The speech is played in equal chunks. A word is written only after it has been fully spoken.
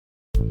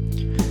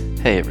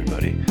Hey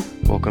everybody,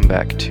 welcome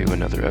back to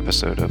another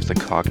episode of the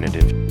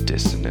Cognitive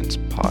Dissonance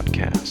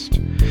Podcast.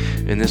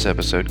 In this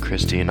episode,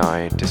 Kristy and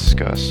I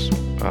discuss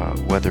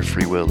whether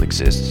free will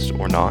exists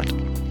or not,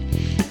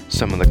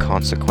 some of the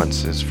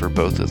consequences for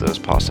both of those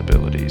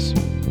possibilities,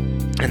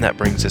 and that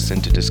brings us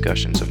into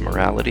discussions of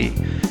morality,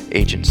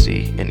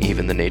 agency, and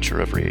even the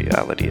nature of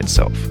reality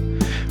itself.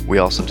 We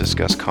also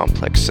discuss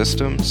complex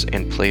systems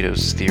and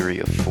Plato's theory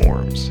of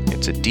forms.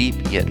 It's a deep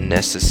yet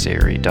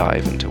necessary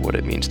dive into what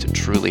it means to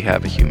truly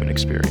have a human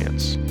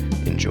experience.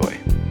 Enjoy.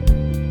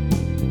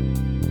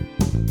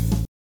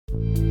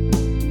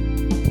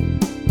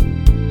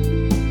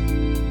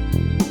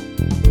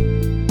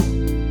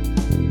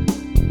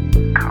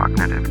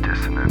 Cognitive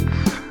dissonance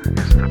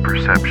is the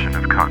perception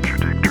of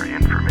contradictory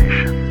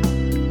information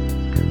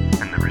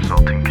and the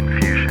resulting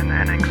confusion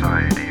and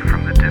anxiety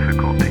from the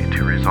difficulty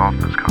to resolve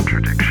those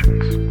contradictions.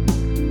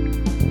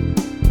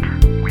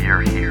 We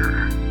are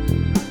here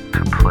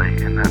to play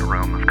in that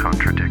realm of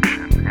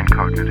contradiction and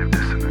cognitive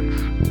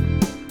dissonance.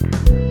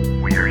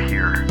 We are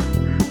here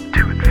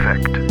to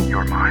infect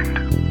your mind.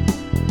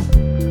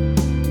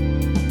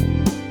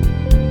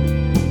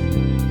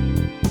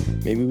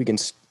 Maybe we can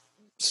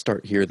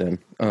start here then,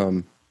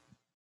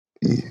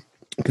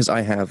 because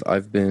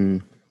I've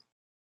been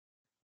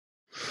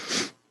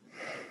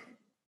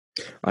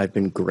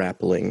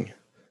grappling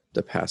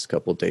the past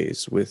couple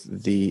days with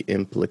the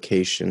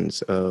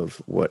implications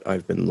of what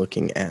I've been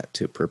looking at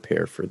to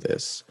prepare for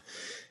this.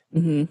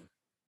 Mm-hmm.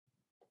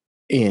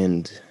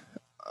 And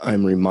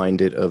I'm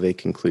reminded of a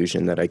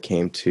conclusion that I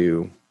came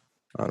to,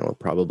 I don't know,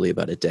 probably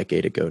about a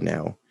decade ago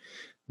now,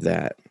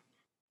 that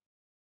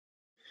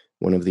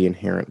one of the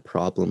inherent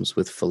problems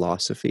with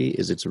philosophy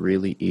is it's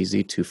really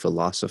easy to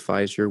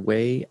philosophize your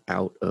way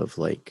out of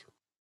like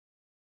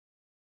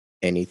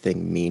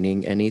anything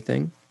meaning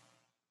anything.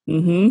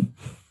 Mm-hmm.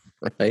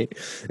 Right?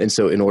 And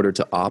so in order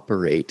to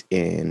operate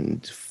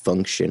and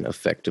function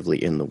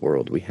effectively in the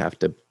world, we have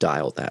to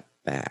dial that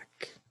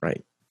back,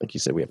 right? Like you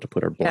said, we have to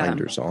put our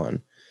blinders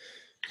on.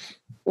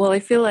 Well,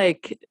 I feel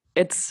like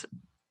it's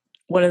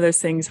one of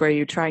those things where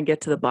you try and get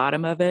to the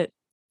bottom of it,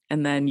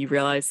 and then you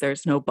realize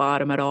there's no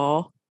bottom at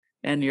all,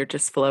 and you're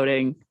just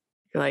floating.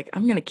 You're like,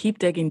 I'm going to keep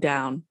digging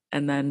down,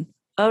 and then,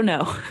 oh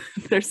no,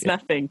 there's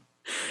nothing.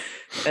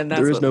 And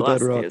that's there is what no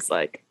philosophy bedrock. is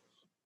like.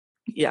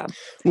 Yeah.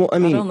 Well, I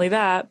mean, not only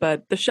that,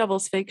 but the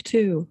shovel's fake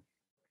too.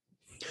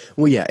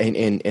 Well, yeah,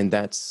 and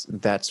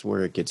that's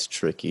where it gets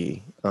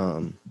tricky.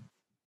 And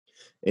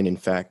in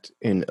fact,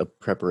 in a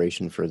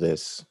preparation for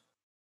this,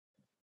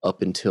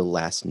 up until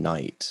last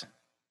night,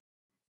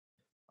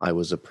 I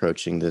was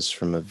approaching this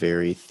from a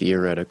very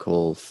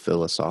theoretical,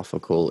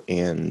 philosophical,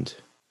 and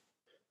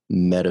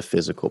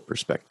metaphysical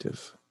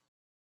perspective.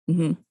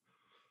 Mm-hmm.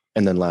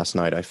 And then last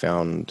night I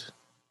found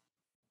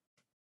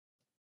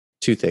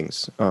two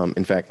things.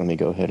 In fact, let me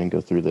go ahead and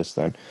go through this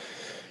then.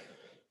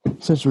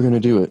 Since we're going to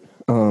do it,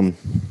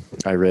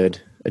 I read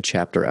a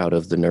chapter out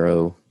of the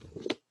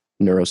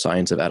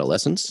neuroscience of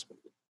adolescence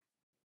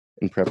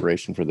in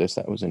preparation for this.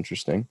 That was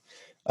interesting.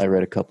 I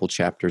read a couple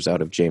chapters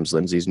out of James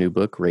Lindsay's new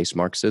book, Race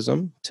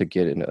Marxism, to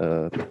get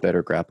a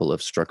better grapple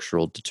of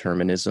structural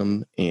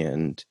determinism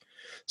and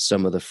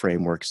some of the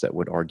frameworks that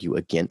would argue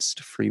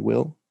against free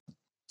will.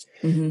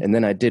 Mm-hmm. And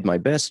then I did my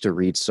best to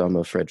read some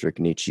of Friedrich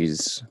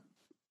Nietzsche's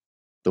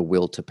The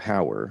Will to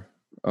Power,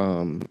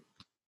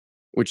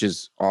 which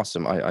is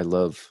awesome. I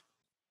love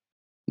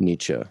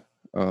Nietzsche,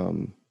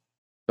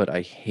 but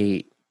I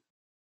hate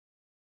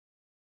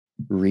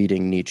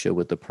reading Nietzsche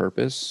with a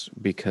purpose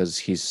because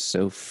he's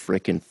so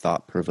freaking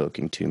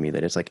thought-provoking to me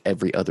that it's like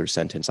every other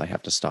sentence I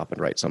have to stop and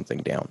write something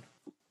down,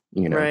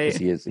 you know,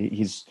 because right.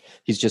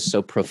 he's just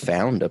so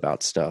profound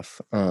about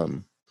stuff.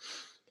 And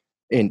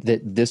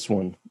this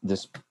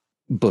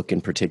book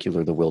in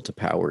particular, The Will to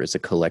Power, is a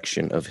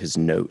collection of his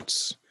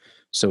notes.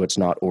 So it's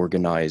not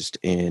organized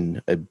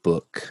in a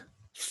book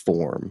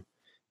form.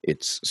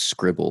 It's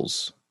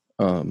scribbles.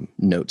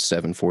 Note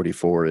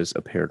 744 is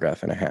a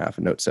paragraph and a half.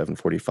 Note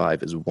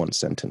 745 is one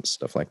sentence,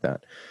 stuff like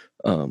that.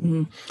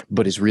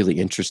 But it's really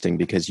interesting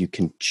because you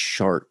can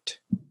chart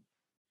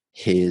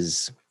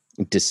his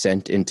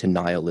descent into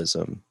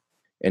nihilism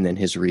and then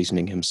his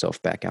reasoning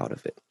himself back out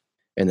of it.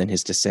 And then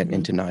his descent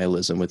into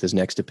nihilism with his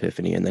next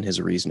epiphany and then his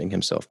reasoning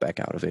himself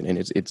back out of it. And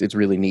it's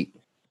really neat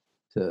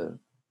to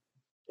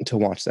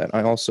watch that.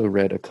 I also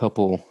read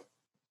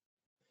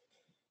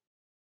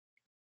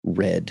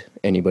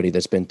anybody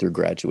that's been through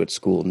graduate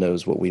school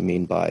knows what we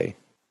mean by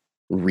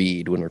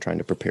read when we're trying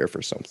to prepare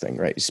for something,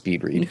 right?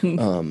 Speed read.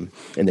 And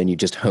then you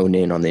just hone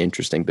in on the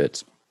interesting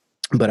bits.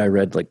 But I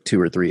read like 2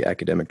 or 3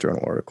 academic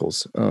journal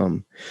articles.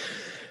 And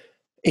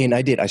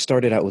I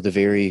started out with a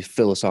very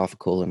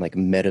philosophical and like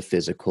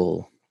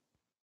metaphysical,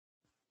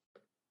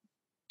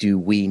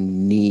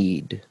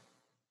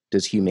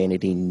 does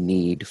humanity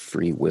need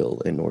free will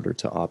in order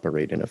to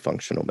operate in a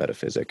functional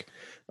metaphysic?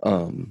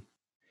 And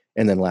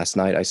then last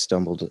night I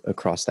stumbled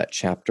across that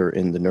chapter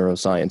in the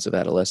neuroscience of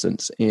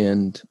adolescence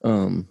and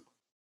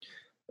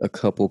a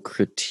couple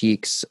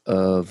critiques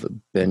of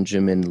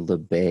Benjamin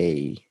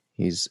Libet.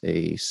 He's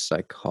a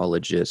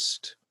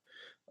psychologist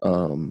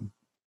from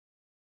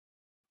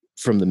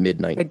the mid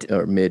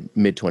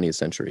 20th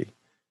century.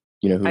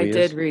 You know who he is? I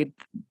did read.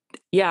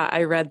 Yeah,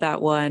 I read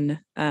that one.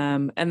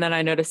 And then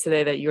I noticed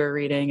today that you were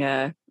reading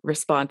a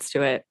response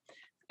to it.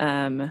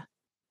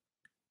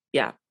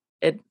 Yeah,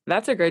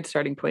 that's a great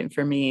starting point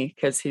for me,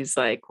 because he's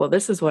like, well,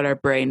 this is what our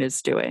brain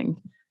is doing.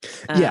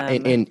 Yeah,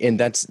 and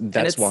that's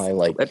why,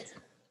 like,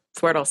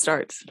 it's where it all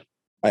starts.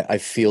 I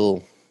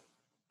feel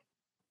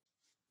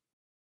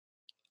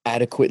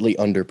adequately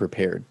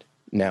underprepared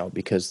now,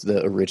 because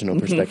the original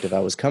perspective I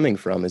was coming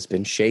from has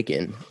been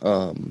shaken.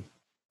 And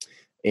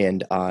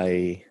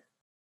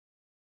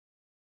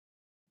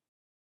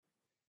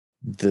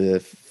the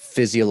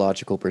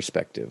physiological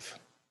perspective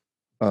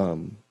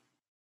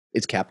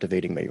is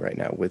captivating me right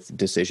now, with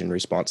decision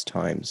response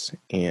times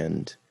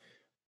and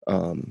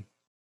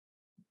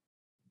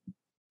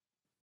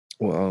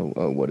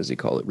what does he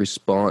call it?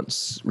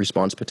 Response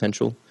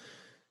potential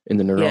in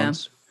the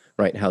neurons,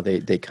 right? How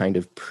they kind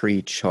of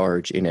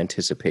pre-charge in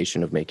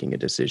anticipation of making a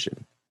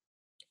decision.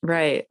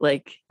 Right.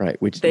 Like,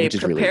 which they is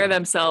prepare really,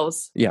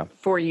 themselves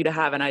for you to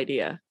have an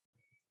idea.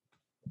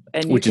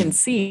 And you which can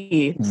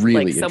see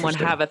really like someone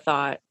have a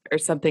thought or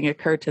something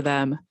occur to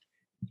them.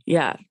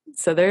 Yeah.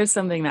 So there's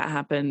something that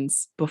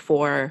happens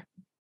before,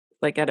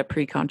 like at a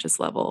pre-conscious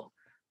level.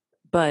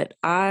 But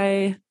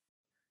the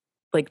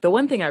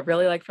one thing I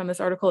really like from this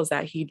article is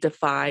that he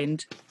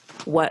defined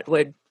what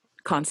would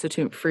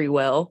constitute free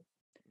will.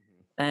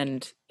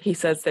 And he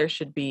says there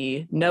should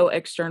be no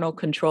external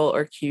control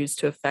or cues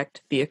to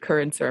affect the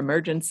occurrence or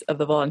emergence of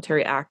the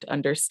voluntary act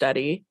under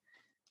study,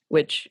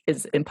 which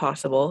is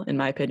impossible in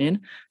my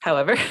opinion.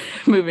 However,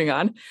 moving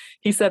on,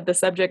 he said the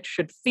subject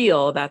should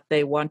feel that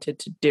they wanted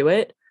to do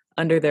it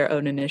under their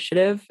own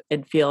initiative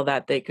and feel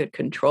that they could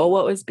control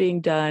what was being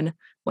done,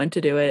 when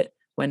to do it,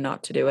 when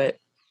not to do it.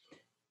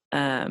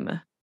 And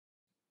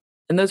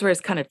those were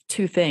his kind of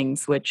two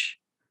things, which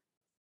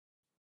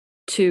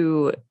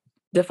to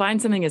define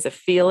something as a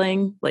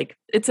feeling, like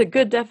it's a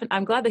good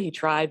I'm glad that he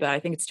tried, but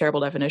I think it's a terrible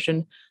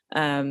definition,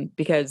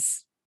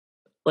 because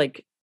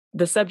like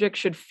the subject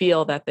should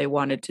feel that they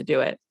wanted to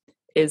do it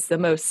is the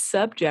most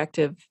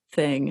subjective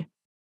thing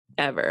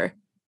ever.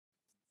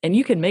 And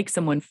you can make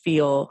someone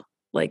feel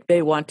like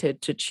they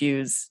wanted to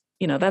choose,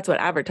 that's what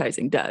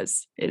advertising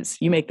does, is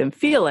you make them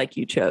feel like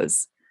you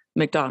chose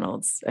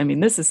McDonald's. I mean,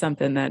 this is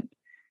something that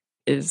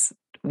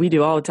we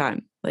do all the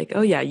time. Like,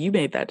 oh yeah, you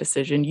made that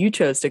decision. You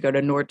chose to go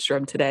to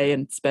Nordstrom today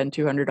and spend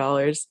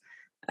 $200.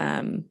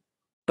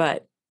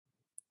 But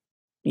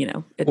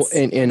it's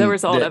the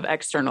result of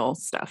external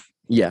stuff.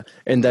 Yeah.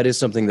 And that is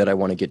something that I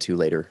want to get to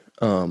later.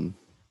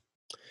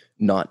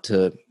 Not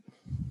to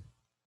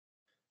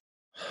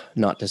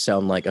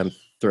sound like I'm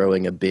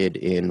throwing a bid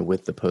in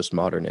with the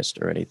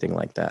postmodernist or anything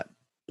like that,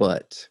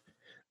 but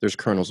there's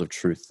kernels of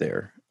truth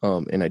there.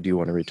 And I do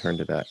want to return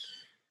to that.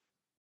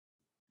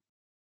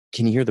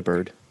 Can you hear the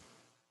bird?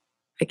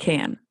 I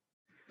can.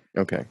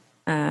 Okay.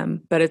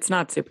 But it's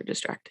not super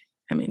distracting.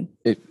 I mean,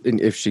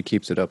 if she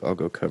keeps it up, I'll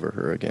go cover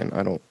her again.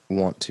 I don't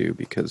want to,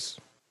 because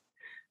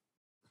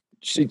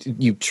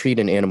you treat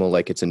an animal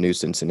like it's a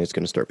nuisance, and it's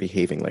going to start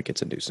behaving like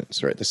it's a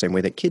nuisance, right? The same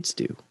way that kids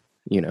do,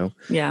 Yeah.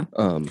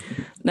 No,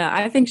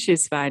 I think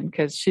she's fine,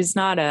 because she's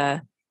not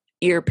a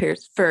ear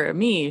pierce. For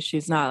me,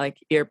 she's not like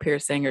ear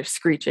piercing or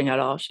screeching at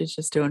all. She's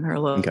just doing her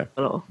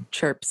little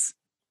chirps.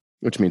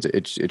 Which means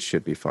it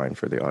should be fine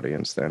for the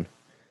audience then.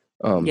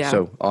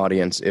 So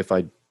audience, if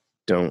I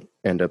don't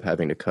end up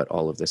having to cut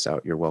all of this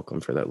out, you're welcome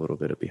for that little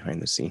bit of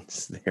behind the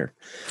scenes there.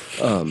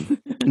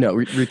 No,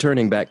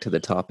 returning back to the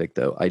topic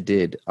though,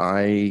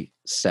 I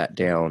sat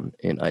down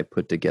and I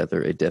put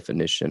together a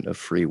definition of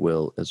free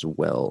will as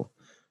well.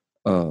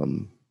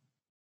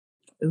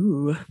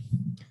 Ooh.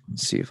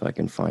 See if I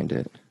can find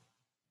it.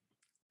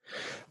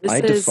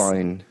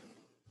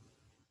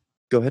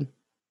 Go ahead.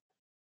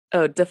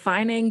 Oh,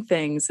 defining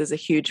things is a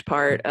huge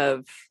part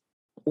of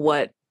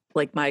what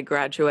like my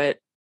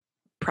graduate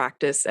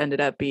practice ended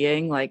up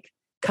being, like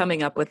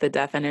coming up with a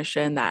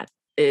definition that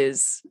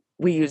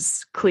we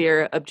use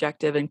clear,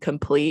 objective, and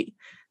complete.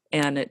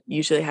 And it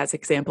usually has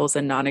examples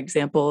and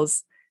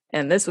non-examples.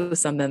 And this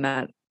was something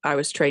that I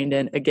was trained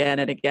in again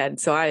and again.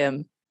 So I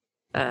am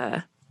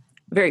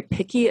very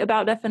picky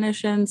about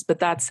definitions, but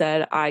that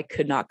said, I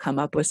could not come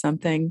up with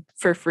something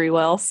for free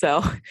will.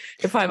 So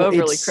if I'm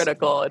overly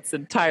critical, it's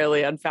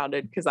entirely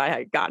unfounded, because I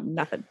had gotten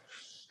nothing.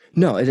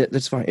 No,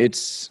 that's fine.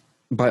 It's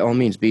by all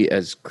means be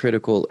as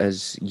critical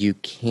as you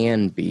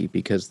can be,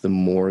 because the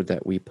more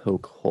that we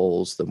poke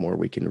holes, the more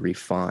we can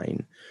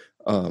refine.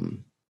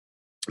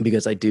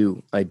 Because I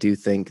do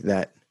think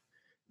that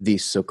the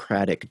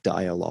Socratic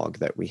dialogue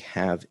that we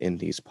have in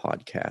these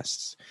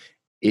podcasts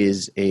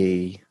is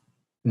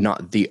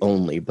not the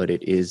only, but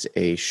it is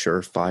a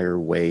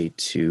surefire way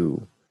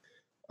to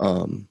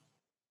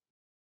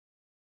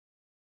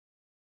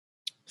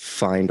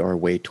find our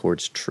way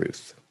towards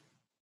truth,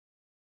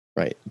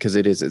 right? Because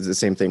it's the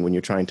same thing when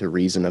you're trying to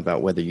reason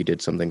about whether you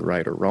did something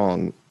right or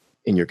wrong,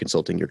 and you're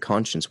consulting your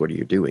conscience. What are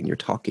you doing? You're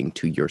talking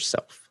to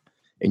yourself.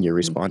 and you're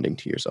responding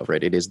to yourself,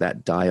 right? It is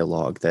that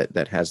dialogue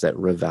that has that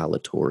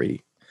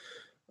revelatory.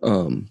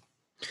 But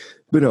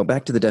no,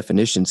 back to the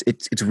definitions.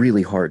 It's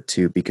really hard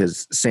too,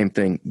 because same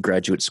thing,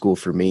 graduate school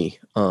for me.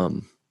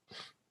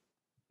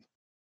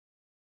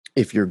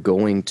 If you're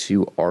going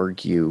to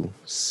argue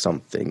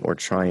something or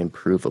try and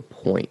prove a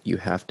point, you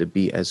have to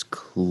be as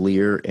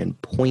clear and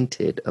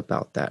pointed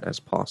about that as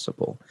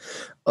possible.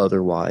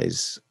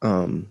 Otherwise,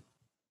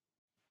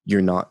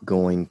 you're not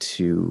going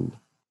to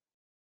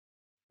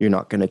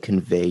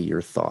convey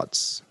your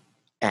thoughts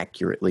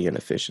accurately and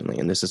efficiently.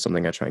 And this is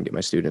something I try and get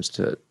my students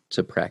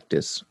to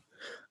practice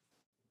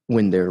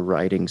when they're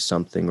writing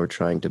something or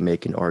trying to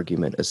make an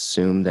argument.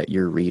 Assume that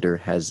your reader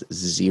has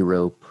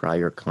zero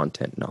prior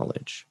content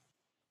knowledge.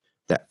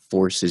 That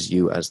forces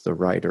you as the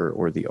writer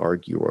or the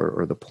arguer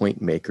or the point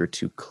maker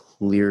to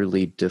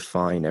clearly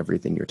define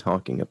everything you're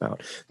talking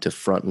about, to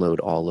front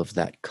load all of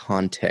that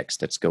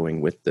context that's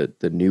going with the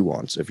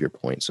nuance of your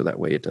point, so that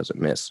way it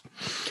doesn't miss.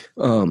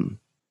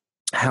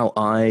 How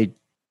I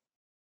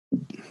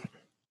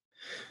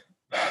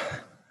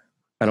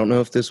don't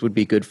know if this would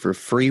be good for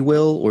free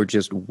will or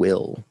just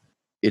will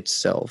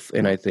itself.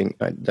 And I think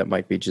that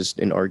might be just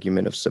an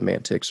argument of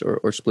semantics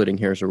or splitting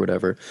hairs or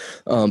whatever.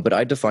 But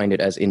I define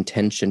it as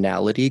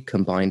intentionality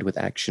combined with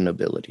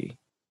actionability.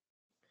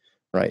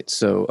 Right.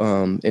 So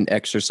an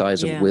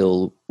exercise of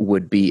will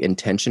would be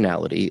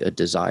intentionality, a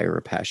desire,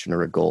 a passion,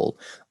 or a goal,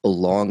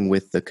 along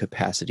with the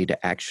capacity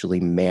to actually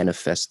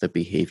manifest the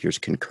behaviors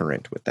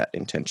concurrent with that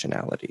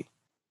intentionality.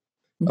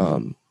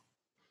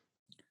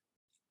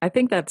 I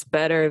think that's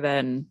better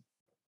than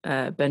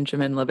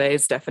Benjamin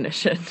LeVay's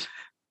definition.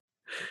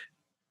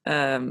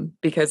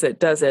 Because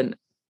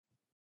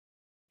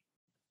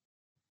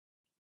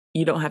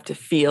you don't have to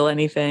feel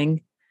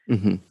anything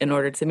in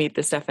order to meet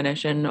this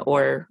definition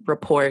or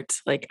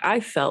report. Like, I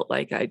felt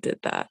like I did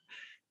that.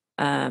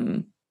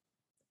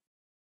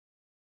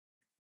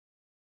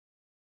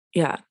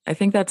 Yeah, I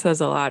think that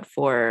says a lot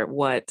for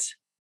what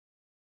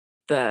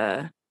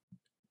the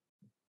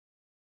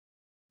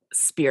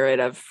spirit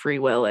of free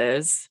will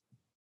is.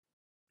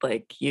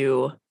 Like,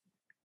 you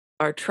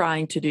are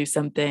trying to do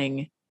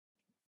something,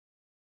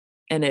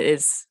 and it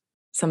is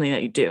something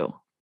that you do.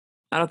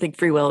 I don't think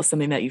free will is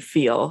something that you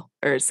feel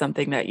or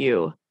something that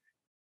you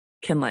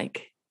can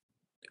like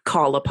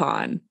call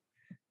upon.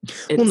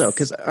 Well, no,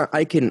 because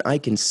I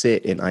can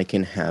sit and I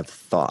can have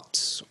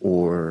thoughts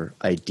or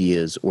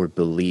ideas or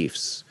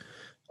beliefs,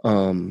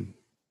 but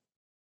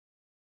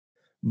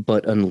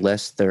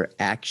unless they're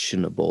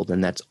actionable, then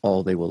that's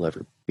all they will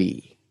ever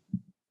be.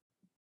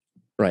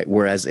 Right.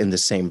 Whereas in the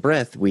same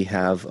breath, we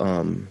have,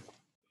 oh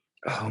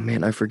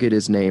man, I forget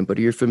his name, but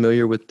are you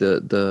familiar with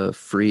the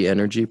free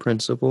energy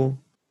principle?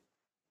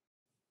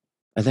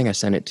 I think I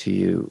sent it to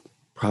you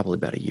probably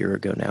about a year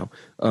ago now.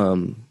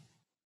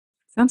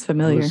 Sounds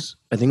familiar.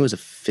 I think it was a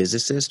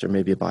physicist or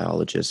maybe a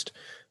biologist,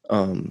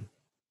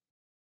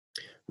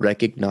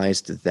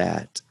 recognized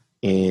that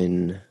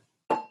in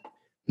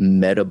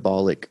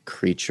metabolic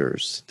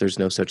creatures, there's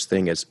no such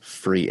thing as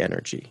free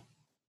energy.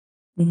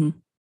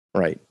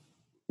 Right.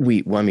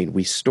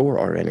 We store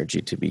our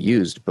energy to be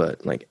used,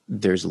 but like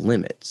there's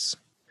limits.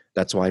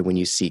 That's why when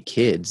you see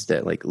kids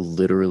that like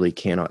literally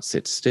cannot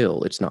sit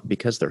still, it's not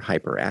because they're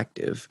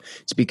hyperactive.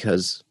 It's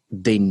because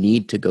they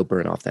need to go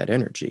burn off that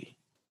energy.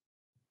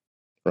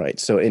 Right.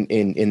 So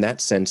in that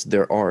sense,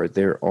 there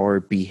are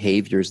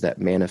behaviors that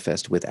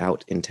manifest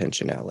without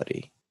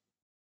intentionality.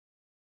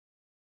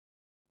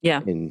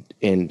 Yeah.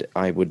 And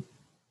I would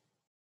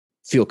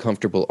feel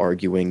comfortable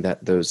arguing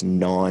that those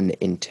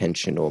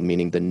non-intentional,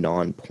 meaning the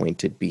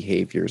non-pointed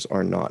behaviors,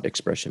 are not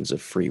expressions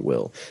of free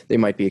will. They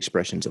might be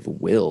expressions of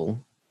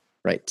will,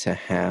 right, to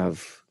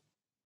have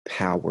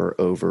power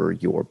over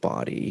your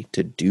body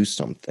to do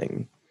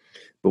something.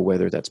 But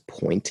whether that's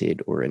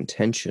pointed or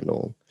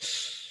intentional,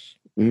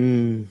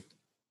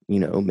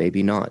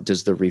 maybe not.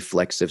 Does the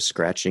reflexive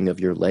scratching of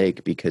your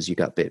leg because you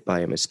got bit by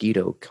a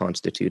mosquito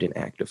constitute an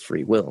act of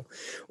free will?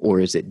 Or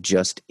is it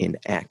just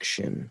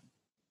inaction?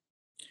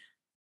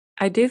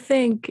 I do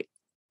think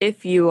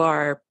if you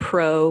are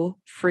pro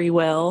free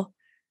will,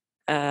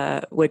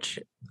 which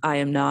I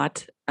am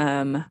not,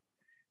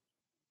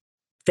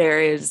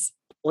 there is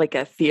like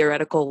a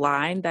theoretical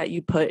line that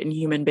you put in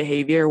human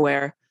behavior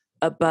where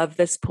above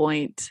this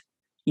point,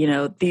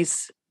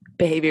 these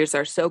behaviors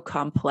are so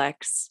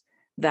complex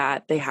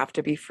that they have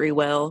to be free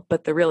will,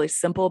 but the really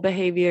simple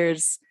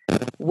behaviors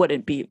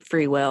wouldn't be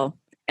free will.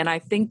 And I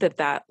think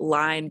that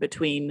line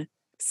between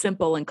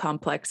simple and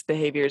complex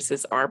behaviors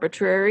is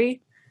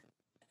arbitrary.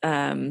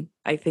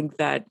 I think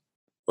that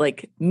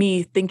like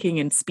me thinking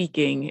and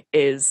speaking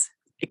is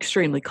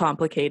extremely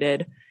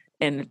complicated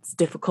and it's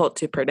difficult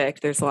to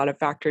predict. There's a lot of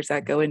factors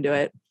that go into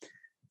it.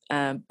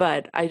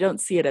 But I don't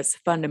see it as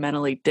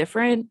fundamentally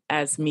different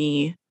as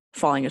me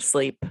falling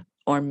asleep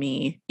or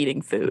me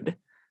eating food.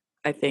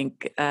 I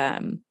think,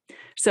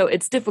 so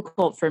it's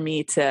difficult for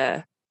me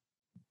to,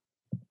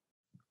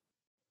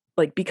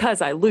 like,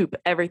 because I loop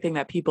everything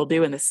that people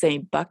do in the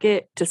same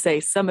bucket, to say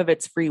some of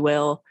it's free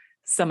will,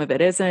 some of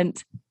it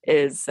isn't,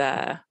 is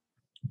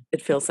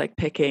it feels like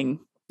picking,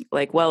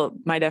 like, well,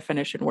 my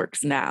definition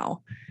works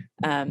now.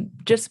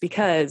 Just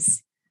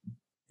because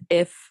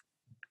if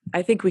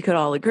I think we could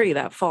all agree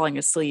that falling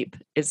asleep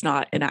is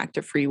not an act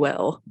of free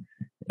will.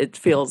 It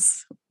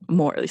feels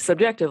more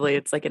subjectively,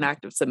 it's like an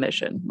act of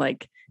submission.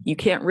 Like you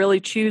can't really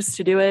choose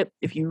to do it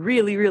if you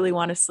really, really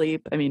want to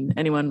sleep. I mean,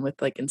 anyone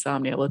with like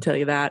insomnia will tell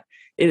you that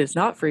it is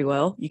not free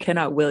will. You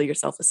cannot will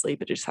yourself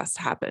asleep. It just has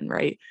to happen,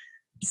 right?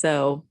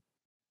 So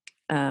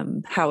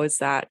how is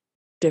that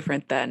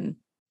different than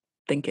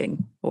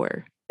thinking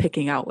or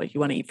picking out what you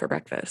want to eat for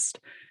breakfast?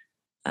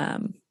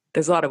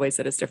 There's a lot of ways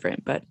that it's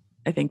different, but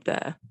I think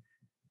the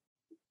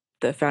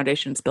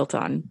foundation it's built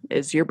on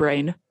is your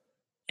brain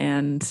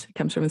and it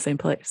comes from the same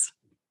place.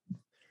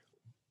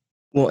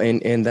 Well,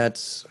 and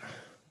that's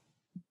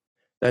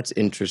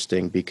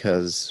interesting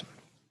because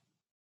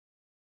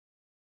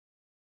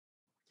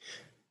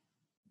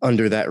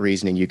under that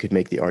reasoning, you could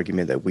make the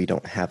argument that we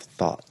don't have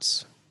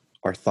thoughts.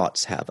 Our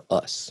thoughts have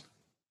us.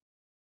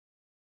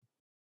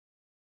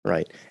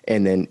 Right.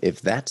 And then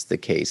if that's the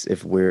case,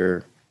 if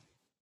we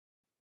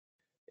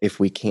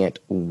can't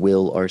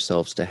will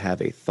ourselves to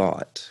have a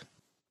thought,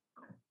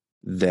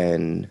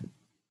 then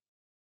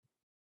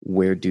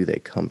where do they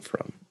come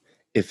from?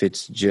 If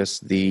it's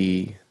just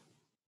the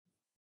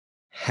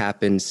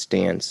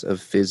happenstance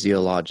of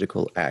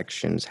physiological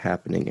actions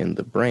happening in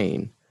the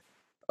brain,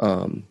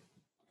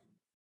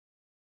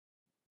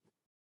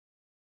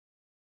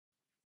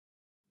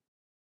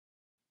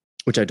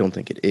 which I don't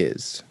think it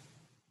is.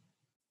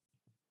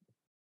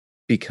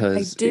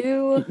 Because I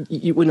do.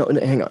 No,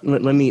 hang on.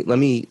 Let me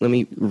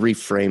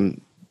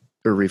reframe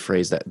or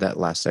rephrase that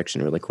last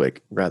section really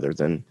quick, rather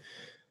than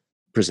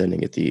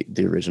presenting it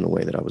the original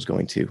way that I was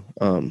going to.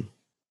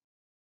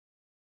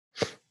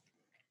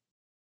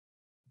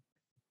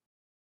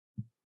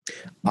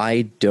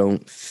 I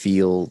don't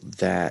feel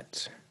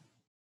that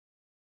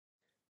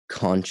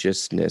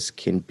consciousness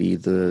can be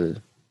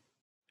the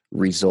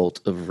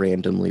result of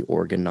randomly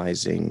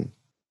organizing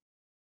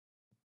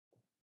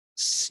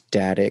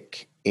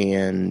static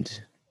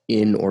and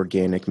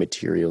inorganic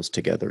materials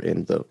together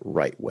in the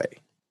right way.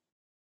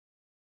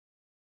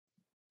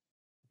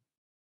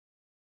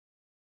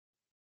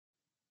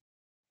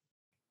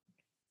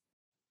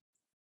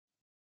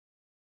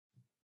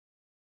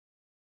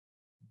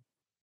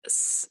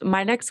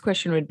 My next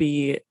question would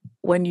be,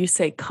 when you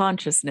say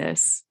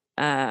consciousness,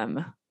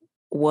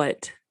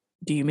 what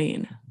do you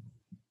mean?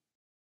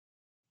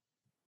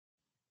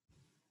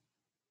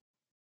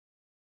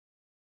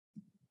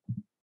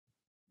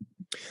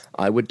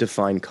 I would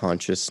define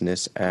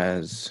consciousness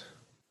as,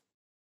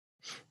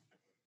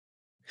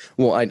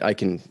 well, I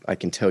can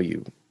tell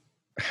you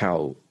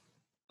how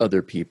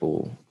other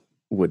people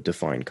would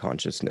define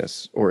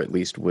consciousness, or at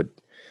least would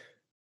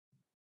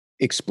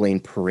explain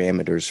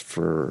parameters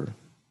for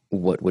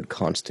what would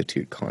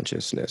constitute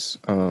consciousness.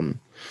 And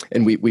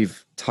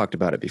we've talked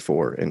about it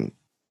before, and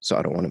so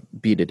I don't want to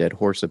beat a dead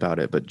horse about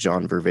it, but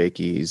John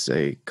Vervaeke is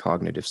a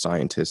cognitive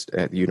scientist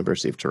at the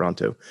University of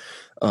Toronto,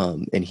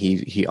 and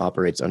he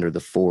operates under the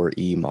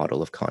 4E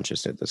model of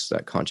consciousness.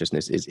 That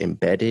consciousness is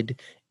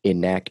embedded,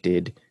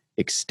 enacted,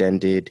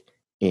 extended,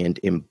 and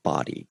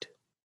embodied.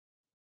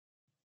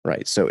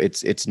 Right. So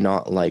it's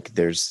not like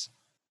there's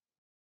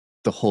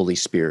the Holy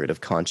Spirit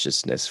of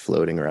consciousness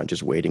floating around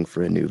just waiting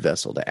for a new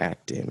vessel to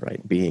act in,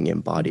 right? Being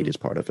embodied is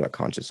part of that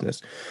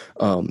consciousness.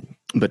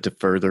 But to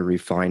further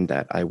refine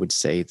that, I would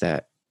say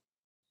that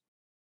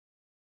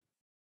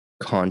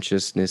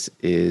consciousness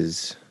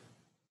is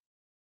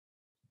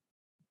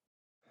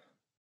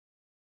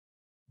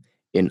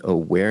an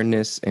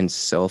awareness and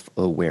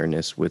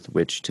self-awareness with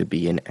which to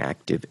be an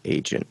active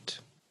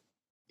agent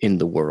in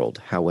the world,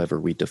 however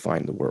we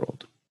define the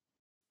world.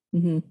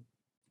 Mm-hmm.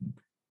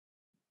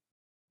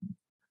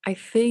 I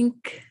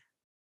think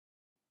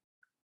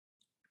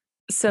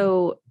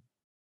so.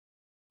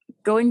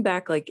 Going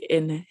back like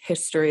in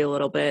history a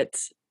little bit,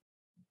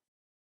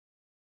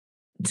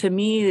 to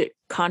me,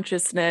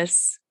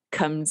 consciousness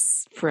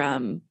comes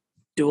from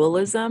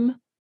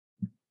dualism,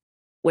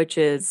 which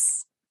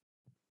is,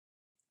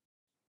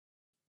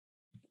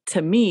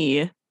 to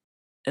me,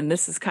 and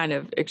this is kind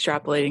of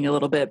extrapolating a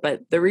little bit,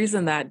 but the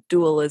reason that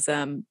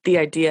dualism, the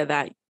idea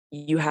that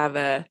you have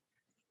a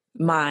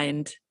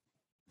mind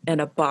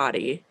and a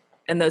body,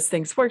 and those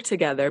things work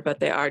together, but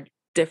they are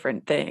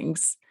different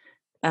things.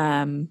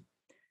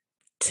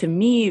 To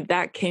me,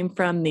 that came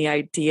from the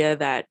idea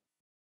that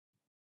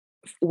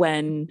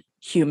when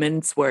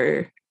humans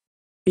were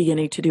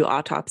beginning to do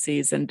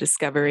autopsies and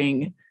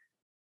discovering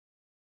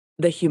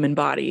the human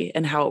body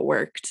and how it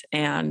worked,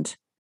 and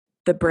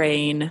the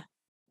brain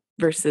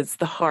versus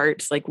the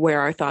heart, like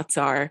where our thoughts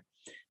are,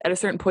 at a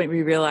certain point,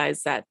 we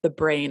realized that the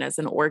brain as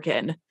an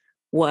organ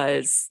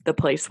was the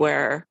place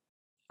where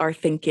our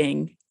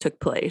thinking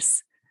took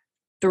place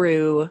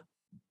through,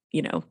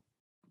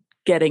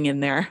 getting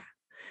in there,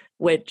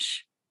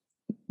 which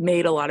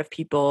made a lot of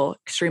people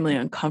extremely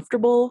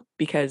uncomfortable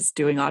because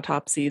doing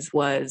autopsies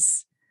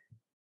was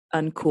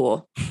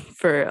uncool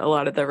for a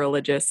lot of the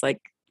religious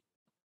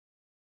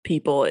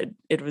people.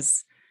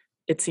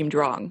 It it seemed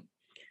wrong.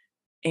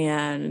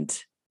 And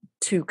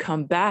to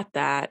combat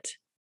that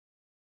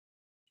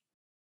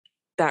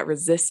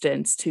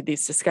resistance to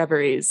these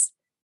discoveries,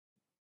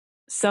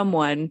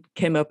 someone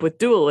came up with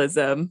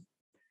dualism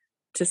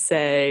to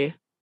say,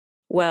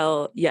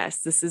 well,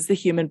 yes, this is the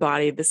human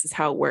body, this is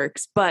how it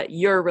works, but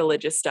your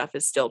religious stuff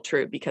is still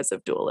true because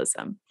of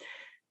dualism.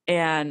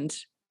 And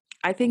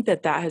I think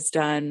that has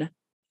done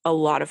a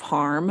lot of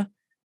harm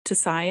to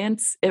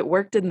science. It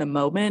worked in the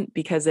moment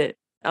because it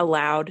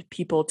allowed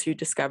people to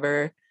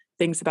discover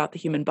things about the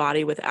human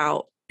body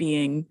without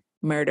being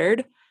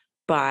murdered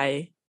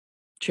by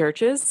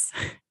churches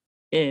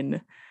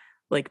in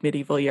like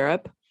medieval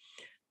Europe.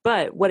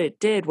 But what it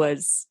did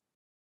was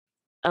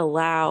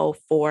allow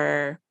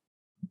for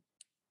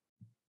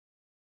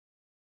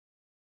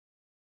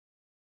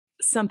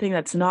something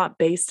that's not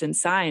based in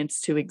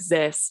science to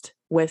exist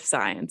with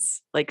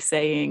science, like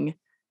saying,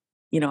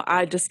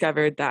 I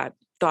discovered that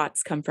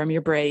thoughts come from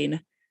your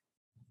brain,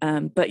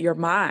 but your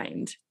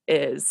mind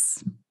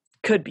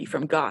could be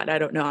from God. I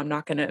don't know. I'm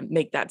not going to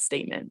make that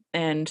statement.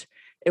 And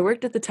it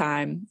worked at the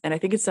time. And I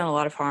think it's done a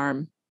lot of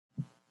harm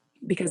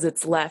because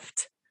it's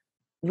left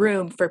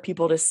room for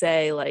people to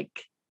say,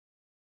 like,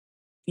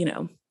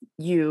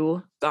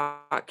 you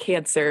got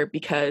cancer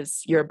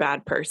because you're a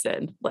bad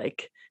person.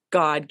 Like,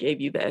 God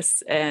gave you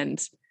this,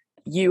 and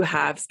you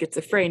have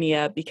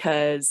schizophrenia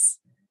because,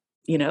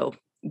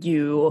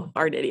 you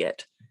are an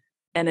idiot.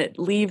 And it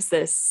leaves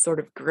this sort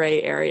of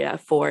gray area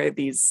for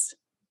these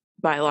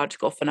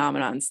biological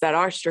phenomenons that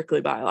are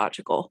strictly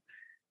biological.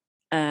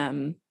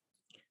 And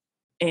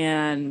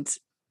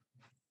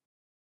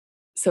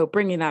so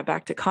bringing that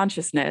back to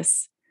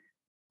consciousness,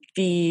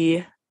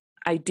 the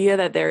idea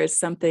that there is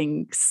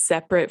something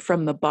separate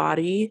from the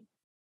body,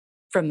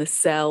 from the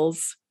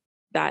cells,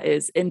 that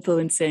is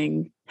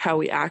influencing how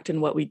we act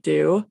and what we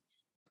do,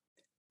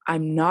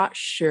 I'm not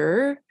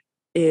sure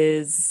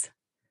is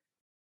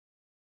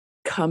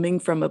coming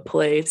from a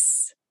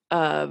place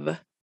of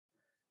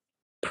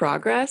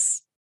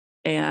progress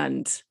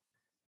and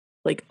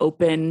like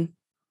open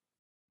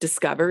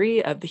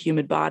discovery of the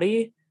human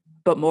body,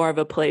 but more of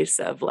a place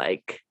of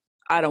like,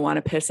 I don't want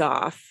to piss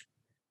off,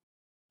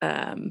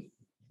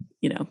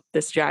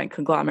 this giant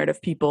conglomerate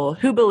of people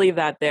who believe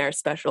that they're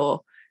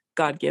special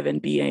God-given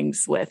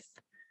beings with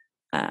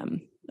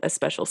a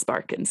special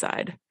spark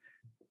inside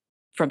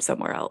from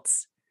somewhere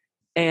else.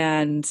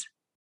 And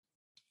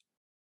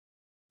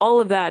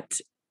all of that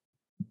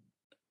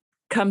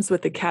comes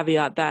with the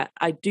caveat that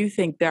I do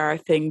think there are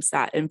things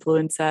that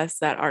influence us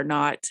that are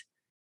not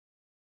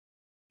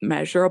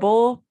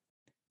measurable.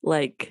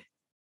 Like,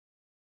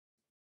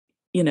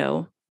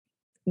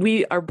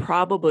 we are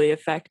probably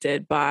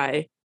affected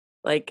by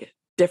like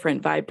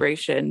different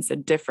vibrations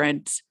and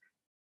different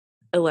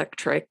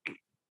electric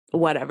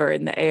whatever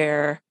in the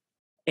air,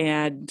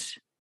 and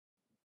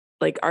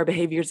like our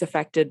behavior is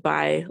affected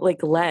by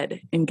like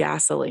lead in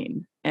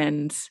gasoline.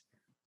 And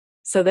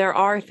so there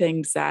are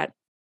things that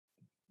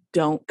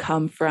don't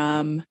come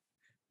from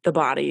the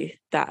body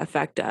that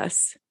affect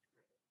us,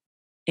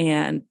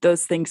 and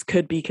those things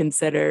could be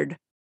considered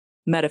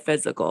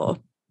metaphysical.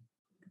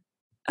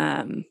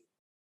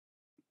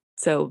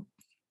 So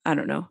I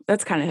don't know,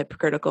 that's kind of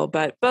hypocritical,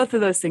 but both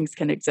of those things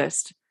can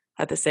exist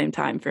at the same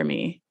time for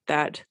me.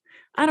 That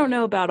I don't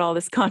know about all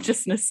this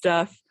consciousness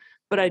stuff,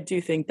 but I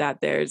do think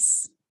that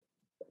there's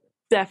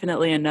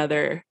definitely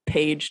another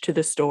page to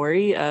the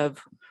story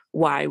of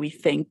why we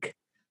think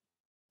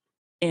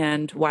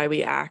and why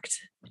we act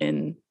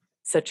in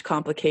such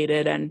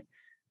complicated and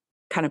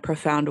kind of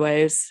profound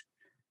ways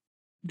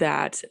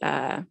that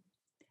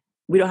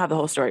we don't have the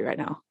whole story right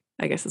now,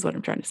 I guess is what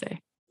I'm trying to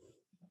say.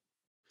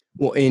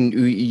 Well, and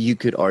you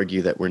could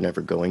argue that we're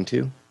never going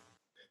to,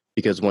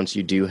 because once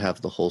you do have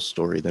the whole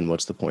story, then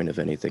what's the point of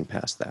anything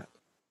past that?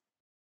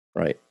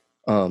 Right.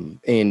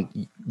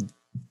 And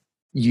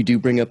you do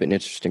bring up an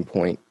interesting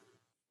point,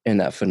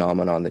 and that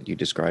phenomenon that you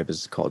describe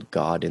is called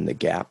God in the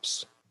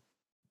gaps.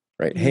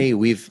 Right. Mm-hmm. Hey,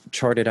 we've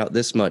charted out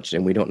this much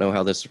and we don't know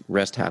how this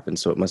rest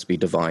happens, so it must be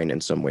divine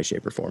in some way,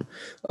 shape, or form.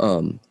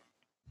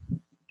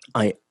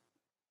 I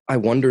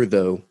wonder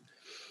though,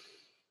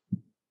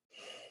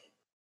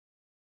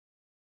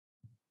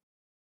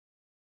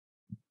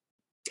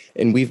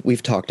 and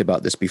we've talked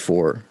about this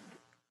before,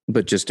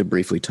 but just to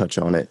briefly touch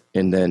on it,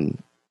 and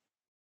then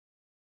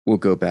we'll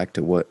go back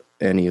to what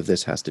any of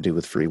this has to do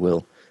with free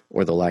will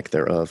or the lack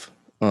thereof.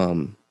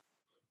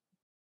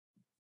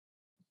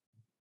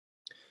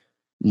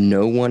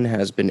 No one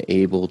has been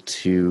able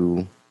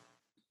to,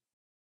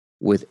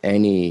 with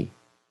any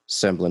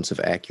semblance of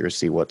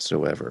accuracy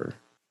whatsoever,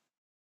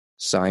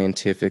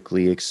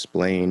 scientifically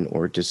explain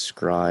or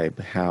describe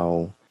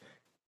how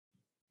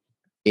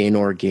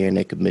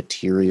inorganic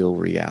material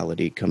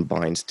reality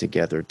combines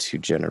together to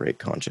generate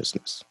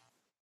consciousness.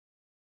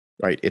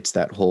 Right? It's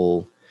that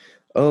whole,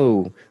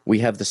 we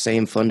have the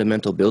same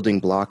fundamental building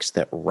blocks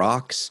that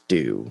rocks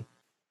do,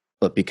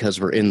 but because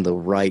we're in the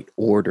right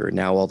order,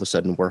 now all of a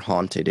sudden we're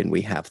haunted and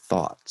we have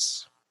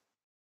thoughts.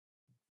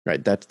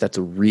 Right. That's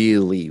a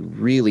really,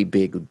 really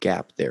big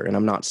gap there. And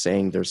I'm not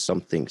saying there's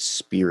something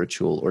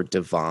spiritual or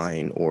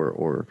divine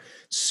or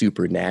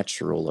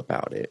supernatural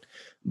about it,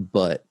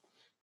 but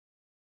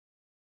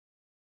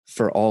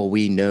for all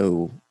we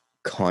know,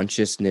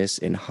 consciousness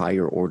and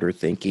higher order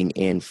thinking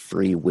and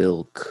free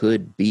will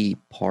could be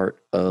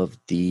part of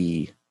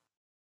the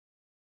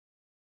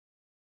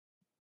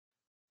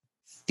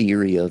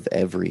theory of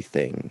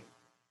everything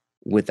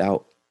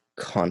without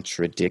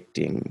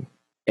contradicting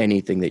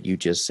anything that you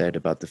just said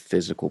about the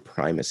physical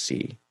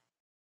primacy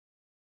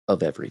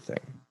of everything,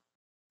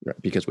 right?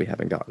 Because we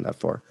haven't gotten that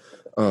far.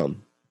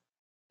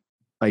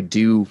 I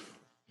do,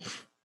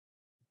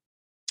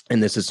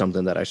 and this is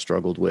something that I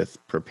struggled with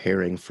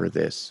preparing for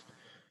this.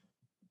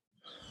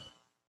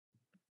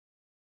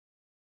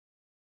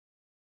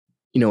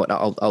 You know what?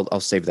 I'll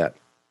save that.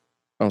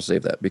 I'll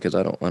save that because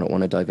I don't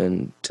want to dive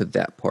into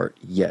that part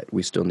yet.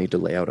 We still need to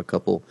lay out a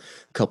couple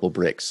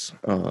bricks,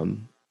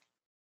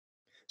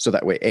 so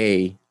that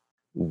way,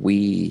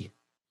 we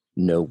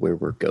know where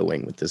we're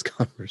going with this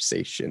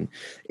conversation,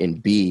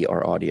 and B,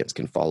 our audience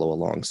can follow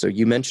along. So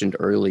you mentioned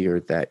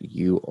earlier that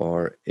you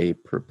are a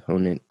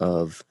proponent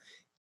of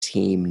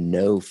team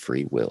no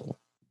free will.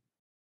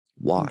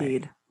 Why?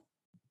 Indeed.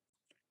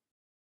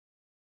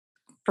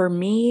 For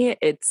me,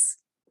 it's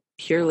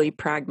purely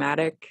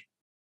pragmatic.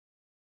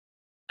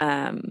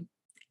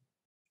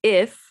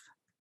 If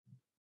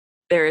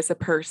there is a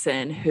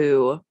person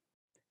who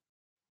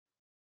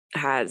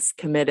has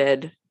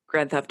committed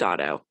Grand Theft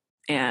Auto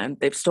and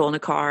they've stolen a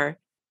car,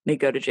 they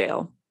go to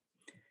jail.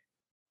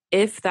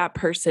 If that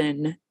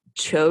person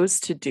chose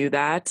to do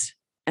that,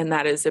 and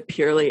that is a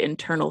purely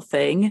internal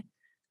thing,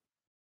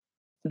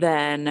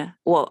 then,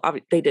 well,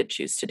 they did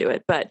choose to do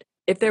it, but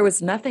if there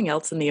was nothing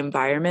else in the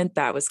environment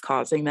that was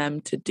causing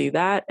them to do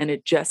that, and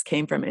it just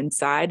came from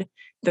inside,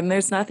 then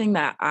there's nothing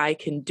that I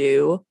can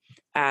do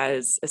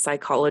as a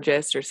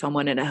psychologist or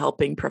someone in a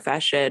helping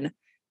profession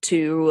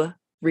to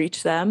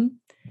reach them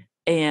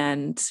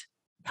and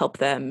help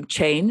them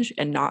change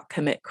and not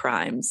commit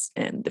crimes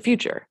in the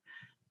future.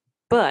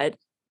 But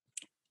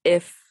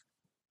if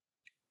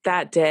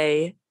that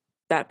day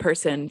that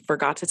person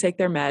forgot to take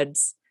their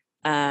meds,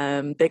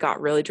 they got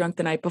really drunk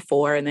the night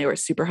before and they were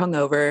super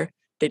hungover,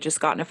 they just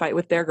got in a fight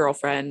with their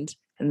girlfriend,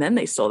 and then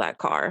they stole that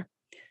car,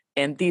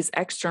 and these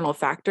external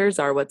factors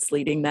are what's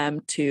leading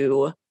them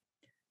to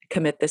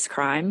commit this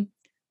crime,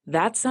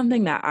 that's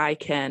something that I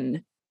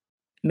can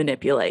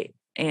manipulate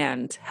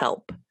and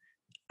help.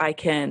 I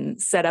can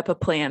set up a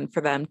plan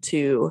for them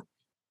to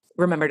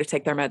remember to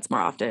take their meds more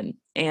often.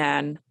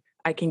 And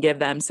I can give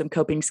them some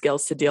coping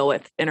skills to deal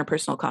with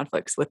interpersonal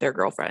conflicts with their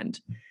girlfriend.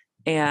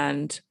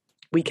 And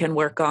we can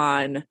work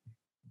on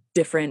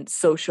different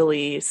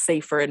socially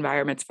safer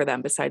environments for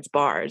them besides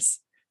bars,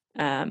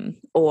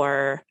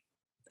 or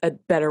a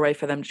better way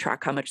for them to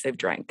track how much they've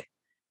drank.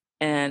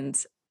 And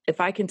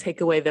if I can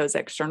take away those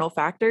external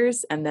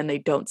factors and then they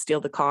don't steal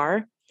the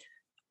car,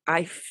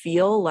 I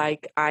feel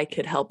like I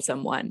could help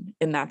someone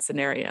in that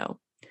scenario.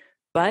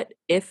 But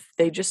if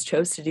they just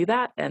chose to do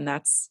that and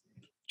that's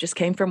just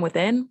came from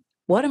within,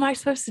 what am I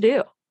supposed to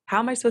do? How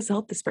am I supposed to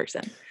help this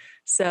person?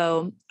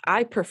 So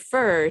I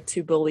prefer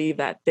to believe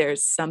that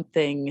there's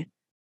something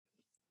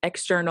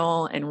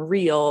external and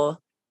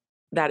real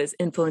that is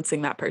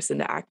influencing that person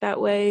to act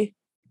that way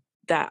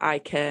that I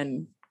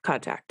can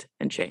contact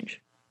and change.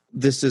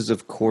 This is,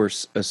 of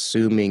course,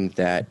 assuming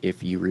that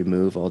if you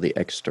remove all the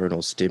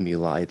external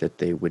stimuli, that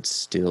they would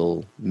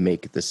still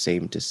make the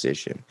same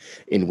decision.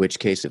 In which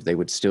case, if they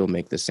would still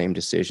make the same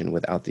decision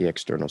without the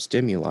external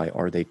stimuli,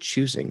 are they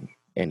choosing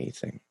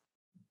anything?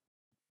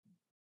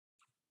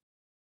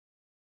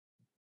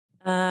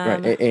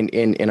 Right.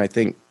 And I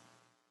think,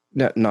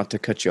 not to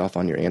cut you off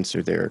on your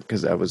answer there,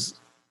 because that was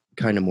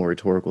kind of more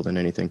rhetorical than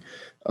anything.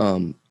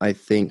 I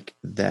think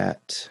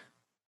that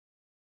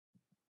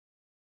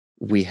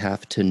we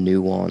have to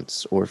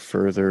nuance or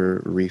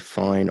further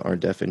refine our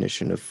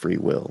definition of free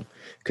will,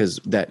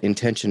 because that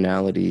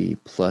intentionality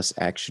plus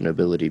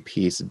actionability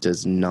piece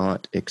does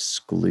not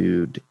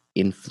exclude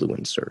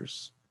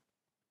influencers,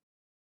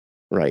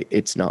 right?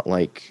 It's not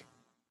like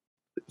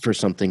for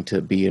something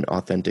to be an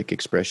authentic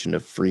expression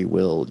of free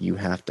will, you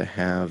have to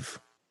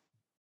have,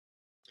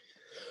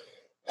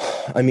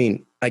 I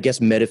mean, I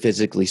guess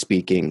metaphysically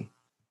speaking,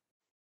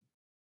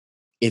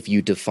 if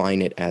you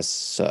define it as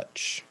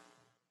such,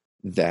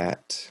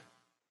 that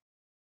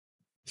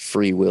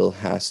free will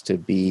has to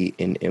be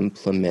an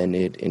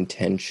implemented,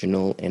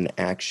 intentional, and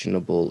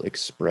actionable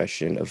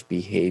expression of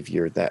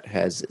behavior that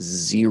has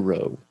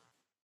zero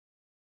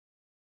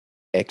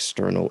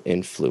external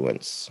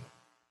influence.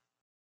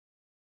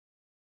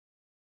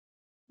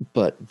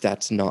 But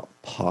that's not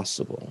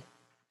possible.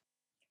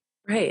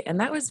 Right. And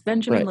that was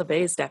Benjamin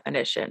LeVay's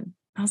definition.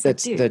 I was like,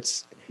 dude,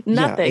 that's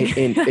nothing. Yeah,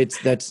 and it's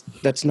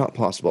that's not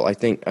possible. I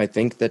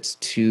think that's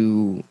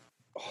too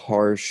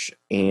harsh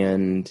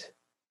and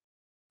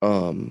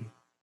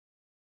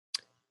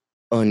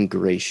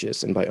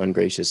ungracious, and by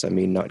ungracious I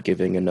mean not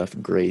giving enough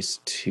grace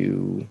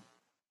to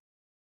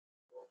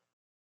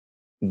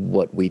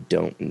what we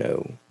don't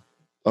know.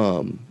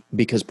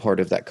 because part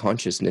of that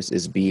consciousness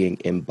is being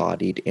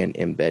embodied and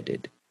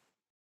embedded,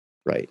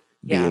 right?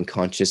 Yeah. Being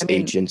conscious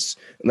agents.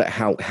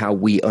 How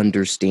we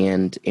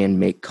understand and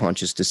make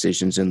conscious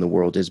decisions in the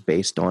world is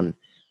based on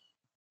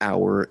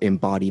our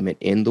embodiment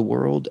in the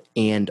world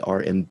and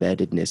our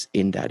embeddedness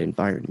in that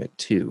environment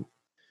too,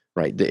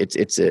 right?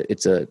 It's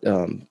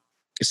a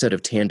set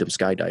of tandem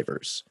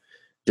skydivers.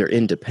 They're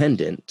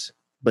independent,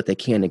 but they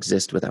can't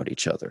exist without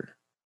each other.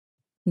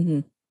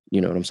 Mm-hmm.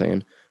 You know what I'm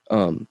saying?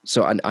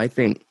 So I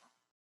think,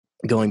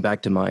 going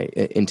back to my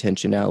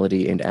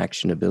intentionality and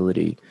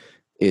actionability,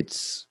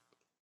 it's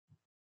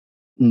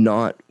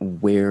not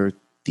where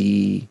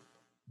the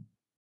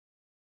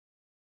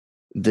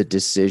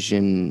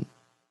decision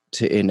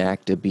to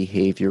enact a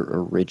behavior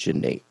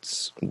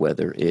originates,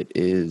 whether it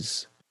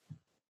is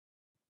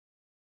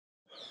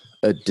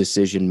a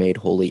decision made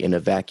wholly in a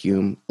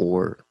vacuum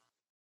or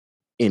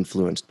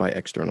influenced by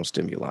external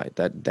stimuli.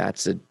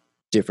 That's a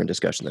different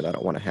discussion that I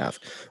don't want to have.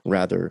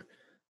 Rather,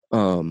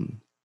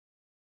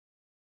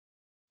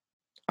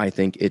 I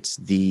think it's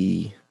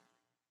the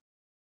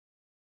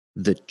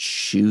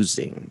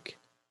choosing,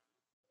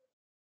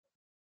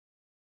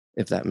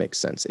 if that makes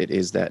sense. It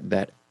is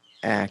that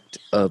act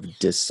of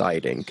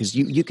deciding, because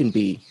you can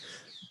be,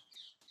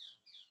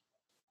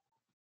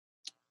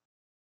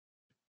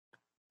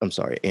 I'm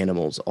sorry,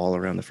 animals all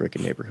around the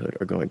freaking neighborhood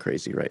are going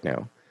crazy right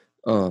now.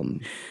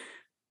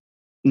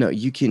 No,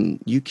 you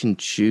can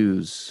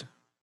choose.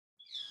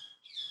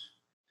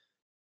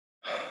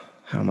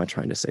 How am I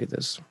trying to say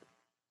this?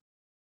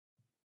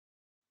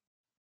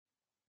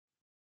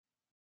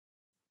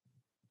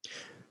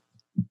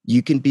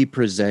 You can be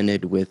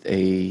presented with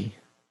a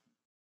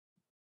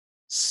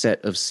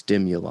set of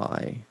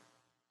stimuli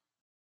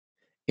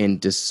and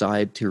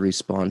decide to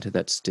respond to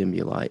that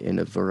stimuli in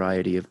a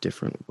variety of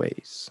different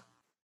ways.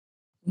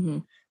 Mm-hmm.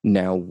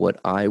 Now, what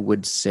I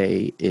would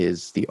say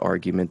is the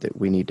argument that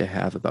we need to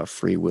have about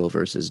free will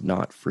versus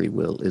not free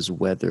will is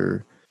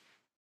whether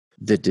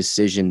the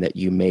decision that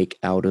you make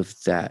out of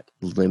that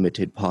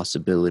limited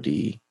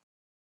possibility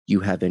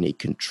you have any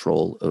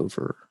control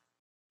over,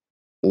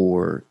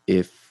 or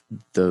if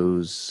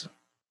those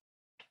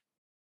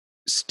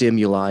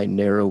stimuli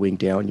narrowing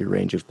down your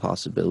range of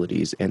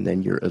possibilities and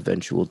then your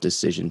eventual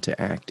decision to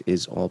act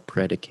is all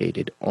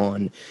predicated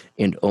on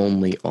and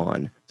only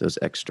on those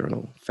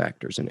external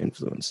factors and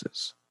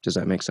influences. Does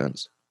that make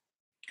sense?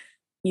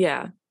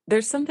 Yeah.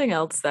 There's something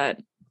else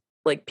that,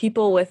 like,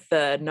 people with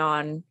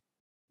the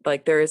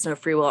there is no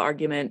free will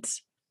argument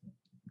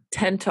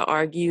tend to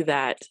argue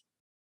that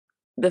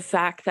the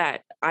fact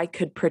that I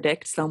could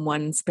predict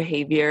someone's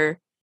behavior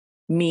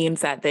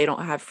means that they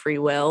don't have free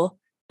will,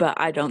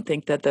 but I don't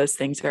think that those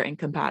things are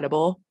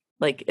incompatible.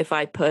 Like, if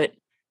I put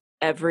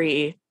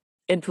every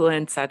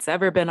influence that's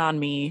ever been on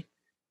me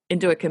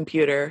into a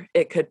computer,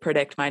 it could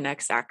predict my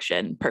next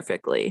action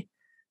perfectly.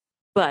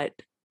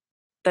 But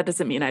that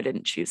doesn't mean I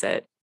didn't choose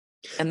it.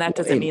 And that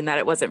doesn't mean that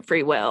it wasn't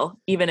free will,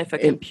 even if a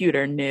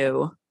computer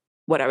knew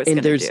what I was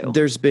going to do.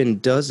 There's been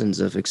dozens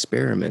of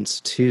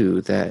experiments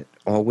too that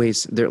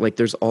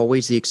there's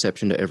always the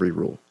exception to every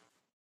rule.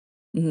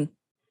 Mm-hmm.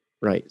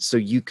 Right. So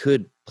you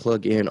could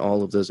plug in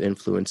all of those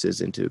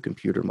influences into a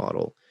computer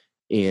model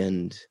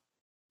and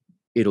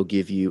it'll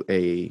give you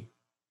a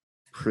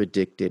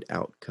predicted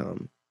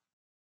outcome.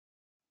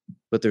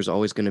 But there's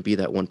always going to be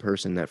that one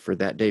person that for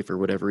that day, for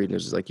whatever reason,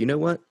 is like, you know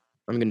what?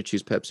 I'm going to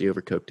choose Pepsi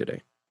over Coke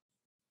today.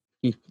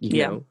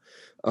 You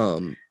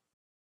know?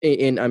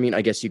 And I mean,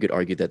 I guess you could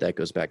argue that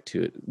goes back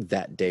to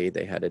that day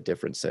they had a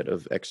different set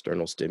of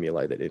external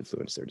stimuli that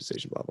influenced their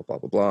decision, blah, blah,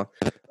 blah, blah,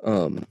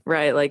 blah.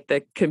 Right. Like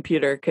the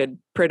computer could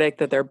predict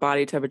that their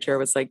body temperature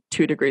was like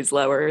 2 degrees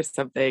lower or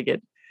something.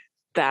 And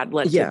that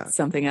led to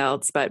something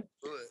else. But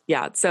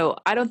yeah, so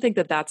I don't think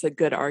that that's a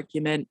good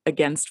argument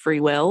against free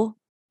will.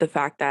 The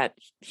fact that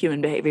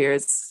human behavior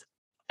is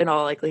in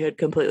all likelihood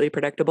completely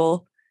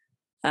predictable.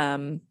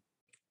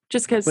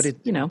 Just because,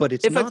 but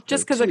it's not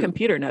just because a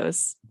computer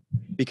knows.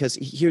 Because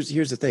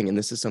here's the thing, and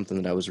this is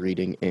something that I was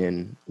reading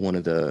in one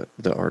of the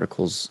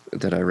articles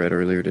that I read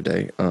earlier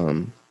today.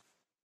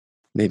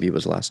 Maybe it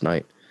was last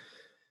night.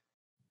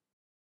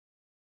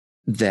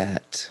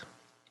 That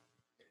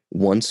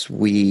once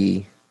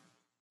we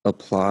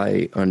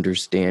apply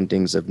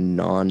understandings of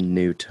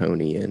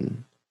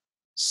non-Newtonian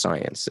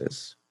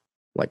sciences,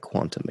 like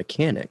quantum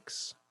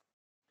mechanics,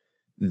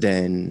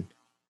 then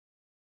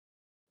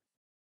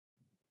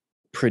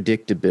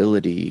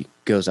predictability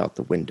goes out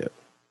the window.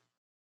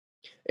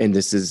 And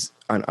this is,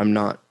 I'm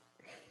not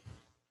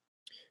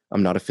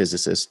a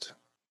physicist.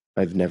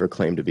 I've never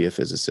claimed to be a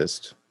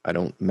physicist. I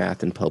don't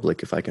math in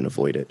public if I can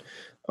avoid it.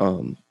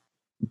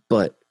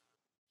 But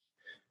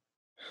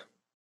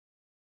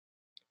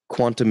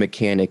quantum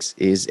mechanics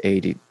is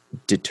a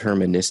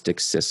deterministic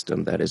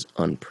system that is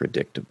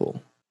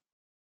unpredictable.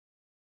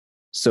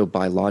 So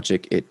by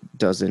logic, it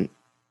doesn't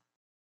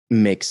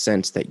make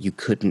sense that you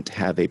couldn't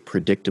have a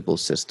predictable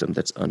system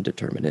that's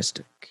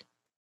undeterministic.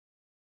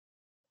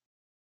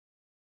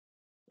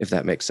 if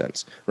that makes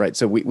sense, right?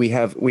 So we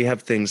have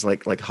things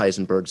like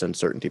Heisenberg's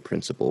uncertainty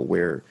principle,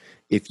 where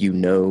if you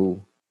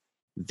know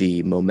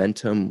the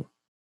momentum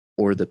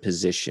or the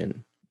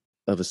position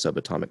of a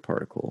subatomic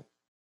particle,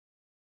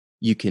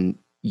 you can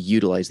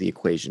utilize the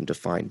equation to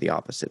find the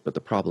opposite. But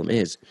the problem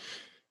is,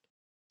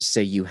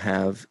 say you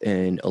have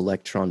an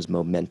electron's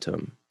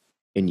momentum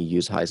and you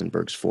use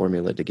Heisenberg's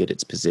formula to get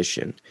its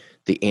position,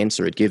 the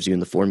answer it gives you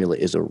in the formula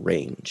is a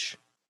range.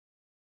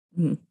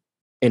 Mm.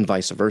 And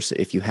vice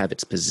versa. If you have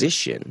its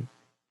position,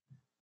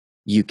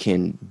 you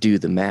can do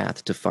the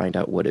math to find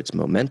out what its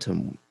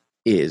momentum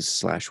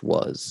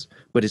is/was,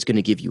 but it's going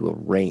to give you a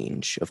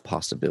range of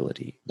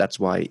possibility. That's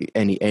why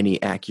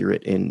any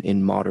accurate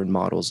in modern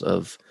models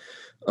of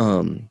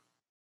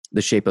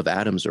the shape of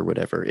atoms or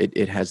whatever,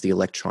 it has the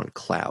electron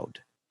cloud,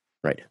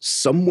 right?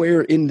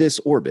 Somewhere in this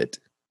orbit,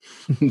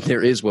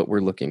 there is what we're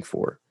looking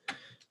for.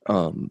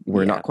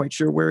 We're not quite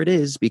sure where it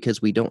is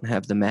because we don't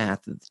have the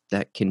math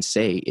that can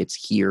say it's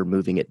here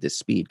moving at this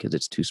speed, because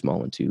it's too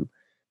small and too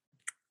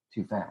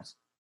fast.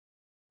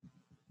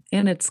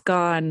 And it's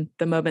gone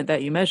the moment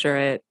that you measure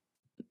it.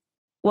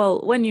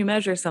 Well, when you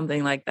measure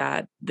something like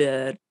that,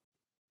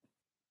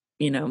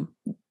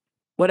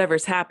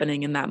 whatever's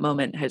happening in that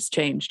moment has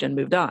changed and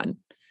moved on.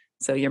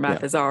 So your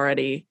math is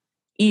already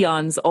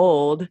eons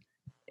old,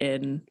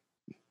 and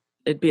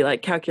it'd be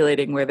like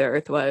calculating where the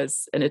Earth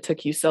was, and it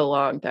took you so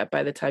long that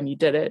by the time you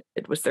did it,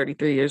 it was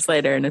 33 years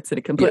later, and it's in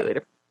a completely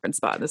different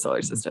spot in the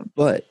solar system.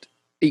 But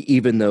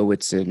even though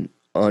it's an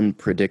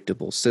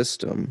unpredictable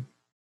system,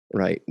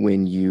 right,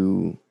 when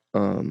you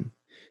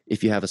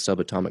if you have a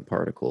subatomic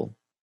particle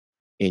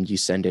and you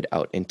send it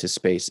out into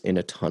space in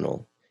a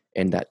tunnel,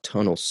 and that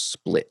tunnel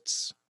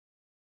splits,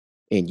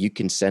 and you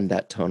can send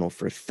that tunnel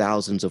for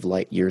thousands of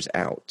light years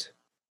out,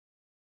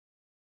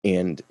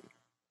 and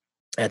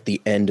at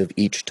the end of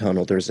each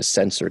tunnel there's a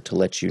sensor to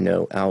let you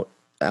know out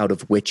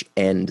of which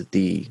end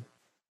the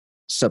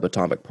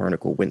subatomic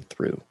particle went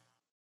through.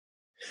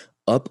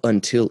 Up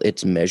until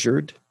it's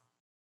measured,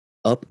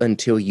 up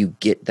until you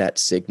get that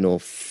signal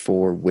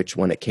for which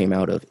one it came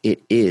out of,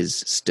 it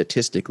is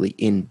statistically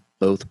in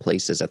both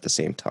places at the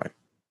same time.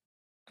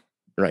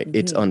 Right? Mm-hmm.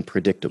 It's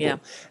unpredictable. Yeah.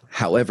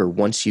 However,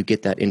 once you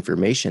get that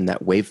information,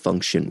 that wave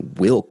function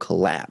will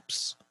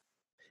collapse,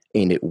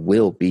 and it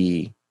will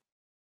be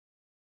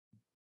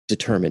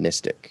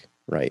deterministic,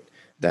 right?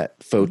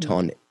 That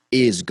photon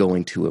is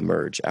going to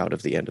emerge out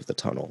of the end of the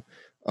tunnel.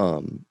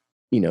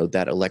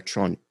 That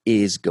electron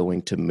is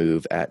going to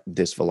move at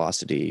this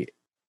velocity,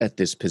 at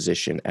this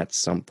position at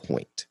some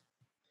point.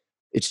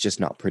 It's just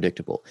not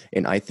predictable.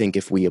 And I think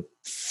if we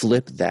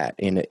flip that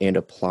and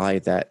apply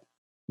that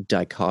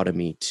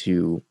dichotomy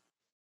to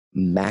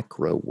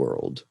macro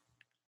world,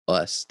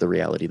 us, the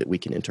reality that we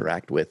can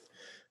interact with,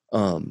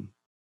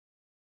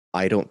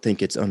 I don't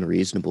think it's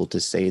unreasonable to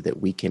say that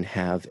we can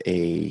have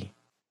a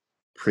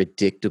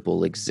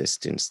predictable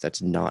existence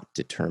that's not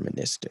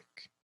deterministic.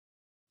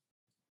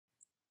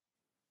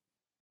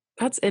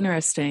 That's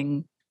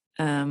interesting,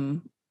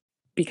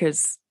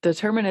 because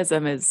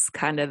determinism is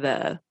kind of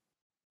the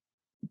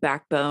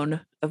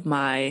backbone of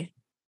my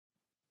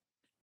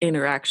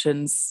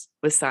interactions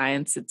with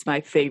science. It's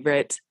my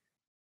favorite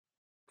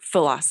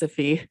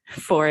philosophy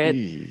for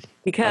it,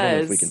 because I don't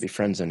know if we can be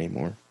friends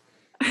anymore.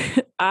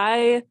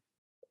 I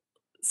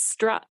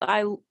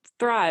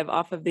thrive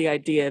off of the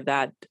idea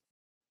that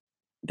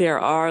there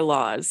are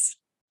laws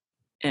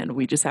and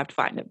we just have to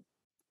find them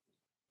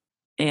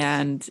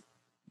and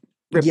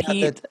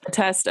repeat the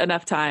test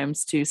enough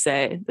times to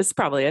say, this is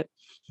probably it.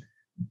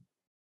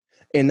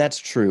 And that's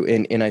true.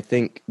 And I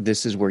think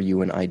this is where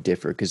you and I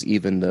differ, because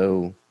even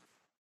though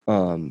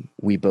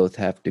we both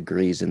have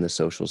degrees in the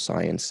social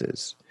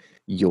sciences,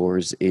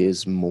 yours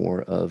is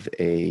more of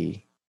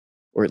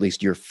or at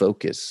least your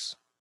focus,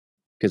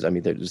 because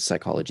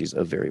psychology is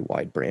a very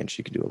wide branch.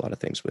 You can do a lot of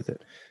things with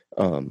it.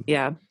 I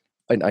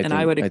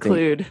would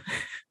include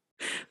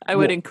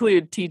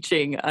include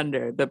teaching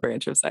under the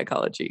branch of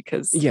psychology,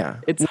 because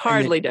it's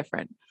hardly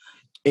different.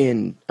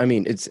 And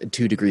it's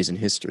 2 degrees in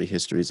history.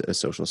 History is a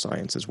social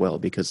science as well,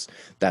 because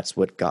that's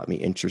what got me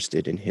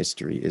interested in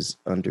history, is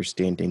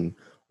understanding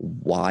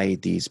why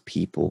these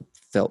people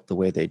felt the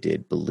way they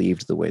did,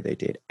 believed the way they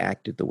did,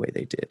 acted the way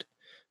they did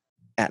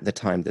at the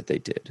time that they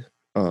did.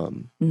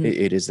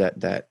 It is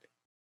that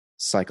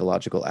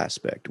psychological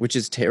aspect, which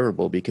is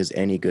terrible, because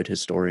any good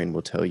historian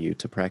will tell you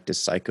to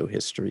practice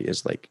psychohistory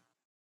is like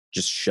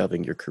just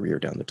shoving your career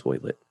down the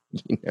toilet,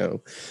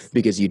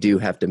 because you do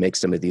have to make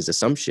some of these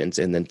assumptions,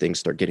 and then things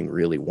start getting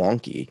really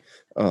wonky.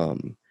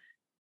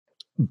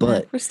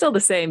 But we're still the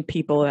same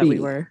people that we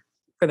were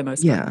for the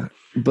most part.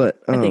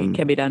 But I think it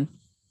can be done.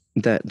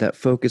 That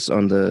focus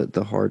on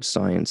the hard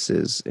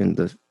sciences and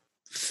the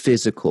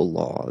physical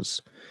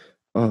laws,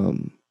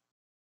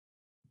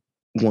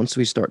 once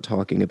we start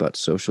talking about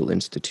social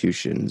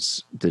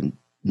institutions, the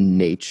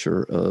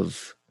nature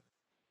of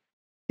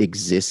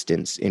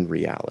existence in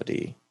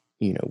reality,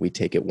 we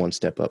take it one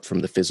step up from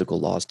the physical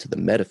laws to the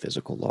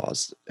metaphysical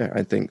laws.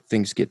 I think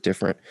things get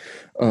different,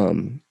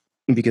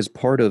 because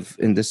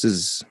and this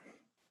is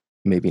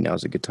maybe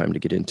now's a good time to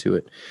get into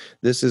it.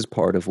 This is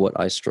part of what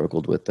I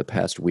struggled with the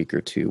past week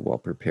or two while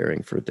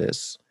preparing for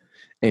this.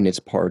 And it's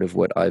part of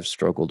what I've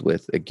struggled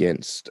with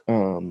against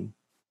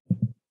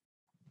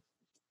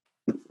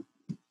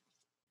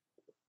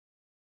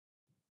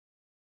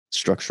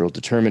structural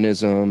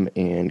determinism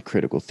and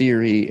critical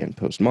theory and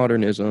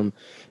postmodernism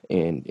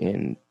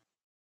and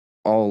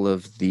all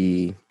of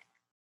the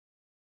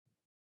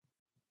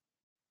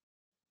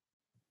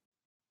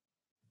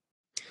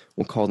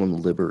we'll call them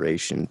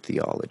liberation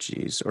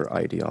theologies or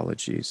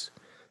ideologies.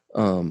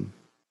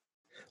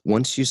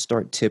 Once you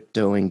start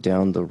tiptoeing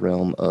down the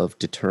realm of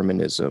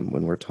determinism,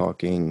 when we're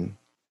talking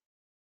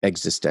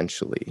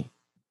existentially,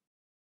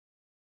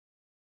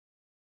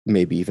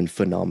 maybe even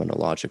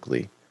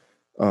phenomenologically,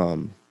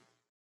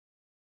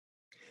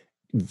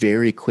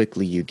 very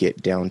quickly you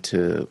get down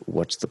to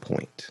what's the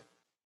point,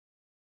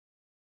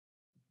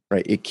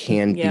 right? It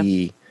can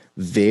be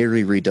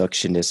very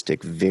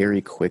reductionistic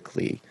very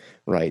quickly,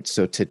 right?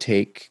 So to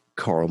take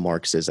Karl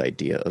Marx's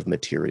idea of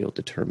material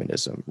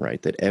determinism,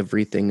 right? That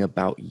everything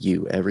about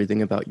you,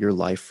 everything about your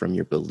life, from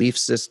your belief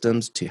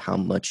systems to how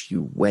much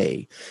you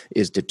weigh,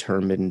 is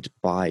determined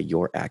by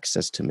your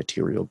access to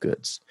material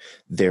goods.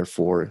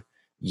 Therefore,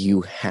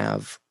 you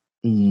have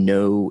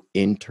no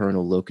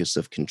internal locus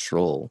of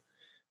control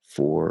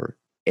for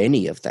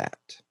any of that,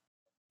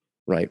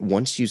 right?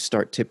 Once you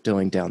start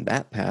tiptoeing down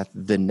that path,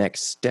 the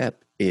next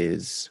step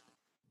is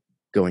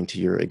going to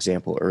your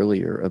example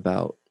earlier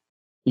about,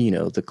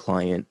 the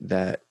client,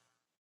 that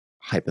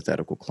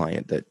hypothetical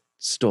client that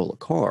stole a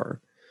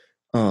car.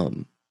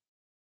 Right.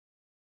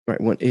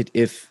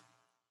 If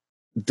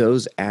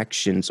those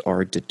actions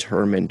are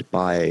determined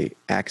by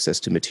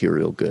access to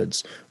material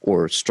goods,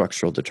 or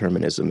structural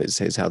determinism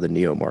is how the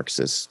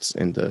neo-Marxists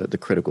and the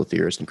critical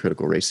theorists and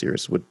critical race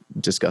theorists would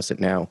discuss it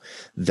now,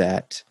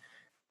 that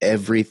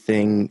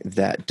everything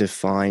that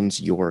defines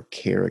your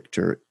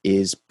character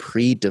is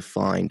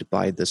predefined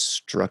by the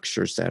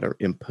structures that are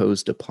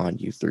imposed upon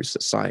you through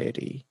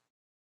society,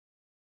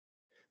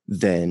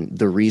 then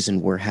the reason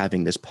we're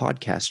having this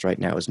podcast right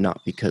now is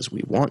not because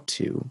we want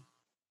to,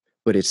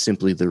 but it's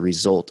simply the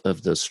result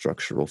of those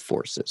structural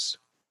forces,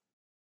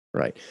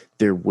 right?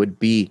 There would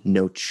be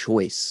no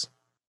choice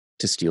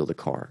to steal the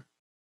car.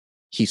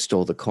 He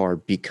stole the car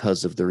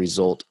because of the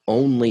result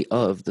only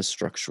of the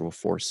structural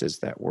forces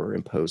that were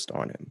imposed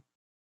on him.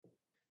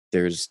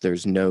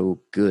 There's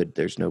no good,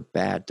 there's no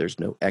bad, there's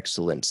no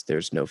excellence,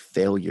 there's no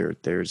failure,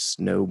 there's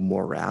no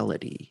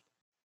morality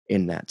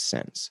in that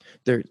sense.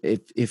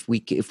 If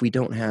we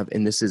don't have,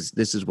 and this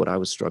is what I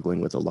was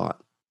struggling with a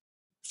lot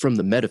from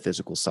the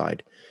metaphysical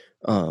side.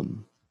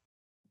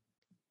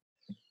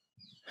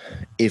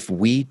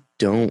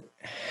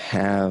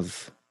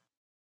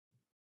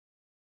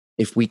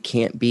 If we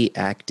can't be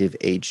active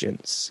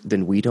agents,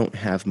 then we don't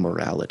have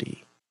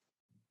morality.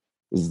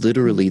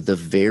 Literally, the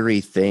very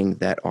thing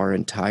that our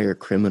entire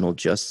criminal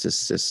justice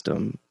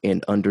system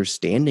and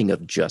understanding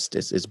of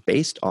justice is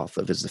based off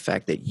of is the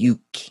fact that you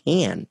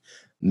can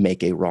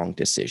make a wrong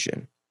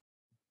decision,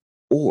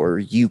 or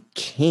you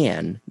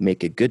can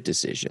make a good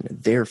decision.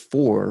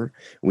 Therefore,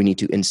 we need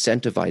to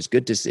incentivize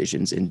good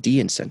decisions and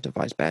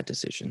de-incentivize bad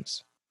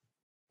decisions.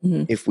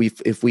 Mm-hmm. If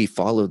we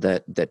follow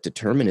that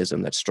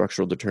determinism, that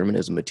structural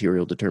determinism,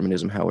 material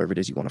determinism, however it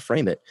is you want to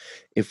frame it,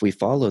 if we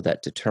follow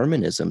that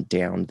determinism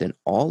down, then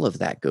all of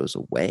that goes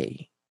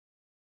away.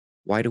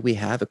 Why do we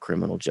have a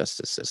criminal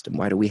justice system?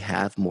 Why do we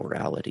have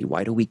morality?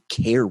 Why do we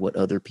care what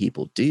other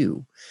people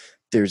do?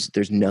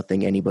 There's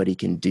nothing anybody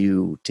can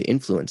do to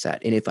influence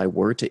that. And if I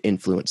were to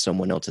influence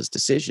someone else's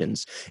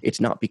decisions,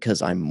 it's not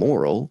because I'm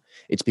moral.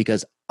 It's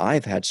because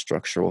I've had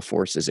structural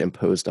forces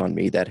imposed on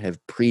me that have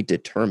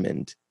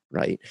predetermined,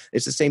 right?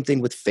 It's the same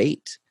thing with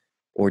fate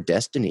or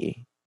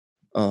destiny.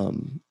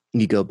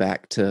 You go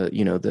back to,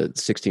 the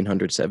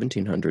 1600s,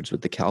 1700s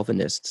with the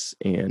Calvinists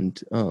and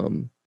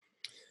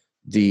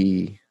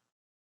the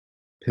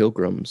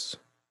Pilgrims,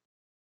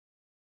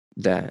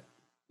 that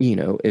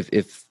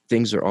if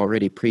things are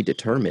already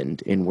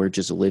predetermined and we're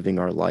just living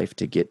our life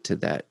to get to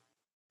that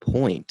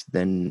point,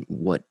 then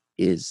what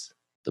is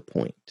the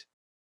point?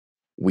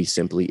 We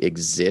simply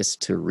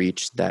exist to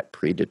reach that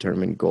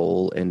predetermined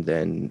goal and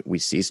then we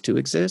cease to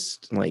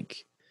exist.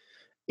 Like,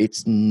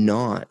 it's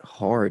not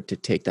hard to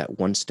take that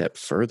one step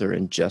further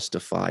and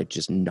justify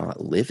just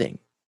not living.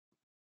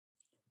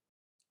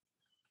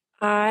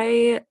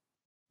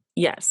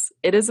 Yes,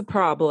 it is a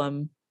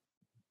problem.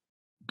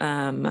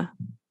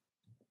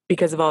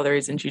 Because of all the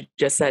reasons you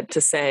just said,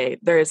 to say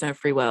there is no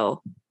free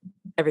will,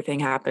 everything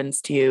happens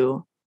to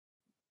you.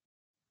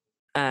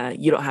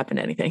 You don't happen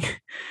to anything.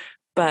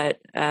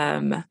 But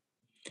I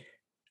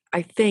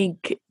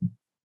think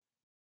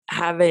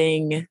I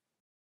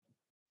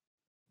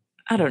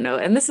don't know,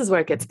 and this is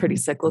where it gets pretty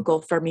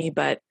cyclical for me,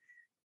 but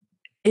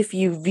if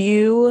you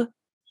view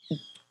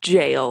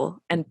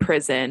jail and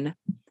prison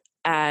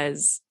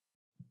as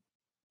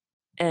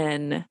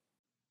an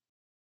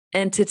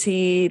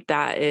entity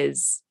that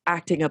is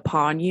acting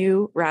upon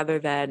you rather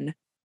than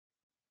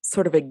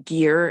sort of a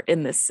gear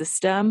in the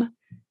system,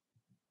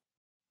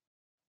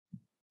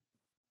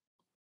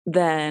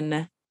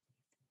 then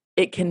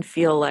it can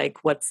feel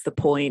like, what's the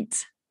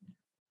point?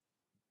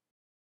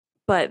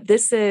 But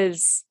this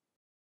is,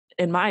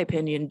 in my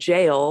opinion,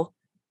 jail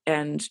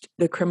and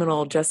the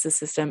criminal justice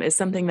system is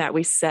something that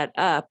we set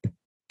up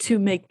to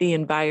make the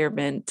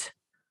environment,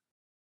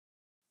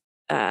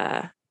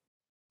 to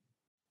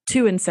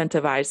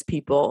incentivize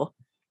people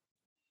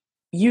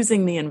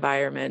using the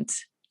environment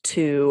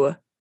to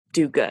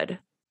do good.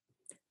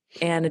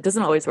 And it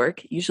doesn't always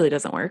work. Usually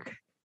doesn't work.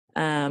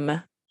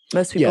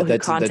 Most people who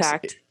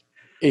contact...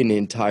 an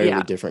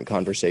entirely different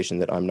conversation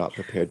that I'm not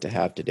prepared to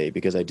have today,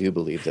 because I do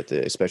believe that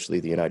especially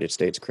the United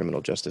States criminal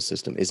justice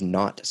system is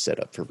not set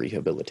up for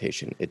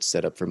rehabilitation. It's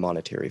set up for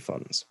monetary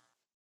funds.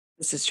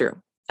 This is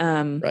true.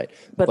 Right.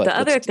 But the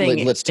other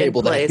thing... Let's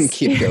table that and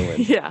keep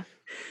going. Yeah.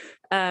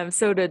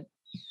 So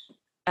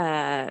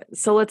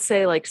let's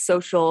say like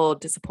social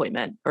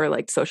disappointment or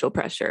like social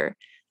pressure.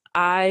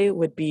 I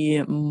would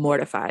be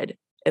mortified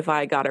if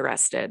I got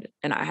arrested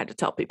and I had to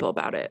tell people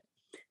about it.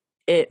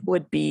 It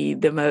would be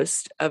the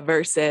most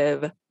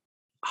aversive,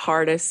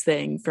 hardest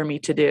thing for me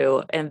to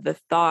do. And the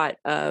thought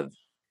of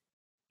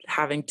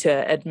having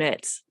to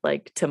admit,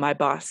 like, to my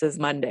bosses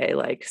Monday,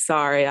 like,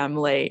 sorry, I'm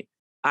late,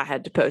 I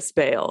had to post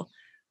bail,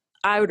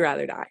 I would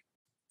rather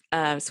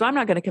die. So I'm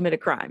not going to commit a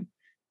crime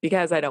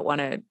because I don't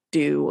want to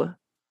do,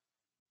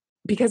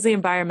 because the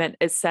environment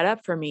is set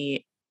up for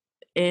me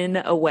in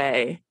a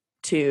way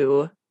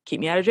to keep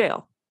me out of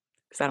jail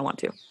because I don't want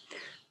to.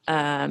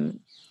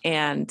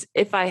 And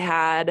if I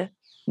had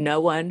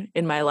no one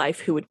in my life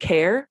who would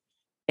care,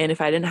 and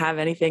if I didn't have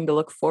anything to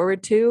look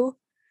forward to,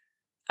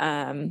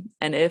 and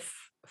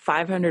if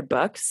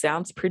 $500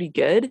 sounds pretty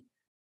good,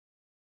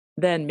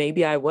 then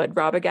maybe I would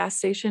rob a gas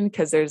station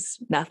because there's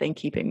nothing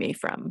keeping me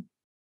from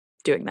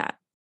doing that.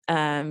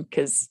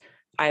 Because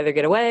I either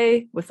get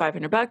away with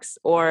 $500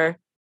 or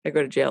I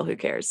go to jail. Who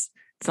cares?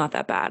 It's not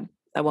that bad.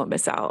 I won't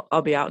miss out.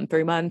 I'll be out in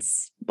 3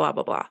 months, blah,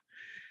 blah, blah.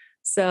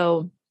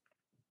 So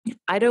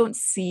I don't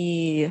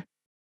see,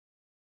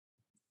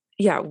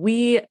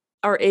 we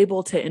are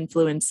able to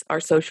influence our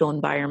social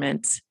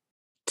environment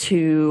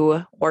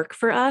to work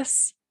for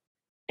us.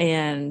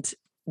 And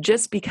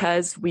just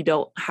because we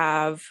don't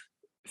have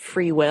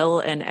free will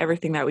and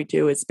everything that we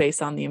do is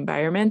based on the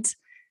environment,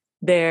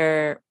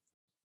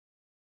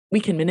 we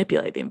can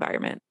manipulate the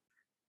environment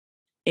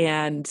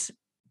and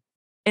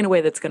in a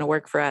way that's going to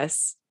work for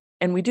us.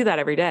 And we do that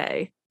every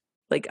day.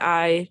 Like,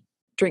 I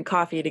drink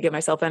coffee to give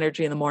myself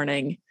energy in the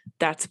morning.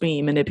 That's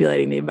me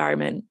manipulating the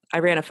environment. I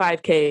ran a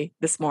 5K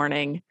this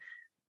morning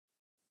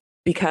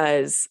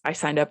because I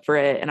signed up for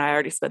it and I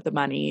already spent the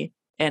money.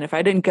 And if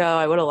I didn't go,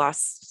 I would have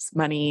lost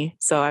money.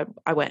 So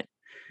I went.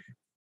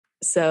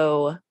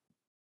 So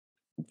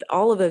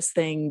all of those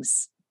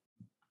things,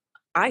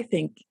 I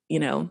think,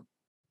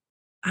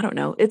 I don't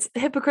know. It's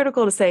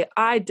hypocritical to say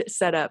I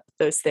set up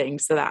those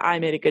things so that I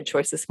made a good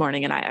choice this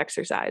morning and I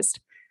exercised.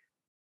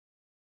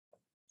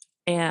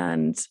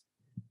 And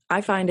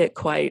I find it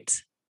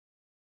quite,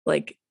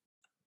 like,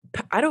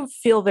 I don't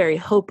feel very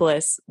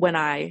hopeless when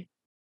I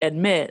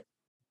admit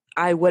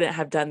I wouldn't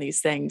have done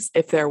these things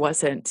if there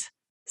wasn't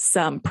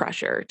some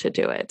pressure to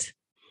do it.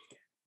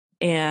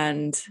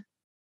 And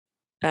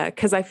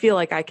because I feel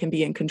like I can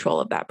be in control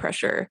of that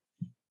pressure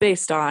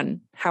based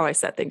on how I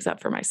set things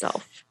up for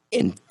myself.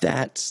 And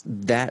that's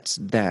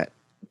that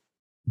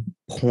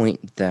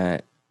point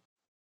that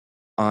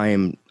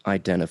I'm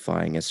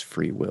identifying as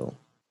free will.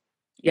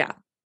 Yeah,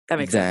 that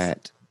makes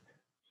sense.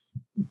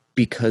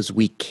 Because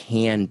we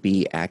can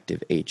be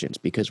active agents,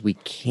 because we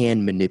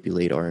can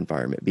manipulate our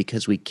environment,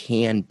 because we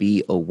can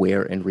be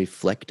aware and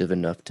reflective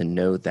enough to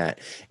know that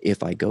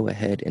if I go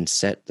ahead and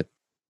set the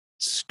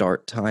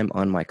start time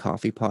on my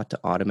coffee pot to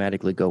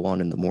automatically go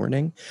on in the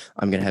morning,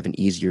 I'm going to have an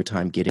easier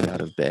time getting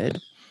out of bed.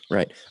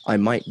 Right. I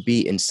might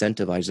be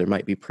incentivized. There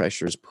might be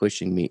pressures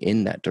pushing me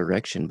in that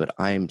direction, but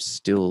I'm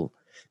still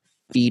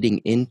feeding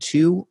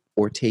into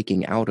or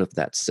taking out of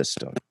that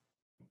system.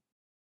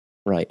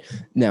 Right.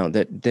 Now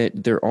that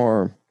there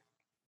are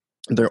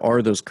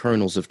those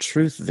kernels of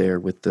truth there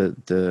with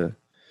the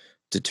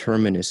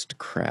determinist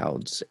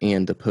crowds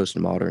and the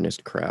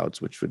postmodernist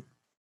crowds, which would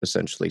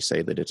essentially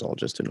say that it's all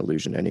just an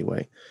illusion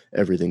anyway.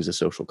 Everything's a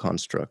social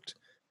construct.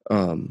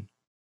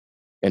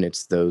 And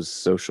it's those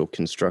social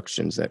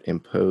constructions that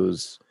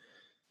impose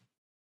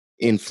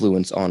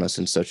influence on us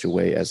in such a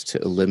way as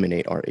to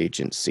eliminate our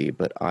agency.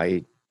 But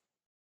I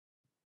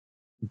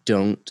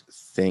don't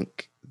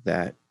think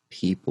that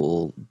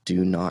people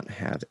do not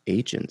have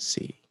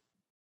agency.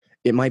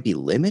 It might be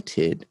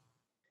limited.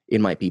 It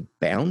might be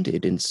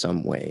bounded in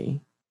some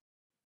way.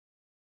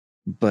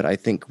 But I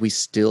think we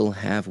still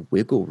have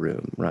wiggle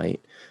room,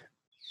 right?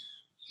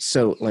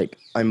 So, like,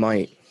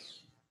 Do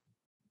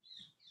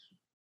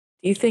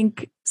you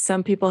think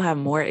some people have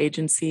more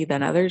agency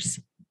than others?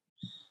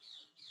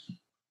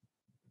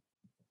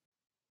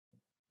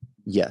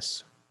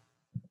 Yes.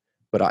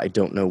 But I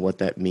don't know what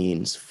that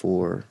means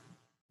for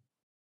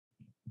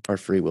our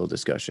free will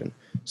discussion.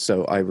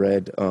 So I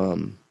read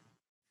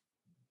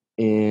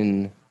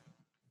in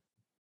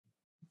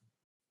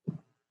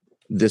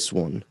this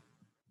one,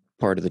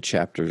 part of the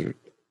chapter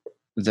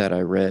that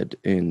I read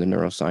in the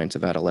Neuroscience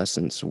of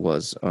Adolescence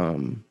was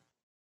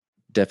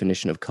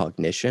definition of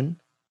cognition.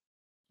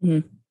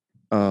 Mhm.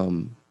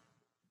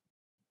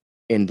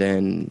 And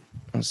then,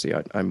 let's see,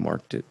 I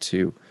marked it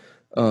too.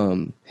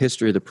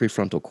 History of the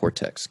prefrontal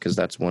cortex, because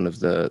that's one of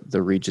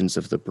the regions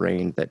of the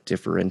brain that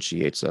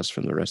differentiates us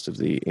from the rest of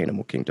the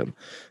animal kingdom.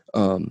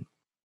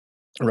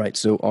 Right,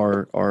 so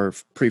our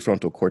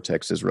prefrontal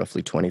cortex is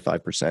roughly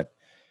 25%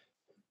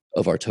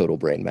 of our total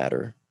brain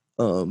matter,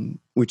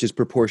 which is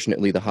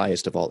proportionately the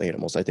highest of all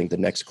animals. I think the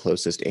next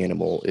closest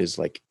animal is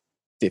like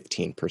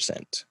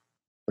 15%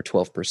 or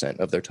 12%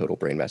 of their total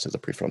brain mass is the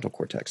prefrontal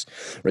cortex.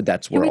 Or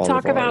that's Can where we all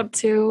talk of our about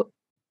too?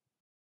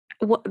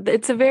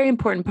 It's a very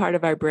important part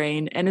of our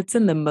brain, and it's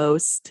in the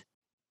most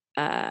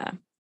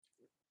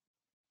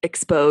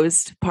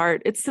exposed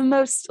part. It's the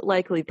most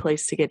likely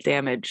place to get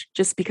damaged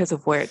just because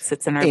of where it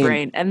sits in our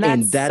brain, and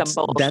that's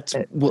some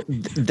bullshit.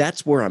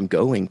 That's where I'm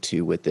going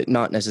to with it.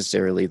 Not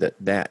necessarily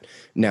that.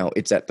 Now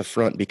it's at the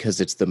front because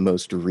it's the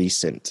most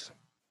recent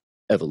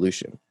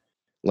evolution.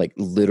 Like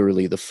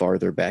literally, the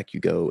farther back you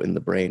go in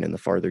the brain, and the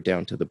farther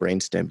down to the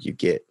brainstem you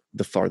get,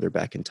 the farther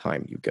back in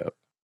time you go.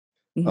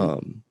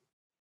 Mm-hmm.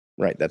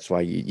 Right. That's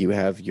why you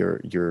have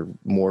your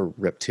more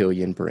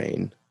reptilian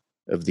brain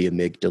of the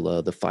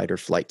amygdala, the fight or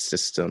flight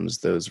systems,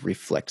 those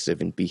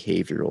reflexive and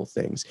behavioral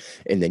things.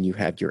 And then you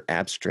have your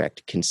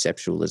abstract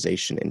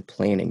conceptualization and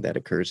planning that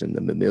occurs in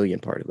the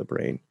mammalian part of the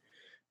brain,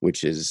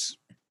 which is,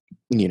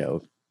 a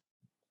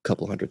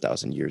couple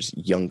 100,000 years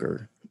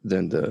younger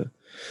than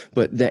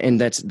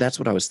that's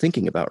what I was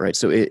thinking about, right?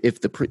 So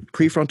if the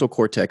prefrontal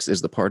cortex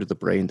is the part of the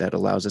brain that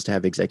allows us to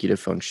have executive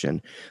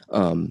function,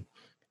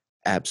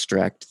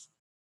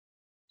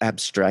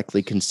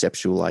 abstractly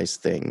conceptualize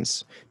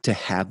things, to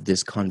have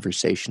this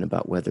conversation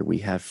about whether we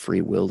have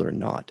free will or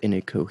not in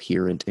a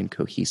coherent and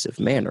cohesive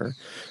manner,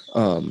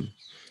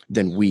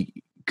 then we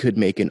could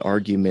make an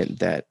argument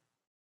that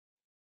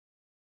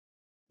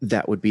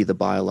would be the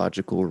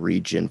biological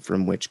region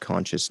from which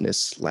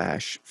consciousness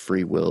 /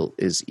 free will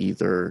is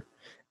either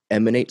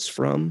emanates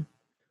from,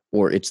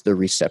 or it's the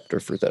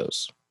receptor for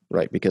those,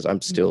 right? Because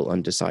I'm still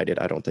undecided.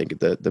 I don't think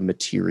the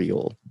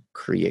material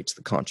creates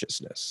the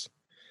consciousness.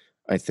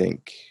 I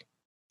think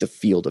the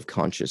field of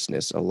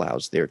consciousness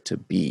allows there to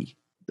be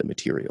the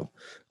material.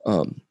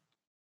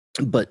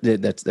 But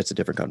that's a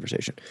different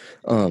conversation.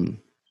 Well,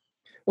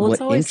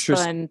 it's always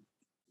fun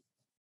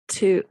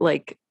to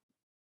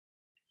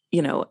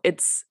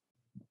it's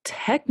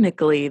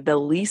technically the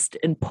least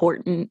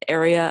important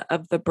area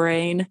of the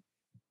brain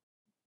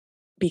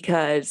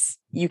because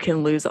you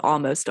can lose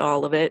almost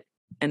all of it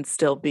and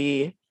still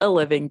be a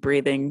living,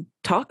 breathing,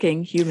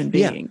 talking human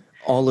being. Yeah.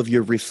 All of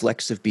your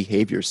reflexive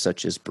behaviors,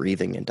 such as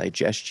breathing and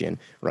digestion,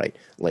 right?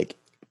 Like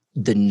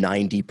the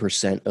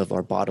 90% of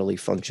our bodily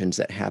functions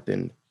that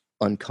happen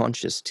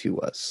unconscious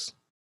to us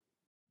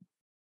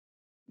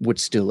would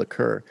still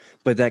occur.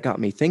 But that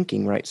got me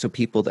thinking, right? So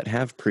people that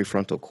have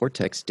prefrontal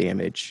cortex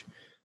damage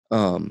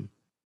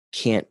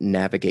can't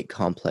navigate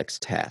complex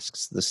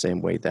tasks the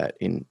same way that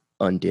in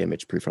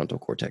undamaged prefrontal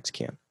cortex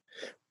can.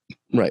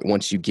 Right.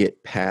 Once you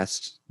get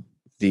past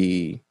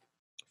the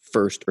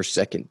first or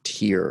second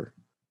tier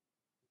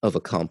of a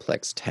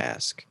complex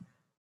task,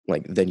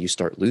 then you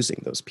start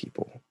losing those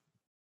people.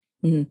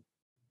 Mm-hmm.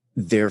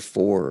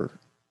 Therefore,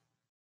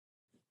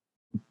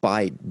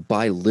 by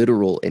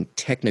literal and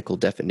technical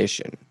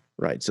definition,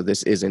 right? So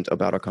this isn't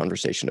about a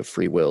conversation of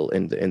free will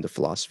and the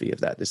philosophy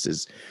of that. This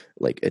is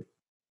like a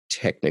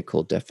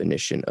technical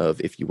definition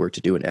of, if you were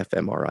to do an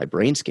fMRI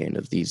brain scan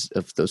of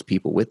those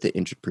people with the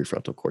injured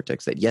prefrontal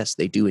cortex, that yes,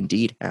 they do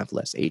indeed have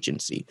less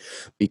agency,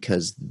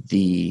 because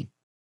the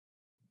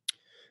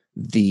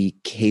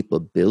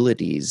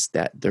capabilities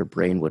that their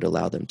brain would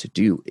allow them to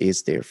do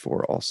is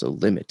therefore also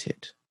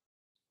limited.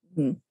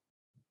 Mm-hmm.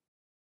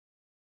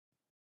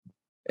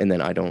 And then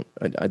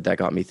that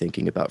got me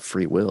thinking about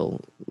free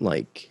will.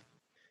 Like,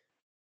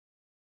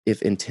 if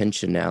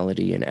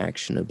intentionality and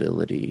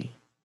actionability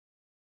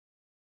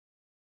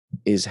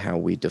is how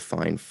we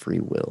define free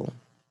will,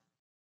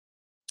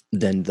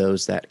 then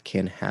those that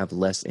can have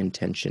less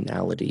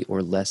intentionality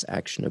or less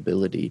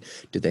actionability,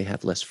 do they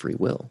have less free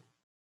will?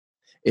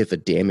 If a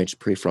damaged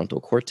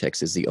prefrontal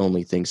cortex is the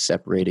only thing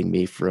separating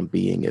me from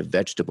being a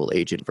vegetable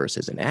agent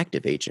versus an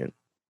active agent,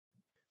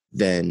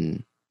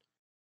 then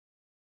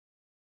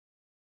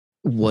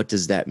what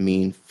does that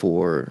mean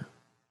for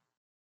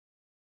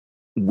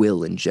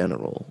will in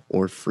general,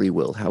 or free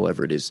will,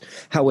 however it is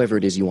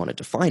you want to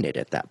define it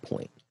at that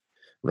point,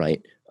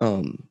 right?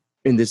 And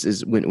this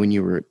is when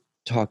you were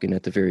talking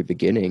at the very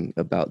beginning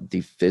about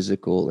the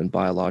physical and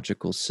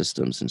biological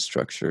systems and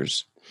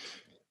structures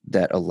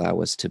that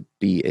allow us to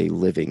be a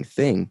living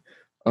thing.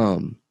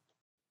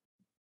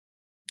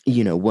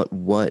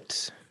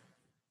 What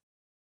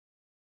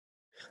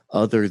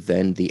other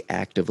than the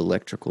active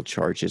electrical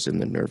charges in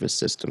the nervous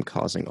system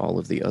causing all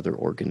of the other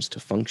organs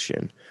to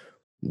function,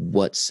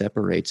 what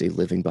separates a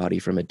living body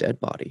from a dead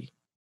body?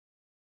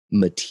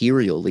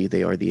 Materially,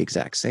 they are the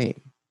exact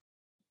same.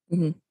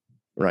 Mm-hmm.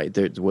 Right?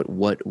 There's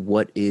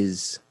what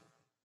is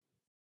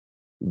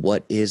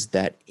what is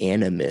that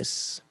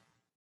animus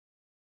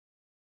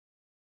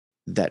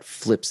that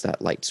flips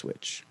that light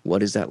switch?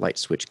 What is that light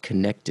switch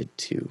connected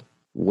to?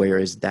 Where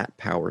is that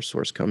power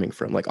source coming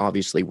from? Like,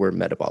 obviously we're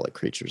metabolic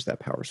creatures.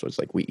 That power source,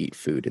 like, we eat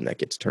food and that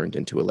gets turned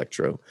into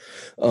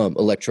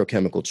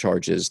electrochemical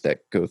charges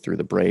that go through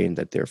the brain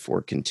that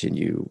therefore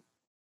continue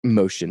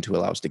motion to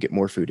allow us to get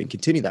more food and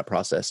continue that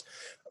process.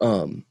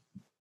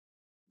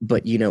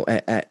 But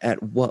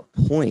at what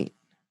point,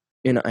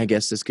 and I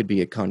guess this could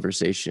be a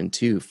conversation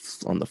too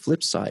on the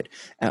flip side,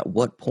 at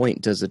what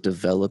point does a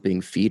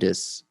developing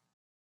fetus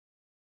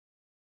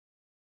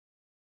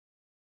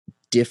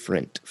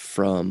different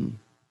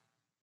from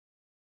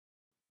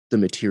the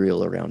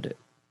material around it?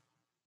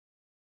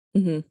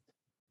 Mm-hmm.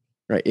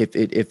 Right.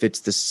 If it's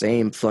the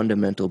same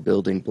fundamental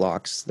building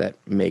blocks that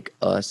make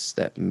us,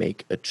 that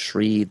make a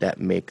tree, that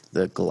make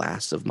the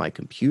glass of my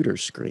computer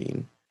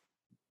screen,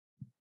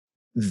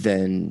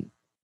 then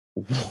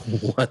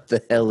what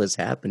the hell is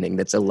happening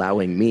that's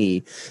allowing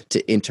me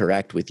to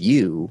interact with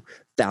you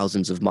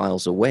thousands of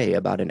miles away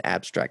about an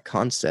abstract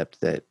concept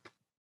that,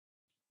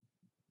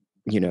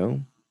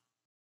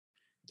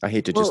 I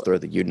hate to just throw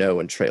the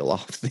and trail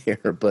off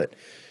there, but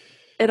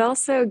it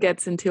also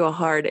gets into a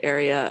hard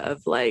area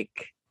of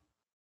like,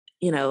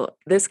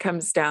 this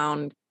comes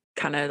down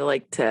kind of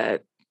like to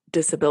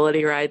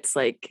disability rights.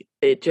 Like,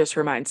 it just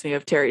reminds me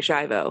of Terry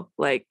Schiavo.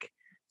 Like,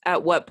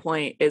 at what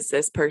point is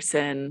this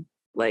person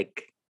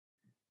like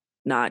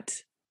not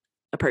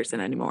a person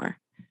anymore?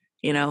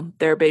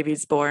 Their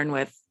baby's born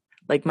with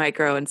like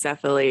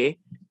microencephaly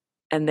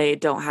and they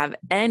don't have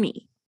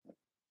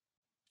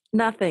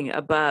nothing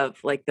above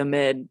like the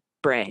mid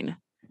brain.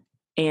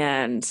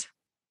 And,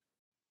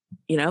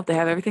 they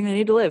have everything they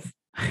need to live,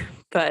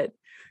 but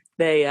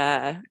they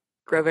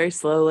grow very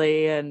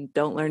slowly and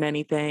don't learn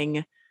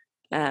anything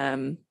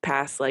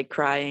past like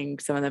crying.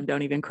 Some of them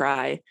don't even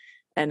cry.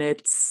 And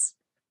it's,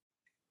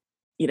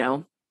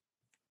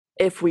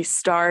 if we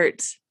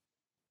start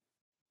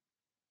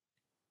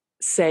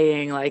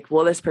saying like,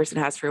 well, this person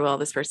has free will,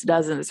 this person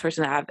doesn't, this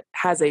person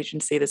has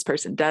agency, this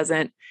person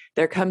doesn't,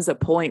 there comes a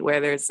point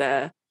where there's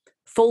a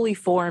fully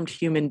formed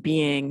human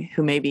being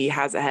who maybe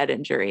has a head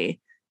injury.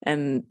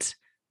 And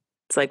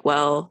it's like,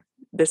 well,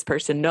 this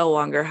person no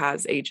longer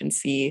has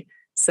agency,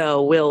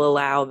 so we'll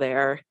allow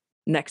their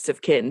next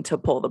of kin to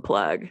pull the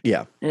plug.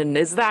 Yeah. And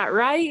is that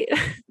right?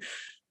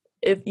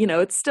 If,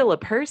 it's still a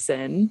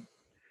person,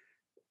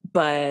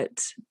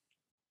 but,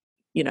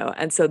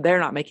 and so they're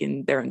not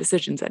making their own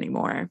decisions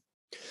anymore.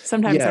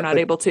 Sometimes they're not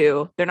able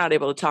to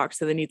talk,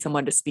 so they need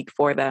someone to speak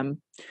for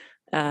them.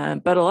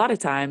 But a lot of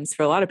times,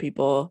 for a lot of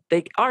people,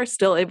 they are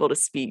still able to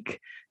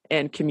speak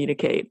and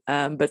communicate,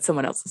 but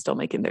someone else is still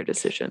making their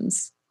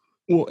decisions.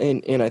 Well,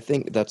 and I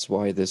think that's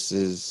why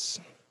it's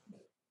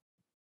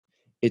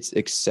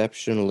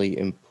exceptionally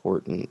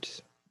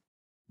important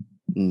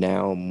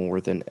now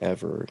more than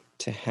ever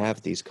to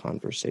have these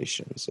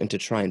conversations and to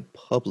try and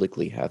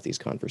publicly have these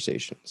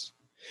conversations,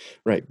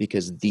 right?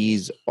 Because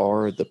these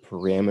are the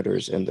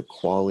parameters and the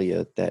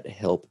qualia that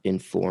help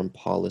inform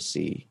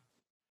policy.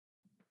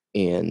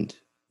 And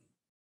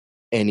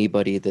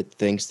anybody that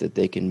thinks that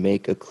they can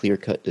make a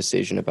clear-cut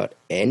decision about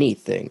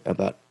anything,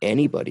 about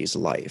anybody's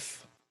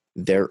life,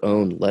 their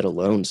own, let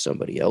alone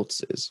somebody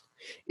else's,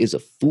 is a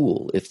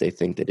fool if they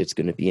think that it's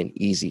going to be an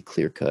easy,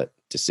 clear-cut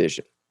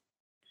decision.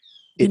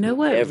 You know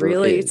what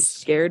really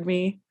scared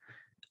me?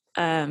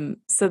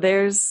 So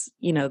there's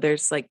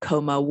like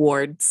coma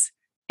wards,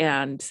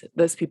 and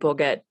those people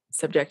get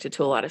subjected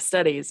to a lot of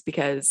studies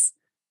because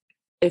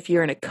if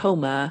you're in a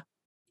coma,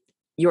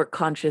 your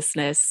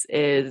consciousness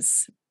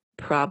is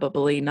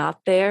probably not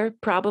there,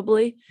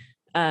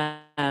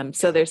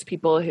 so there's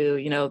people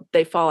who,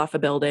 they fall off a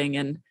building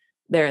and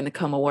they're in the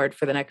coma ward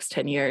for the next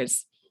 10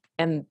 years.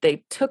 And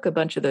they took a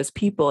bunch of those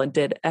people and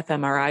did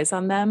fMRIs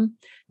on them,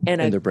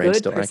 and a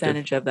good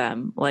percentage of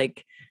them,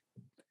 like,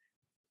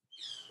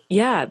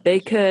 yeah, they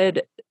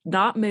could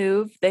not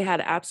move. They had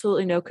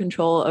absolutely no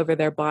control over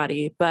their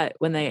body. But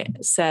when they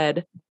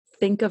said,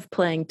 think of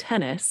playing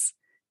tennis,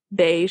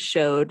 they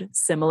showed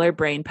similar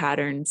brain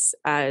patterns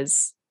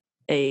as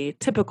a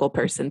typical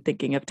person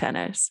thinking of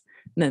tennis.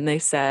 And then they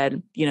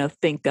said,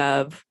 think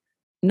of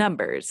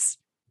numbers,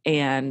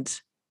 and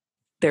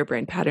their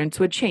brain patterns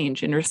would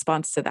change in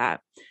response to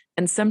that.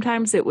 And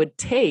sometimes it would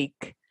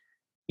take,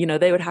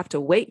 they would have to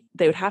wait.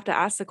 They would have to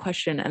ask the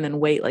question and then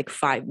wait like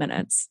 5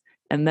 minutes.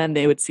 And then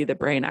they would see the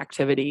brain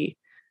activity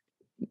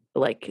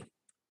like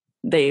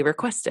they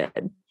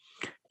requested.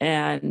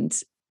 And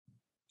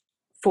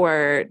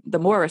for the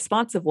more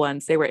responsive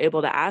ones, they were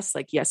able to ask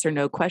like yes or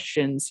no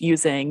questions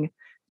using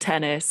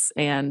tennis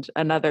and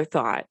another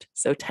thought.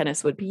 So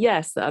tennis would be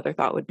yes, the other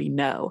thought would be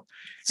no.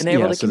 And they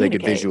were able to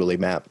communicate. They could visually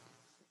map.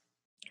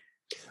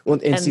 Well,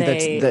 and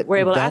see, they were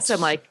able to ask them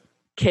like,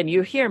 can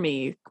you hear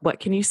me? What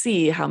can you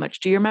see? How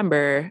much do you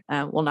remember?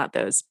 Well, not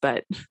those,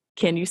 but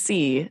can you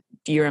see?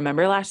 Do you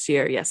remember last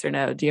year? Yes or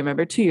no? Do you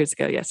remember 2 years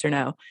ago? Yes or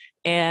no?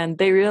 And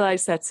they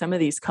realized that some of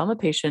these coma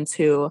patients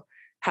who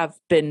have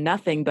been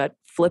nothing but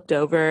flipped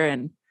over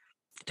and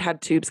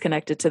had tubes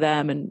connected to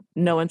them, and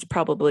no one's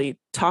probably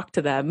talked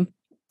to them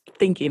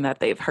thinking that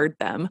they've heard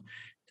them.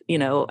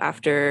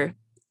 After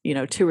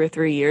 2 or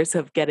 3 years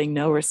of getting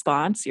no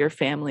response, your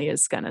family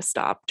is going to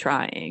stop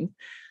trying.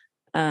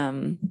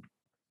 And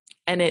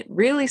it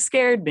really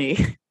scared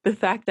me, the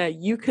fact that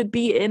you could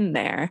be in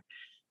there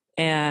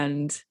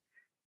and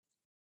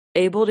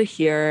able to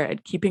hear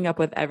and keeping up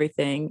with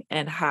everything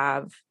and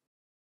have,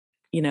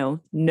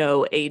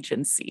 no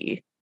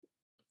agency,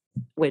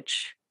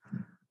 which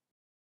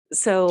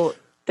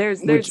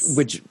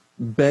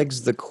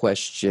begs the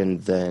question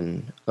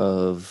then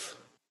of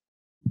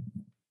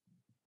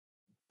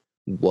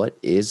what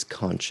is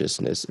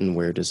consciousness and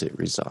where does it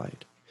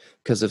reside?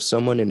 Because if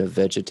someone in a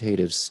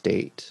vegetative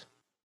state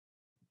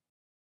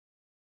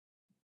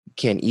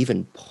can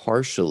even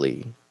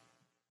partially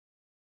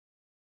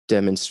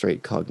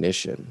demonstrate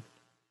cognition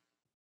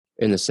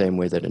in the same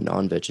way that a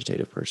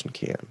non-vegetative person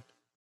can,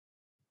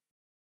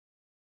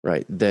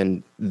 right,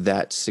 then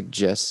that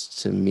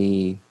suggests to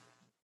me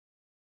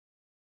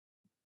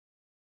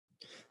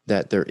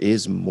that there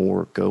is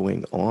more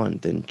going on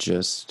than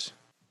just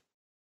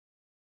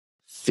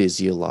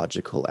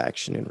physiological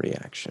action and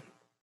reaction.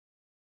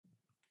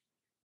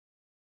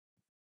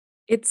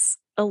 It's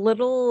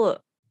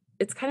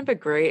kind of a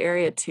gray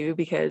area too,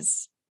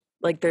 because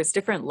there's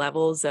different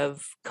levels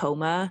of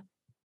coma,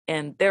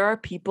 and there are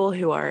people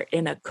who are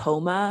in a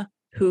coma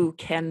who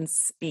can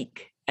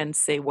speak and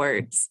say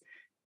words.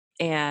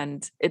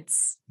 And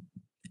it's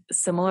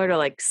similar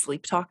to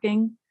sleep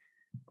talking.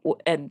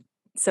 And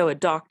so a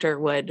doctor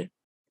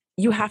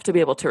you have to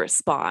be able to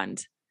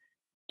respond.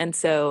 And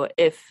so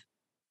if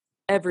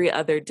every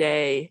other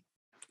day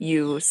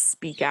you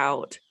speak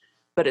out,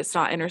 but it's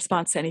not in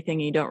response to anything,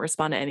 and you don't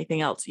respond to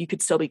anything else, you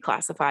could still be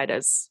classified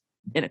as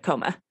in a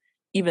coma,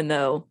 even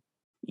though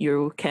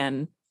you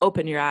can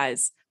open your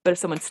eyes. But if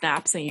someone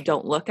snaps and you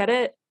don't look at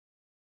it,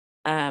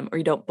 or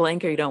you don't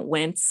blink, or you don't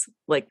wince,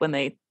 when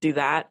they do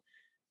that,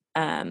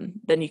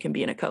 then you can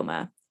be in a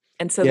coma.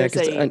 And so there's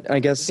I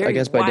guess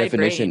by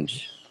definition,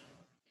 range.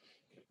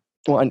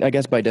 Well, I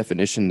guess by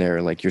definition there,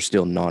 you're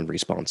still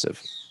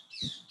non-responsive.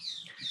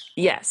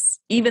 Yes,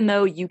 even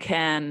though you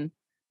can,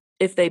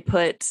 if they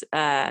put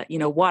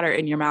water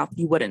in your mouth,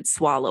 you wouldn't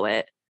swallow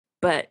it,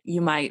 but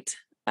you might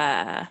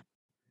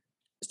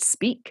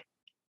speak.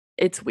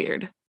 It's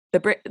weird.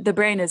 The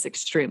brain is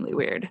extremely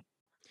weird.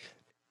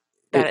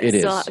 That it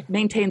still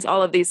maintains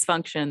all of these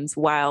functions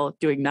while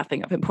doing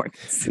nothing of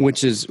importance.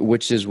 Which is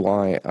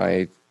why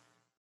I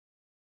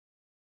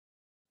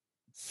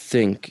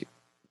think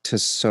to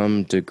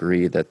some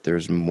degree that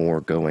there's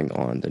more going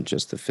on than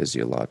just the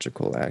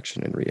physiological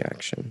action and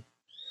reaction.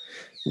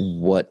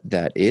 What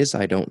that is,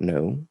 I don't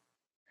know.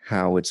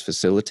 How it's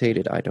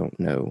facilitated, I don't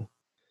know.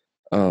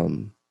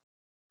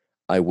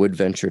 I would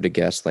venture to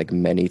guess, like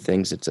many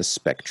things, it's a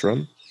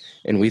spectrum.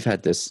 And we've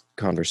had this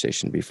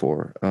conversation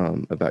before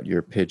about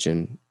your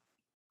pigeon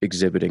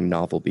exhibiting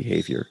novel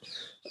behavior.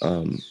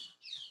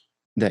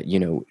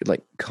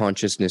 That,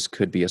 consciousness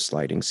could be a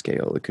sliding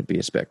scale. It could be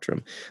a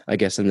spectrum. I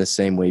guess in the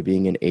same way,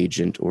 being an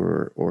agent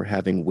or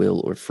having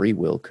will or free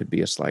will could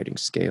be a sliding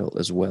scale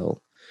as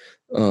well.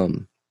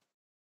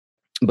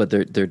 But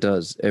there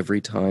does,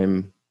 every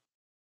time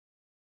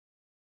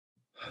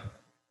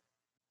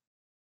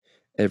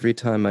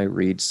I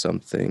read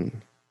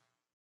something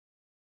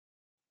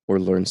or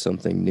learn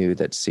something new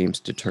that seems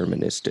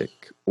deterministic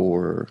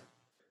or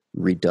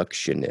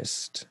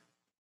reductionist,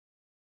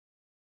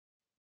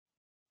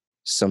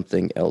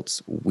 something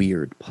else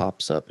weird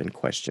pops up and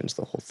questions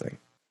the whole thing.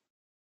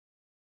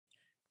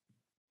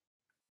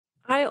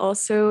 I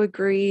also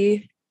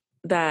agree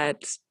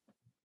that,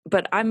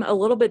 but I'm a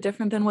little bit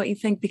different than what you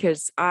think,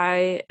 because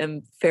I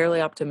am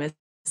fairly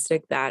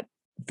optimistic that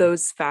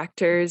those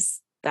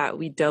factors that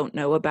we don't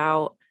know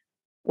about,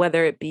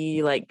 whether it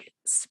be like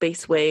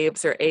space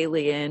waves or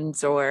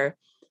aliens or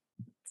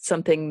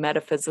something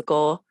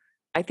metaphysical,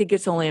 I think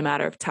it's only a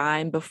matter of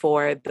time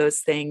before those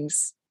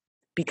things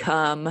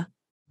become,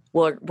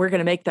 well, we're going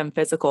to make them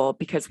physical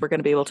because we're going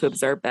to be able to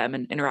observe them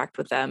and interact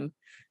with them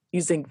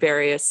using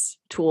various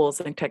tools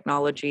and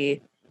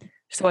technology.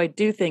 So I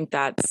do think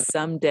that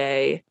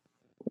someday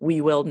we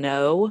will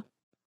know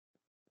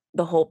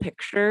the whole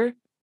picture.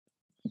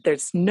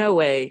 There's no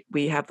way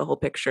we have the whole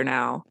picture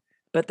now,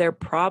 but there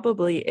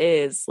probably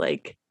is,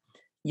 like,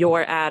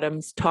 your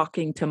atoms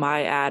talking to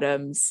my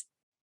atoms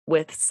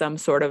with some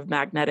sort of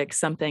magnetic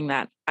something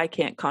that I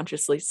can't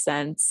consciously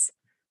sense,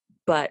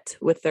 but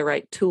with the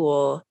right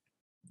tool,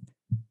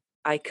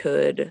 I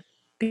could,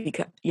 we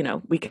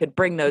could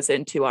bring those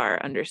into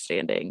our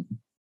understanding.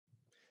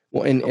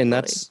 Well, and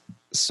that's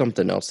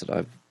something else that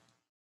I've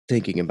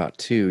thinking about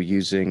too,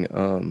 using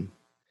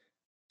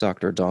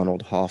Dr.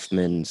 Donald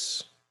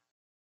Hoffman's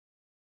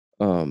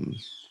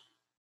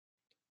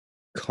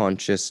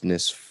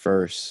consciousness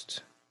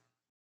first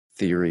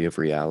theory of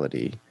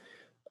reality,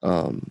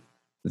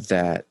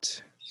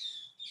 that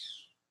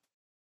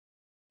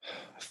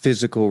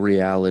physical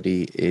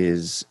reality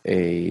is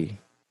a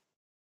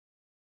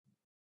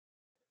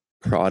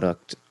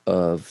product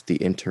of the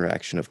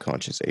interaction of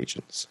conscious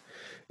agents.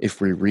 if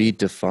we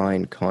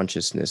redefine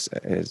consciousness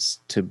as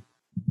to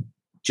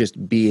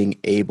just being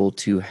able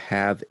to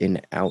have an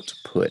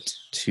output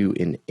to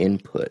an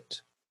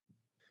input,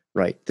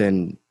 right,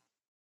 then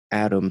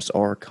atoms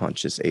are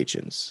conscious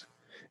agents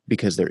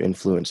because they're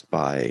influenced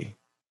by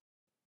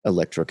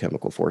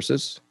electrochemical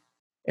forces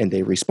and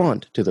they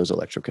respond to those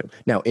electrochemical,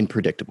 now in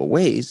predictable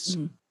ways,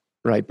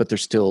 right? But they're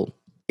still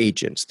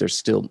agents. There's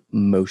still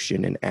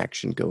motion and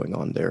action going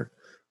on there.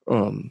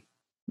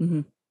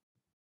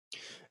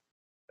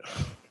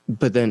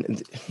 But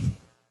then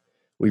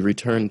we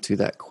return to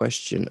that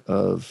question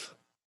of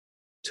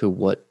to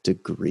what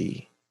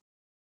degree.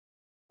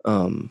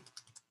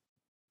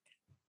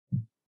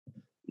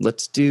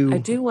 Let's do. I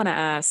do want to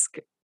ask.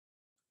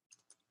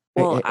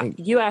 Well,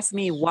 you asked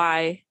me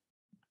why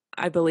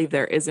I believe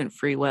there isn't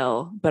free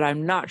will, but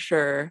I'm not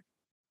sure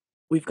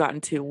we've gotten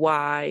to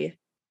why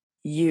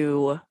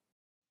you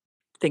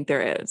think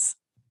there is.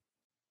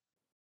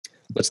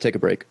 Let's take a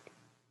break,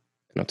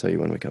 and I'll tell you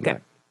when we come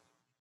back.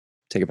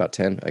 Take about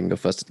 10. I can go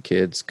fuss at the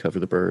kids, cover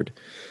the bird,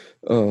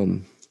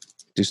 do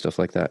stuff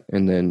like that,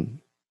 and then,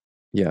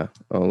 yeah,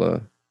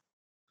 I'll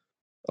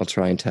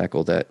try and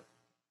tackle that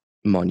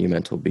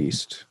monumental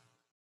beast.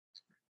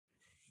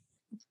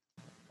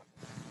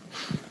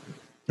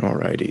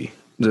 Alrighty.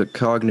 The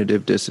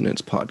Cognitive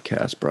Dissonance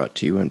Podcast, brought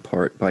to you in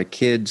part by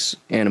kids,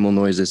 animal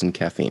noises, and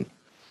caffeine.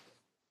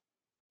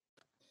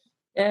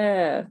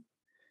 Yeah,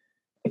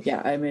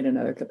 I made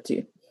another cup of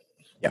tea.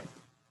 Yeah.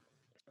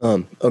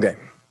 Okay.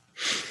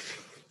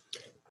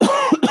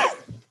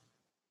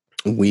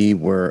 We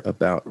were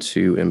about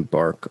to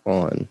embark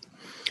on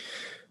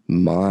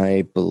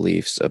my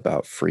beliefs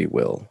about free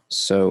will.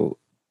 So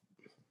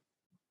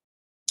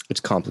it's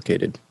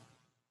complicated,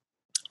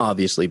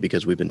 obviously,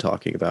 because we've been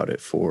talking about it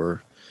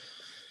for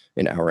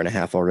an hour and a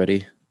half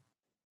already.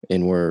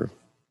 And we're,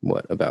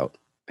 about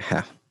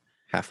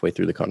halfway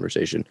through the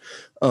conversation.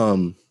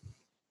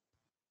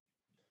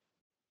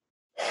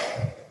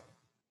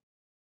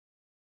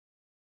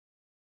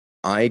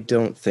 I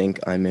don't think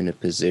I'm in a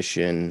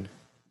position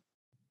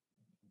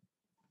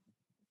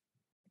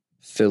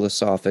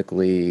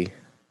philosophically,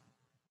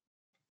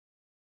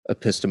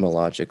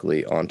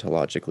 epistemologically,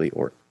 ontologically,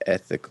 or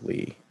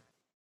ethically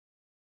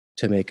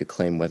to make a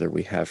claim whether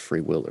we have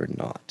free will or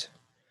not.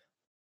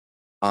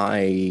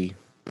 I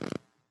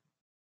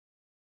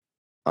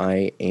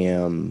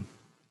am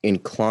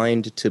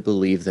inclined to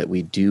believe that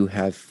we do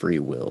have free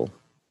will.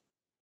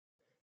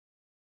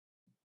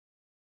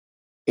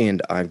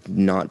 And I've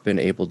not been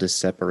able to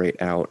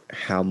separate out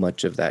how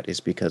much of that is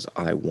because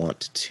I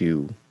want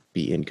to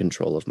be in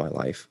control of my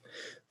life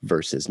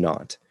versus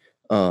not.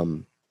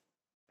 And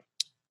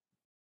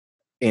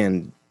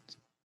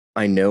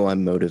I know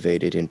I'm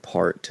motivated in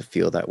part to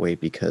feel that way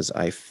because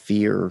I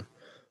fear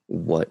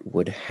what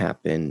would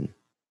happen,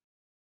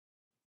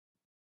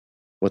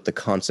 what the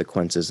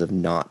consequences of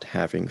not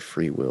having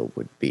free will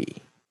would be.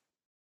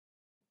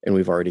 And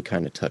we've already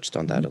kind of touched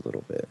on that a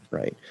little bit,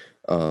 right?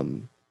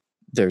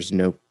 There's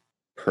no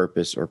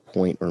purpose or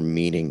point or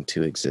meaning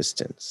to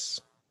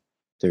existence.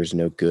 There's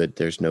no good,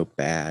 there's no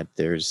bad.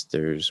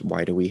 There's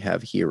why do we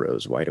have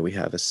heroes? Why do we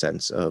have a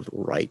sense of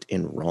right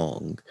and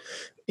wrong?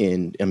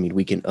 And I mean,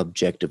 we can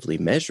objectively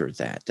measure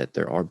that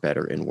there are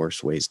better and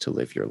worse ways to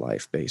live your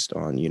life based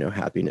on,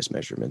 happiness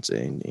measurements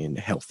in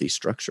healthy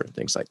structure and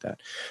things like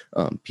that.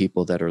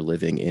 People that are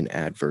living in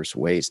adverse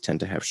ways tend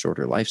to have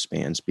shorter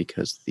lifespans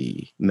because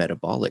the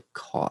metabolic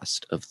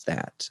cost of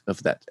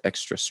that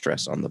extra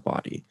stress on the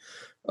body.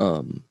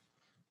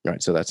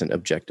 Right. So that's an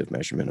objective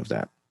measurement of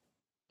that.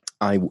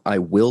 I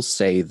will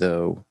say,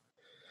 though,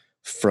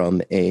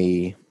 from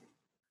a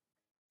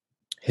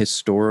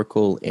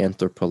historical,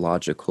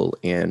 anthropological,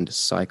 and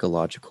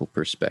psychological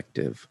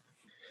perspective,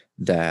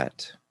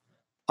 that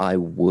I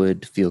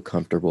would feel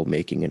comfortable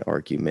making an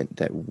argument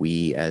that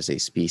we as a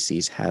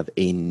species have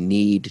a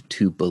need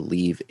to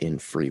believe in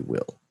free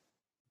will.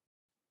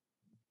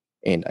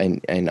 And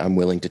I'm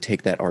willing to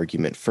take that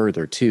argument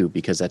further, too,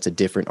 because that's a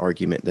different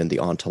argument than the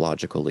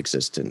ontological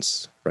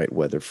existence, right?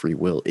 Whether free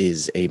will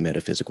is a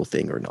metaphysical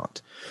thing or not.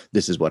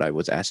 This is what I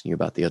was asking you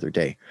about the other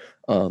day.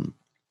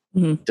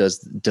 Does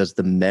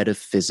the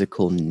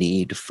metaphysical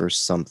need for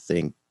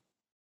something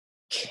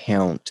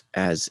count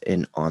as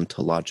an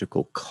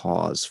ontological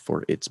cause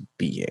for its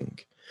being?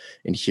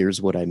 And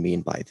here's what I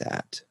mean by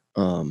that.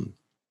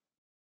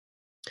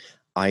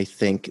 I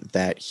think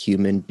that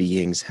human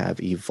beings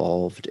have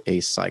evolved a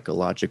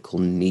psychological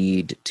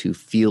need to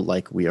feel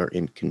like we are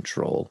in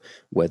control.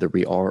 Whether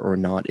we are or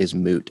not is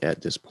moot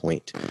at this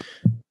point,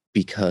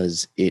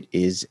 because it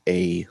is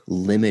a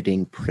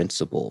limiting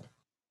principle.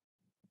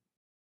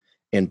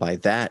 And by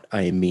that,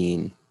 I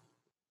mean,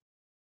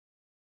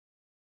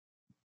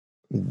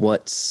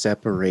 what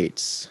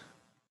separates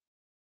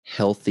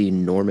healthy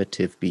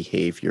normative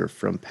behavior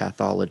from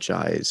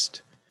pathologized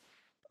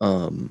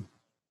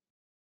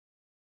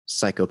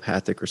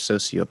psychopathic or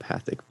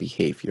sociopathic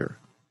behavior.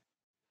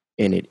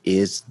 And it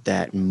is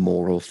that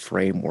moral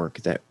framework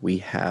that we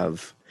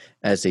have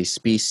as a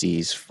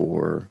species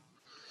for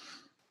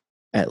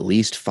at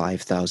least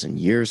 5,000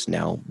 years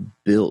now,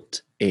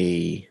 built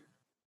a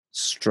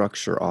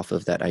structure off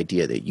of that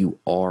idea that you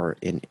are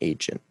an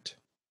agent.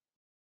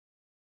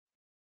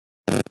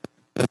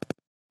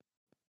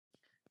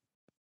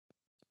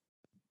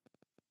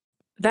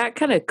 That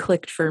kind of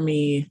clicked for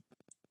me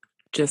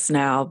just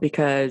now,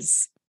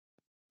 because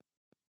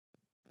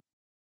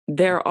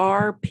there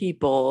are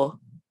people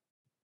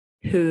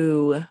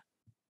who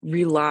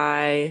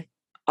rely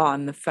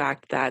on the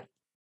fact that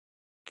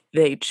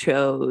they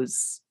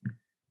chose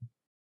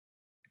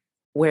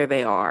where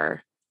they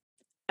are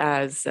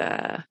as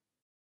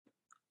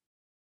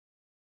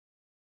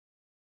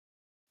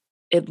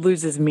it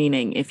loses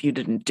meaning if you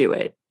didn't do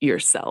it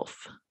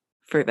yourself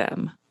for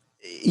them.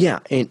 Yeah,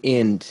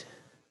 and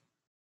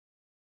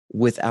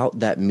without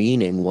that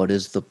meaning, what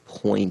is the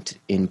point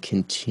in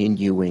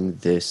continuing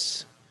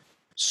this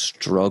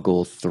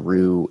struggle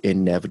through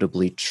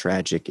inevitably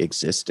tragic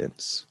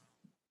existence?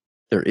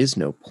 There is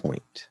no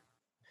point.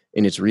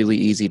 And it's really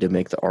easy to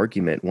make the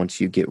argument, once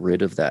you get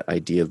rid of that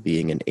idea of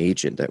being an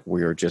agent, that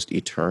we are just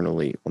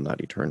eternally, well, not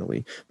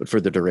eternally, but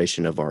for the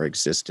duration of our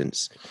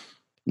existence,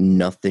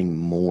 nothing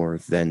more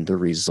than the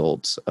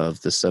results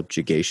of the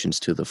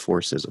subjugations to the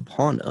forces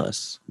upon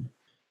us.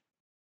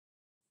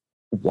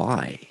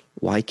 Why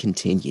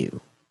continue?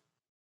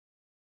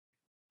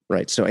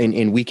 Right. So,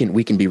 and we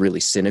can be really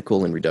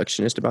cynical and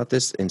reductionist about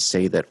this and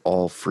say that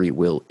all free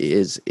will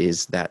is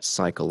that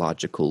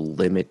psychological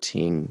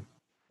limiting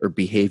or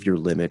behavior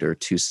limiter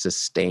to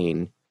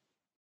sustain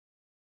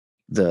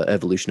the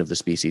evolution of the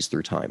species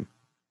through time.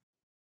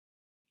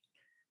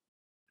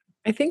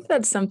 I think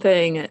that's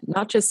something,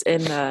 not just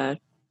in the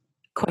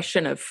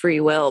question of free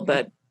will,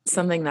 but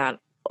something that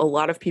a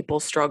lot of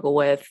people struggle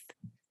with.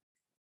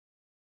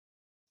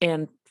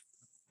 And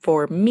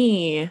for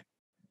me,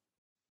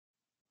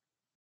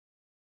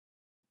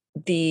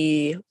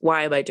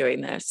 why am I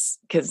doing this?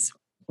 Because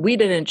we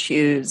didn't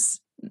choose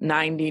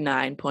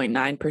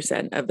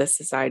 99.9% of the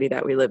society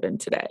that we live in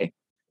today.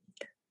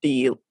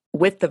 The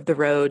width of the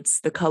roads,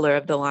 the color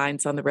of the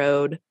lines on the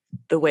road,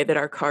 the way that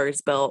our car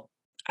is built,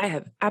 I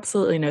have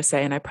absolutely no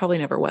say, and I probably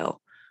never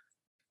will.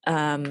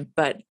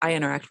 But I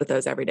interact with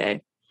those every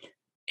day.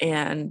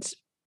 And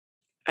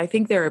I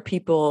think there are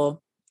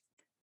people,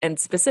 and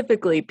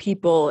specifically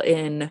people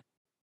in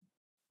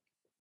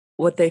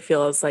what they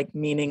feel is like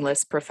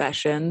meaningless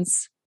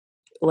professions,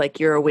 like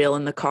you're a wheel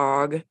in the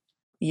cog,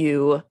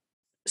 you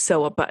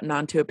sew a button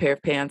onto a pair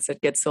of pants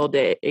that gets sold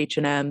to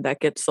H&M,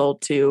 that gets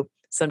sold to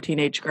some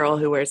teenage girl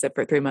who wears it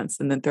for 3 months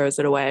and then throws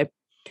it away.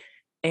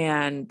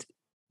 And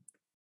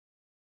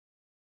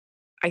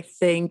I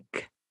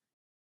think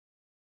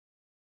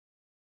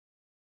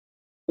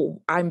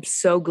I'm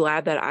so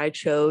glad that I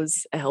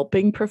chose a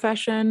helping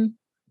profession,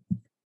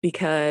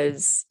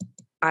 because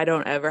I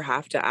don't ever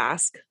have to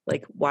ask,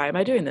 like, why am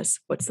I doing this?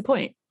 What's the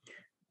point?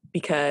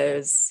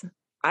 Because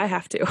I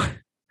have to.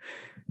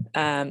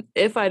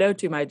 If I don't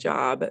do my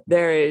job,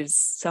 there is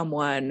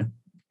someone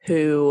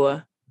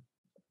who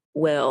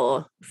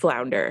will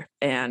flounder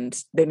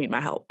and they need my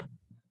help.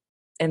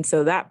 And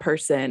so that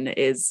person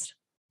is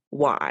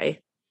why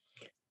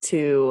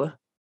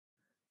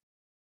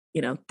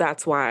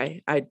that's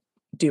why I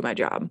do my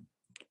job.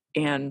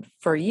 And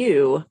for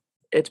you,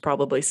 it's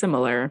probably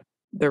similar.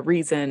 The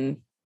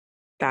reason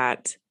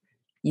that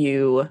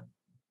you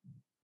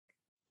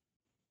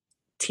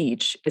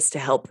teach is to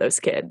help those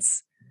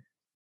kids.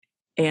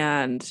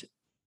 And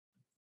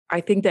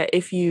I think that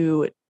if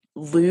you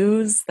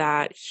lose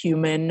that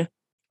human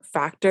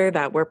factor,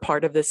 that we're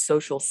part of this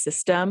social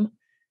system,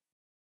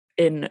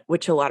 in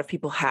which a lot of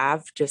people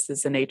have just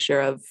as the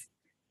nature of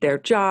their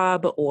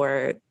job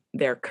or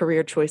their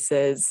career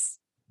choices,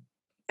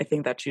 I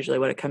think that's usually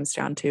what it comes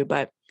down to.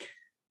 But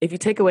if you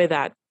take away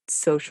that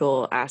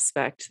social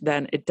aspect,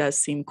 then it does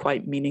seem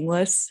quite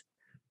meaningless.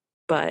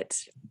 But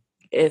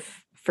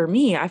for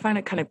me, I find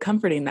it kind of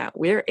comforting that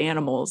we're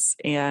animals,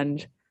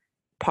 and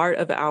part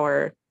of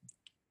our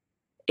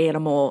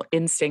animal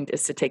instinct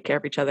is to take care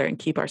of each other and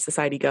keep our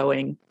society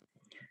going.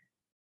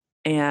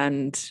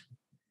 And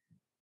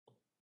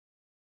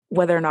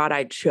whether or not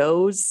I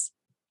chose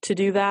to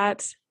do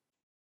that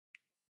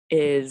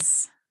I'm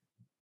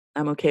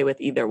okay with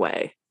either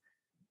way.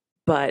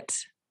 But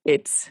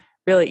it's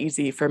really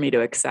easy for me to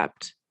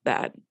accept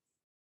that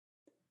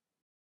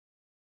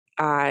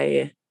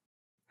I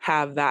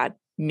have that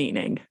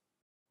meaning,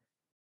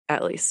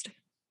 at least.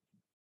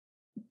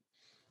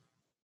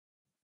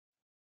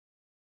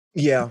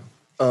 Yeah.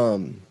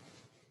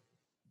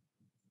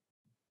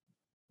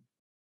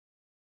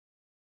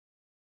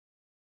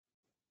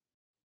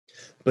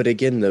 But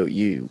again, though,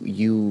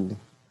 you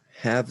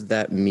have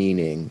that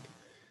meaning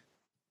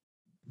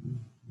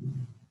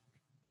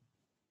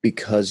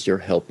because you're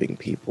helping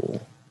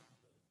people.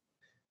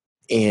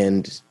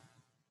 And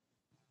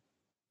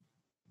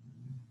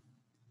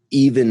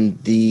even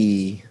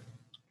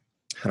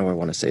how do I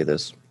want to say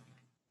this?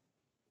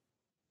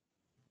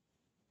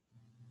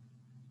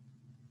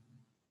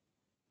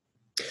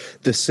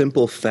 The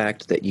simple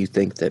fact that you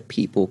think that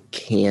people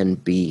can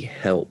be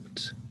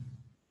helped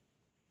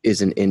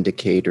is an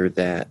indicator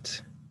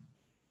that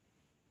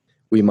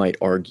we might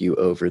argue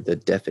over the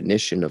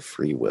definition of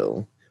free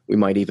will. We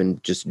might even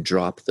just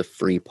drop the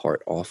free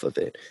part off of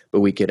it, but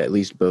we could at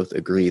least both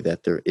agree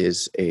that there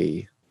is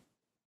a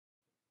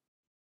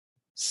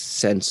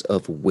sense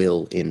of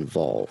will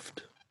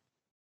involved,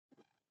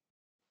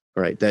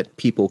 right? That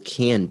people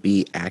can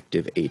be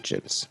active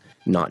agents,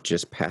 not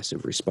just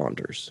passive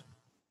responders.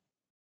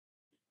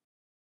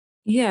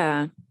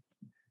 Yeah.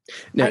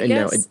 I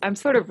guess I'm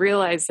sort of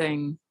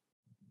realizing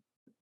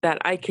that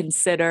I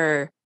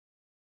consider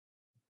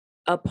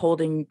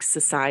upholding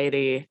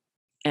society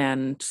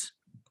and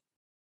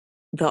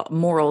the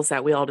morals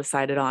that we all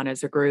decided on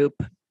as a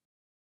group,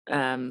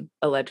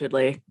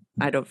 allegedly,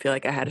 I don't feel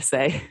like I had to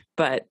say,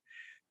 but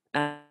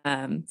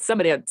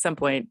somebody at some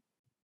point,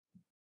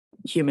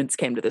 humans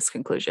came to this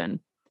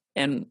conclusion.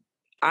 And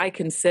I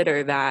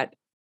consider that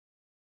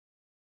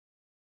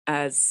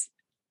as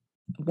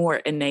more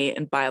innate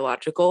and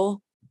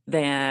biological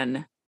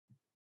than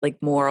like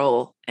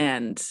moral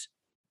and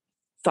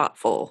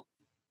thoughtful,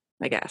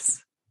 I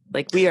guess.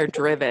 Like we are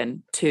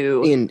driven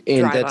to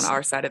drive on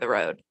our side of the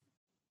road.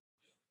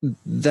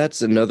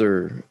 That's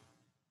another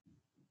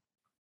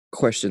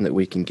question that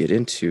we can get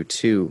into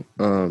too.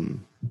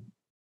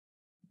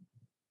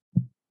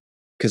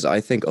 Because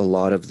I think a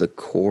lot of the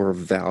core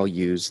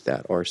values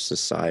that our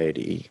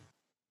society,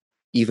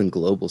 even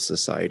global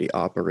society,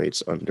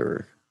 operates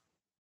under,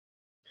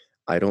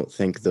 I don't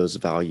think those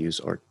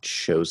values are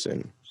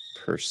chosen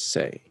per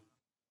se.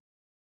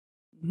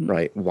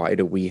 Right? Why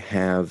do we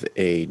have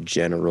a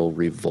general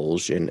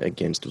revulsion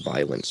against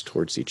violence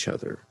towards each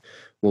other?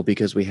 Well,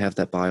 because we have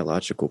that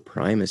biological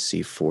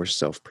primacy for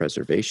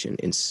self-preservation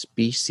and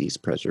species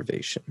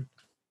preservation,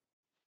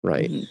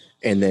 right? Mm-hmm.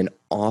 And then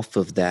off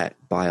of that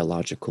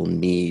biological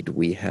need,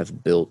 we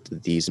have built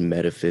these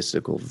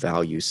metaphysical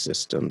value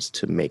systems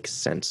to make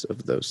sense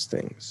of those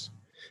things,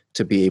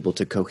 to be able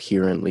to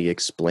coherently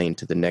explain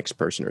to the next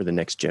person or the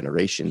next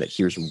generation that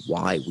here's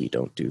why we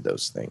don't do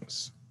those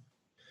things.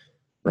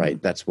 Right?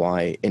 Mm-hmm. That's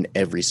why in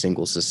every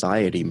single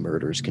society,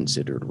 murder is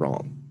considered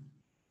wrong.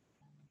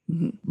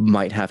 Mm-hmm.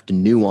 Might have to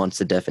nuance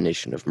the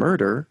definition of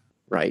murder,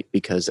 right?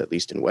 Because at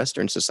least in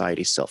Western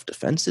society,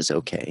 self-defense is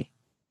okay.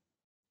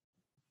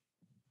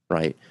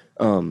 Right?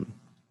 Or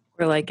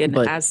like in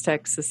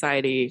Aztec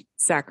society,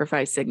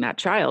 sacrificing that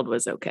child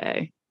was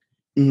okay.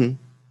 Mm-hmm.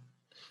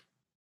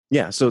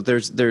 Yeah, so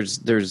there's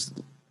the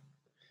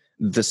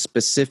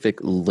specific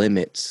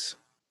limits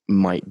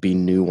might be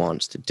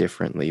nuanced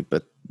differently,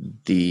 but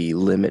the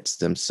limits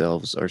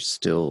themselves are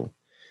still,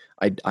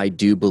 I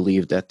do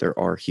believe that there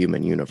are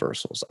human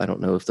universals. I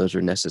don't know if those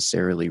are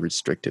necessarily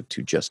restrictive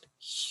to just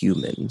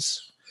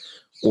humans,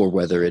 or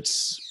whether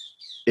it's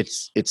a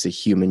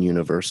human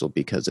universal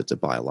because it's a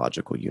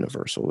biological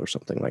universal or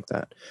something like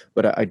that.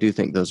 But I do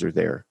think those are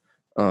there.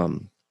 I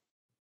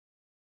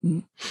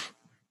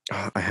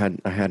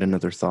had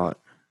another thought,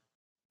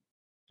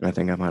 and I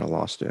think I might have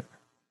lost it.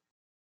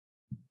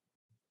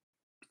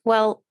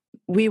 Well,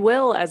 we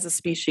will, as a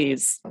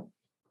species,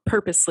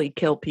 purposely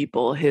kill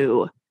people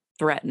who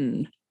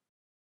threaten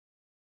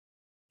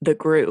the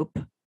group.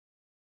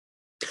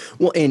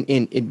 Well,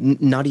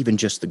 and not even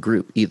just the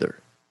group either.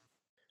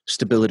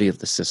 Stability of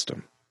the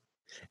system.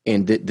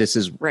 And this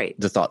is right.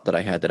 The thought that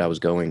I had that I was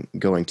going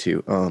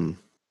to.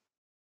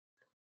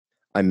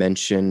 I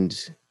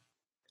mentioned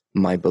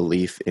my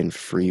belief in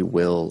free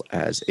will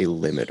as a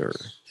limiter.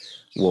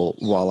 Well,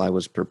 while I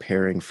was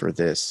preparing for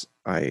this,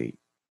 I'm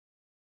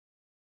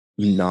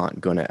not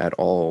going to at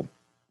all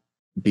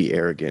be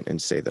arrogant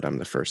and say that I'm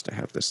the first to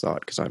have this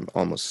thought, because I'm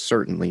almost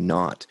certainly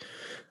not.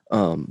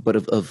 But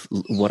of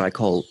what I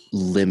call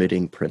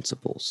limiting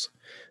principles,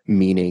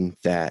 meaning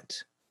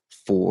that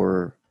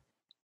for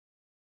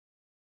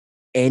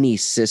any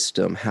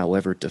system,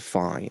 however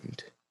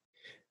defined,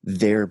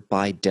 there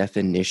by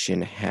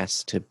definition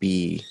has to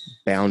be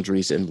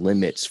boundaries and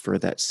limits for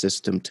that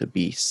system to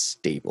be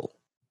stable.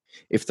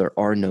 If there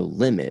are no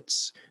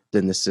limits,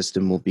 then the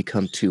system will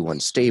become too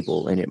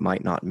unstable and it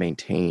might not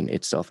maintain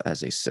itself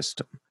as a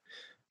system,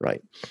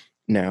 right?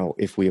 Now,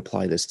 if we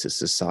apply this to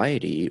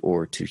society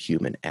or to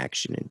human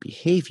action and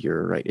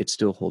behavior, right, it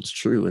still holds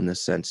true in the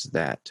sense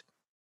that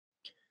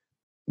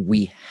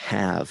we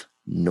have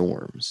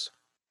norms.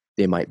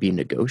 They might be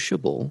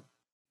negotiable,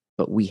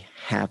 but we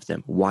have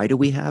them. Why do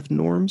we have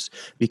norms?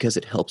 Because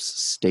it helps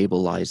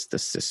stabilize the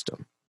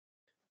system.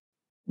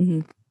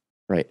 Mm-hmm.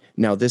 Right.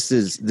 Now, this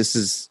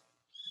is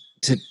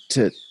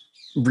to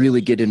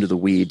really get into the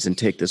weeds and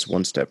take this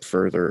one step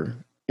further.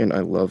 And I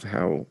love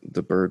how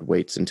the bird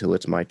waits until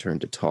it's my turn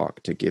to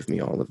talk to give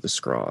me all of the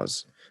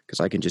scraws, because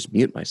I can just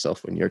mute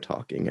myself when you're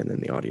talking and then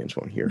the audience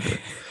won't hear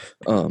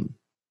her.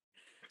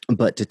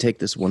 But to take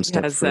this one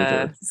step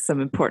further, some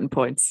important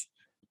points.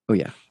 Oh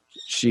yeah,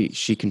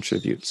 she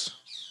contributes.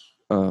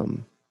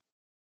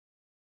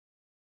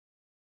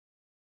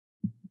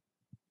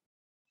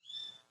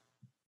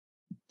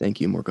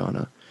 Thank you,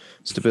 Morgana.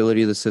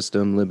 Stability of the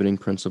system, limiting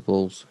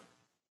principles.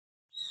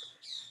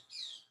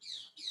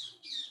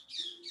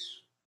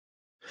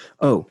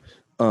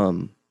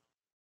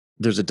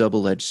 there's a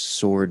double-edged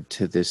sword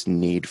to this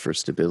need for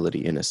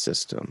stability in a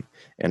system.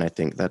 And I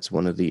think that's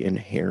one of the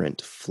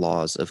inherent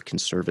flaws of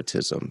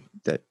conservatism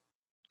that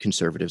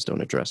conservatives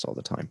don't address all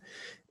the time,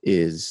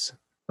 is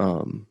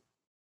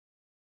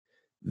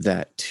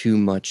that too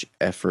much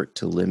effort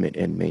to limit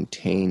and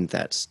maintain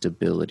that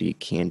stability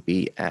can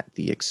be at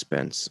the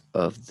expense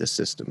of the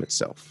system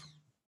itself.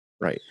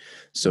 Right.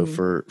 So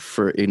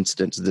for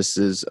instance, this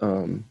is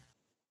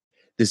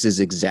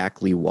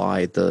exactly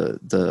why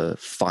the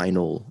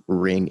final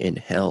ring in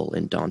hell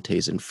in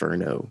Dante's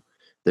Inferno,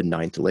 the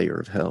ninth layer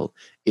of hell,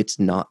 it's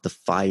not the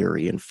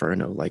fiery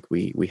inferno like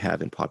we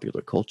have in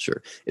popular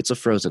culture. It's a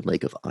frozen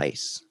lake of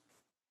ice.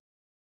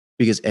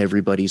 Because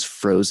everybody's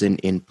frozen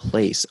in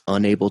place,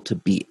 unable to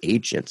be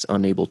agents,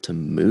 unable to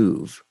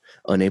move,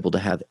 unable to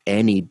have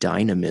any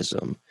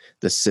dynamism.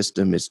 The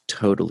system is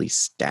totally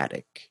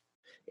static.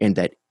 And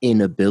that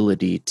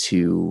inability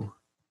to,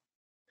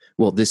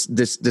 well, this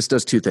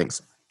does two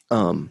things.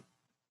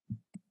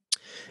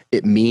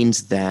 It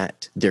means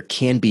that there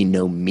can be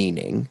no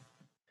meaning,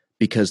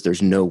 because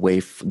there's no way,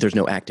 there's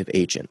no active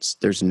agents.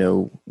 There's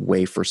no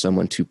way for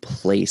someone to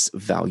place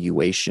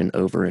valuation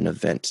over an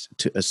event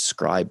to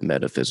ascribe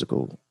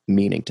metaphysical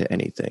meaning to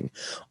anything.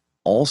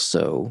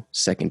 Also,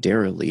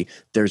 secondarily,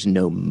 there's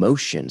no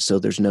motion. So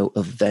there's no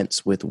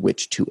events with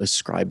which to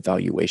ascribe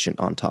valuation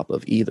on top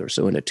of either.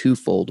 So in a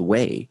twofold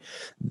way,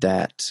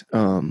 that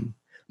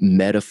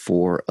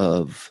metaphor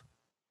of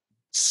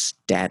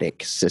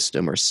static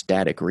system or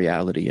static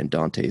reality in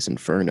Dante's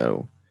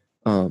Inferno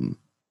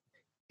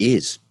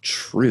is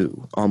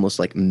true, almost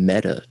like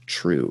meta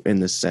true, in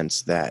the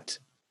sense that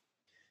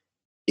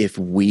if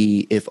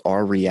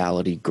our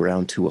reality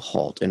ground to a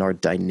halt and our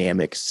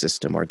dynamic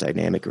system, our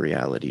dynamic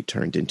reality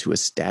turned into a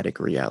static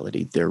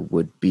reality, there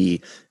would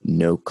be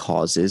no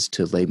causes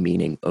to lay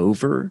meaning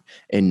over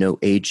and no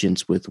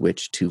agents with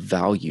which to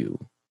value.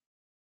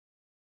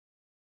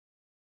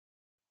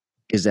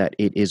 Is that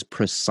it is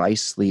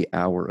precisely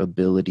our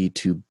ability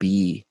to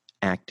be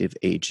active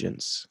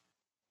agents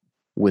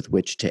with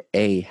which to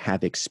A,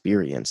 have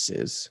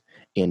experiences,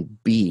 and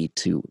B,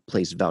 to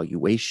place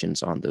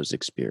valuations on those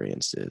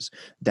experiences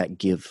that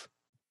give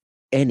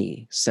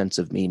any sense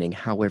of meaning,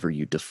 however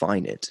you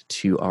define it,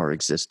 to our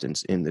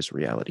existence in this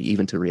reality,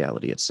 even to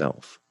reality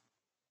itself.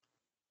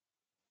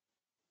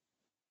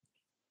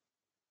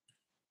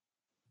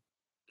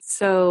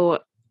 So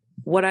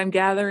what I'm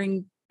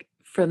gathering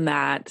from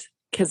that,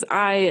 because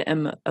I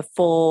am a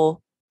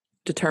full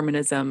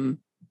determinism,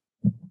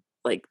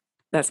 like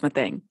that's my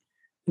thing.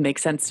 It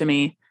makes sense to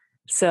me.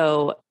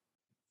 So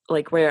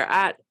like we're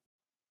at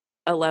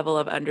a level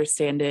of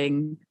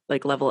understanding,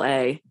 like level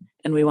A,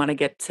 and we want to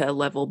get to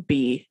level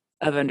B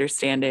of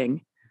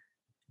understanding.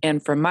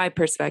 And from my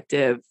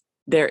perspective,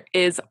 there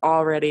is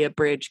already a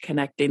bridge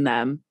connecting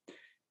them.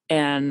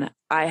 And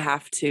I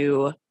have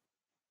to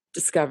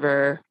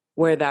discover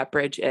where that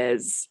bridge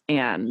is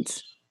and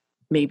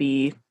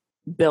maybe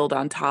build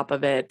on top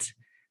of it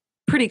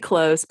pretty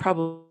close,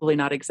 probably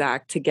not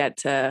exact, to get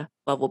to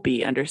level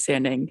B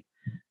understanding.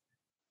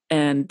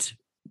 And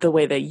the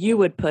way that you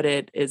would put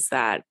it is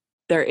that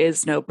there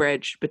is no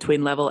bridge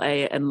between level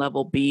A and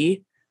level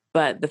B,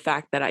 but the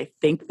fact that I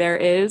think there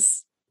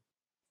is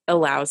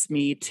allows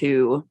me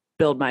to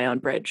build my own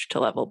bridge to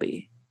level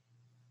B.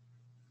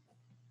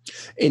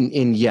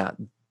 And yeah,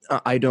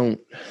 I don't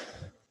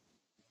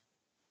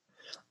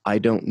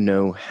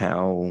know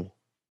how.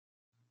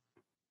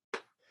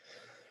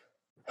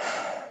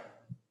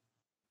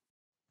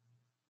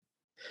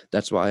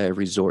 That's why I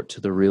resort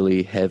to the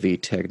really heavy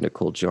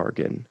technical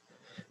jargon,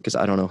 because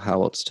I don't know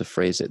how else to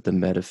phrase it. The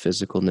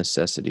metaphysical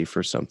necessity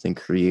for something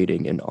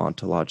creating an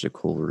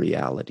ontological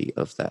reality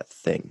of that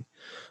thing.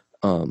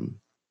 And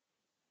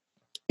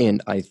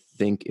I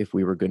think if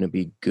we were going to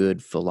be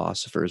good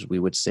philosophers, we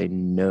would say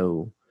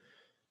no.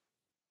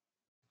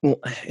 Well,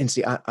 and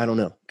see, I don't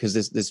know, because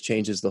this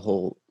changes the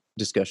whole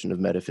discussion of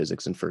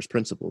metaphysics and first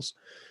principles,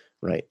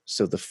 right?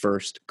 So the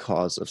first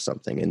cause of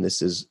something, and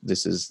this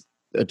is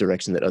a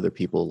direction that other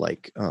people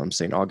like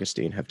St.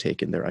 Augustine have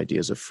taken their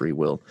ideas of free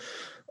will,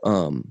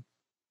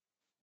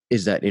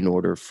 is that in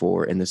order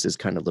for, and this is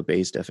kind of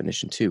Lebes's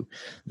definition too,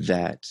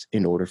 that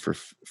in order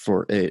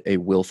for a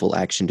willful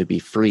action to be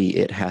free,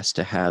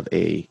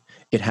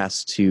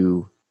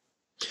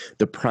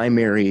 the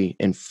primary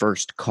and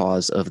first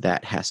cause of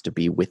that has to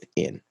be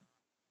within,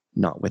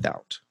 not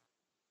without.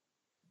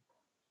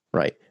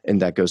 Right. And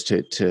that goes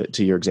to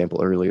your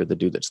example earlier, the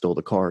dude that stole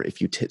the car.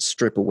 If you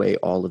strip away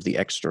all of the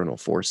external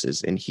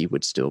forces, and he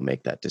would still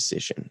make that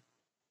decision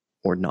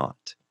or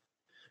not.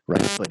 Right.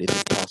 But it's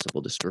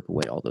impossible to strip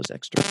away all those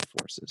external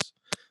forces.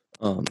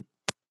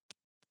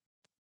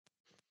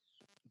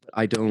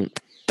 I don't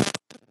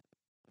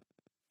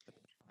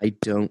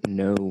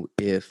know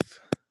if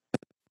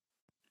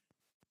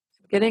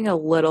Getting a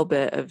little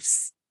bit of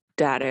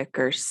static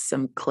or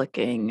some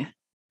clicking.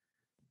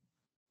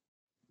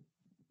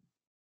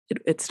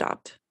 It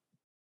stopped.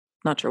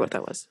 Not sure what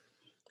that was.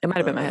 It might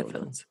have been my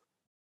headphones.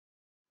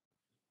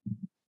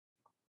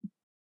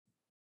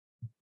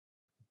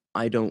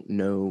 I don't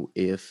know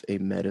if a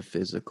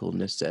metaphysical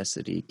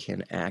necessity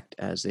can act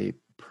as a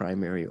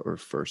primary or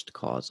first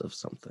cause of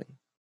something.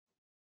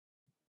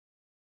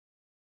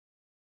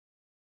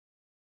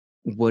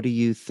 What do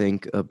you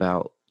think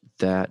about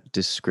that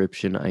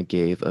description I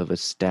gave of a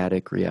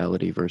static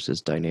reality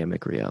versus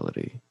dynamic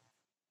reality?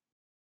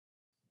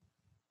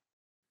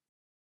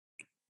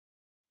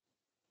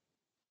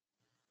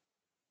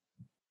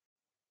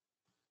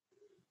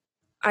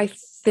 I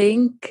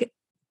think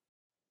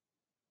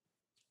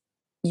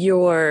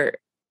you're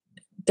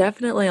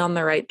definitely on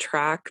the right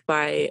track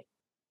by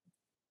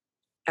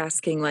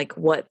asking like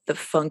what the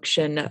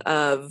function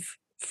of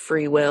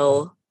free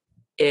will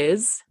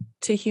is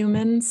to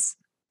humans,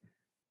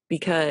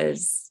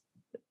 because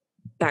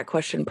that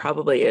question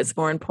probably is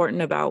more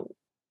important about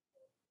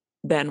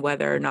than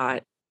whether or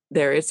not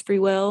there is free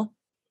will.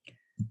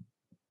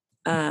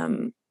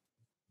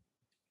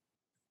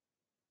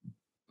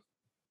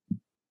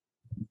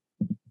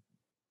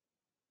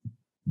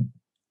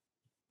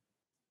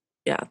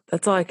 Yeah,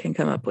 that's all I can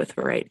come up with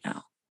for right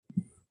now.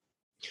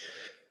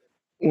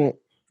 Well,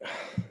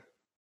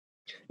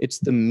 it's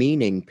the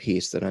meaning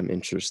piece that I'm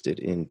interested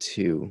in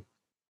too.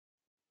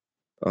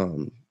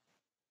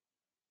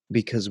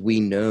 Because we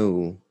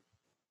know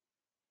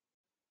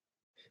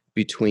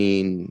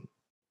between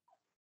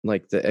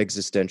like the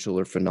existential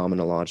or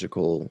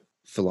phenomenological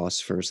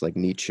philosophers like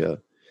Nietzsche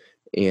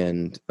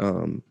and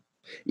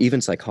even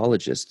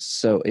psychologists.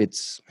 So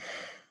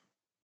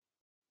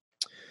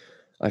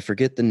I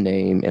forget the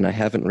name and I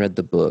haven't read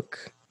the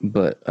book,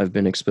 but I've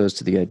been exposed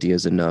to the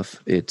ideas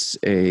enough.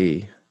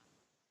 I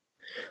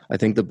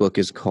think the book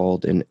is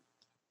called An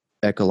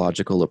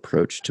Ecological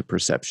Approach to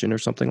Perception or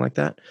something like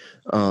that,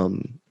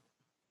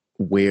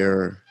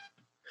 where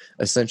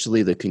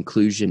essentially the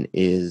conclusion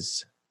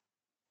is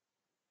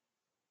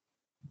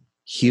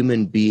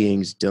human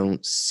beings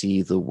don't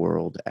see the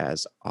world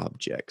as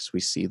objects. We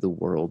see the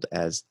world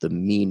as the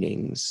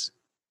meanings,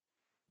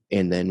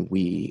 and then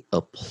we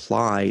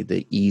apply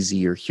the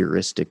easier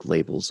heuristic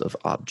labels of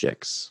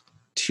objects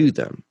to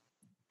them,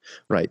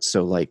 right?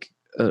 So like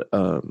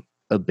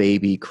a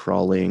baby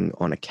crawling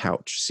on a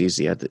couch sees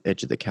the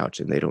edge of the couch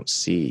and they don't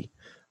see,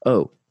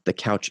 oh, the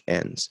couch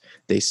ends.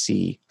 They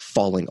see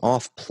falling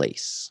off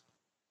place.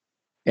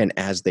 And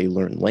as they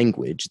learn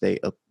language, they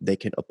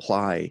can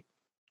apply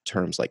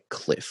terms like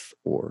cliff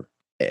or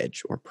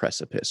edge or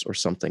precipice or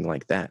something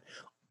like that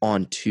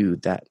onto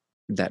that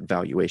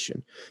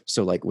valuation.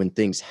 So like when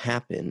things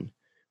happen,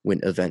 when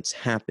events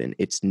happen,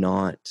 it's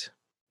not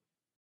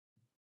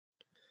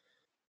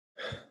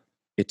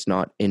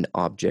an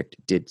object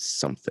did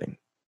something.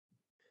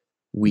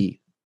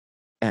 We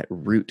at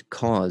root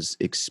cause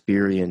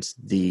experience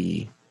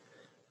the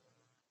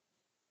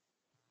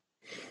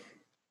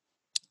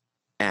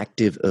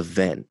active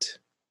event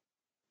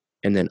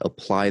and then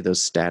apply those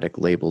static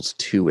labels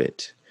to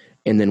it,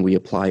 and then we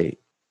apply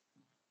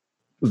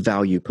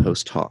value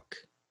post hoc,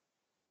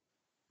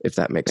 if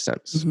that makes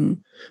sense. Mm-hmm.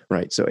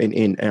 Right. So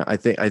and I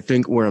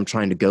think where I'm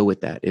trying to go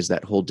with that is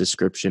that whole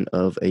description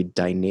of a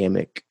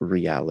dynamic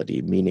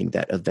reality, meaning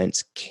that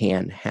events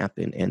can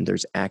happen and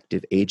there's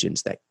active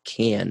agents that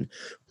can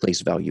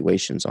place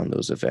valuations on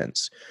those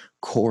events,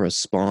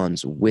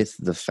 corresponds with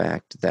the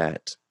fact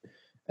that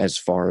as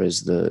far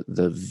as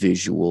the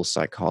visual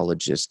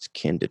psychologist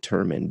can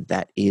determine,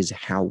 that is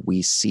how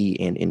we see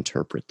and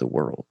interpret the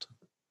world.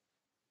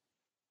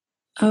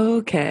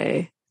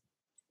 Okay.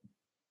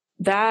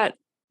 That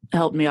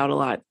helped me out a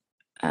lot.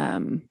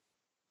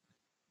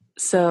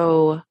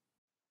 So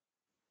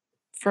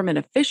from an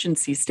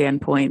efficiency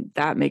standpoint,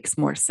 that makes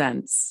more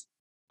sense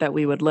that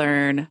we would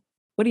learn,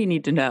 what do you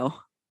need to know?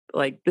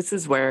 Like, this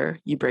is where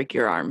you break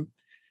your arm.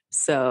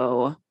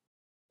 So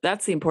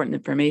that's the important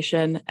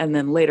information. And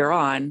then later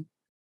on,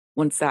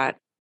 once that,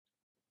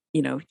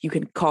 you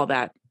can call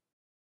that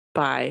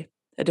by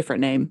a different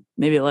name,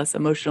 maybe a less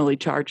emotionally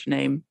charged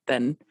name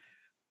than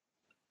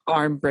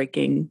arm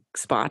breaking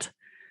spot.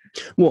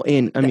 Well,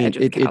 and I mean,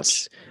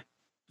 it's,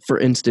 for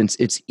instance,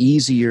 it's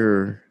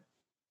easier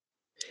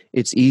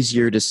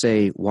to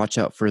say, watch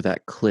out for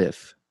that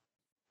cliff,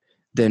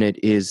 than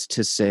it is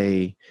to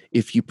say,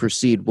 if you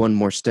proceed one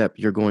more step,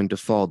 you're going to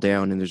fall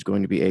down and there's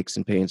going to be aches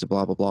and pains and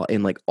blah, blah, blah.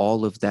 And like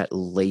all of that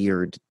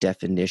layered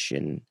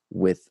definition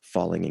with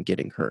falling and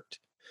getting hurt,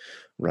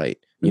 right?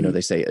 Mm-hmm.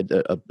 They say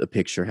a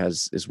picture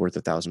is worth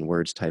 1,000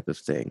 words type of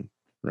thing,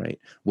 right?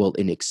 Well,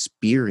 an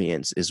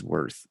experience is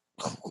worth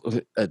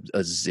a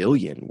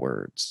zillion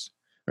words,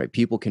 right?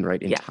 People can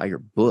write entire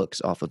books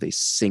off of a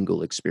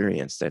single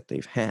experience that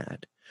they've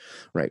had.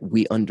 Right?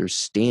 We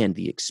understand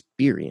the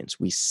experience.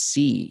 We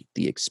see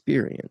the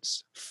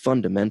experience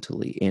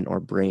fundamentally, and our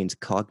brains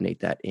cognate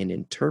that and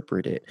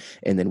interpret it.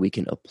 And then we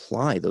can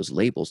apply those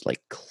labels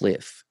like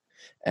cliff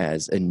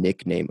as a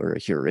nickname or a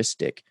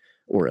heuristic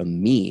or a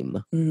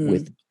meme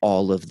with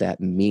all of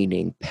that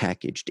meaning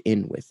packaged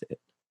in with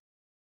it.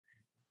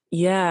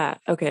 Yeah.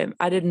 Okay.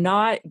 I did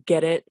not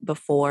get it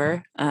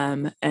before.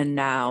 And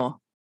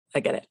now I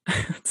get it.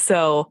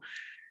 So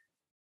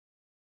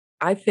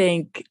I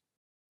think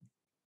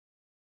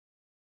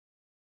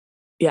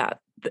yeah,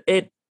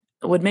 it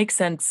would make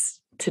sense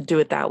to do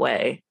it that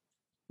way.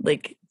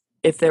 Like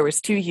if there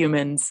was two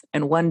humans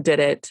and one did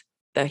it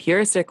the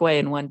heuristic way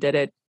and one did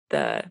it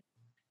the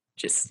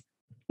just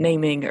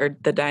naming or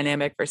the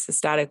dynamic versus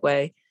static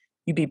way,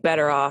 you'd be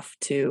better off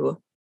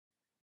to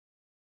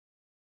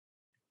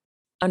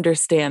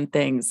understand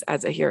things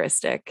as a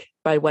heuristic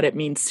by what it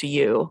means to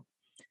you,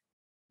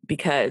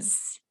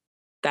 because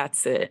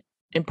that's it,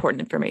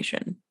 important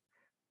information.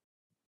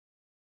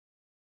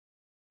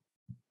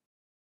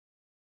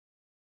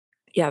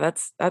 Yeah,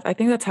 I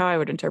think that's how I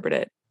would interpret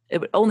it.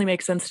 It would only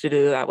make sense to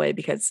do it that way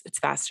because it's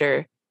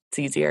faster, it's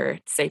easier,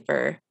 it's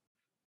safer.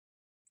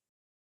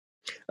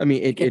 I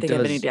mean, I can't think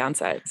of any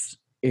downsides.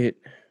 It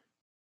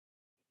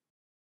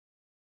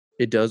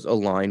does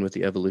align with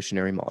the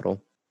evolutionary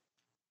model,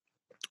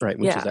 right?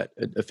 Which is that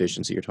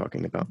efficiency you're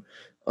talking about.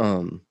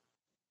 And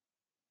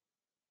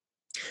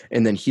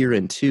then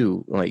herein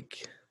too,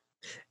 like,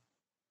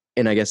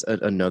 and I guess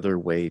another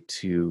way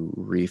to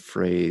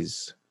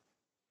rephrase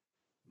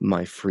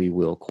my free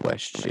will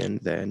question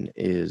then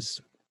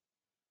is,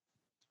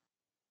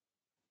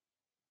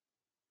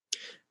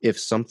 if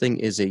something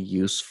is a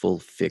useful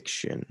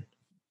fiction,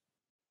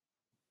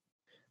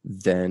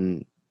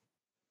 then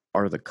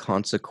are the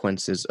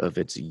consequences of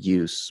its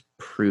use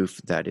proof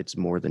that it's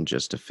more than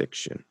just a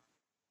fiction?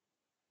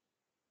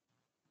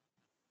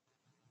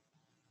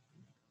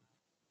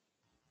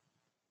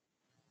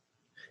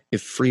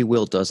 If free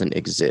will doesn't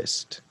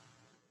exist,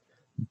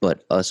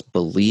 but us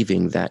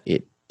believing that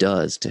it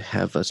does to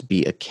have us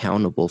be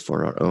accountable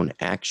for our own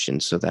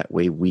actions, so that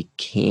way we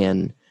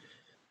can,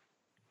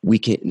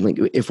 like,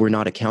 if we're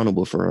not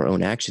accountable for our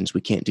own actions,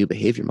 we can't do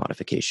behavior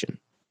modification,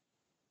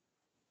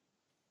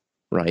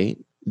 right?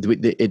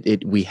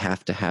 We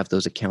have to have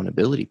those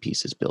accountability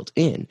pieces built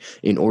in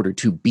order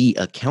to be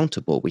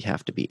accountable. We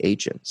have to be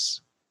agents.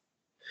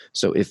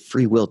 So if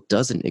free will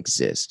doesn't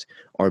exist,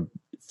 our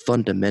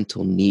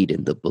fundamental need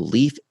and the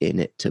belief in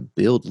it to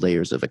build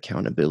layers of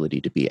accountability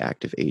to be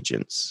active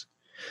agents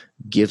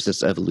gives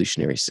us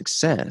evolutionary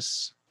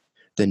success,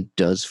 then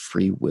does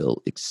free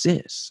will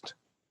exist?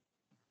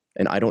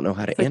 And I don't know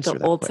how to answer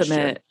that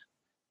question.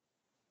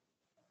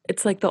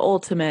 It's like the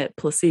ultimate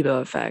placebo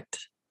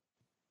effect.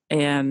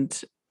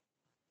 And,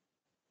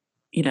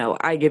 you know,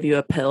 I give you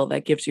a pill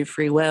that gives you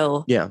free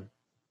will. Yeah.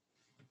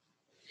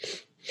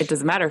 It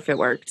doesn't matter if it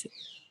worked.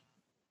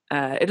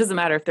 It doesn't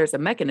matter if there's a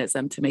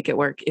mechanism to make it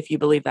work if you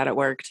believe that it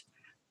worked,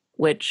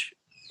 which,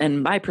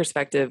 in my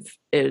perspective,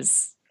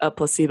 is a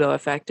placebo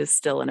effect is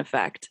still an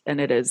effect. And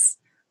it is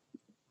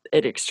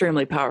an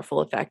extremely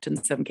powerful effect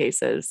in some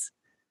cases.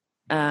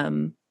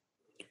 And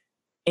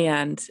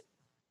in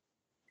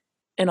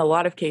a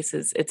lot of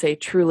cases, it's a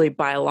truly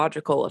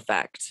biological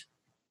effect.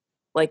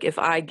 Like if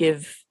I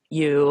give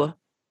you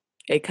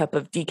a cup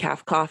of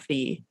decaf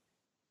coffee,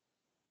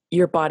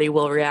 your body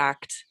will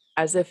react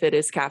as if it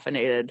is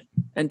caffeinated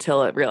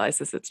until it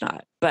realizes it's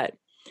not. But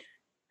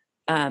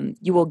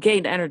you will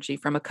gain energy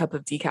from a cup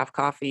of decaf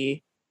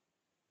coffee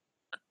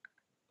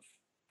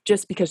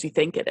just because you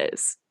think it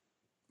is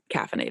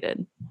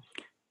caffeinated.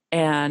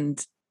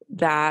 And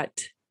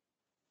that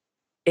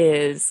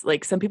is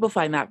like, some people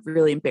find that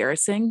really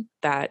embarrassing,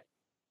 that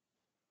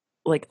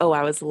like, oh,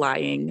 I was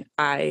lying,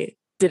 I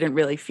didn't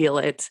really feel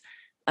it.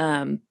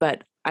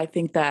 But I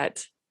think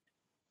that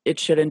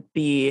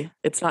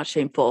it's not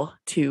shameful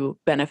to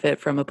benefit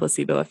from a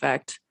placebo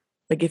effect.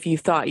 Like if you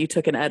thought you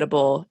took an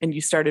edible and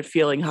you started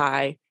feeling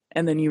high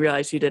and then you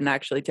realized you didn't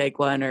actually take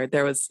one, or it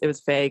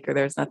was fake, or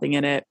there was nothing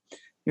in it,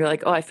 you're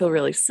like, oh, I feel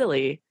really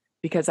silly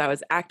because I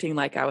was acting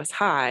like I was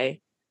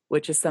high,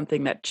 which is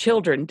something that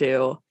children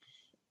do.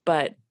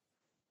 But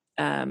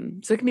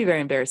so it can be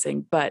very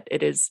embarrassing, but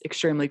it is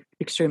extremely,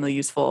 extremely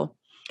useful,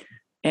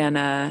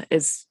 and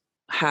is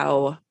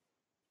how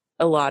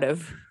a lot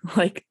of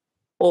like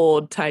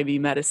old-timey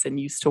medicine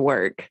used to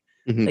work.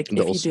 Mm-hmm. Like if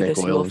you do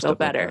this, you will feel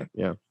better.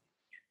 Like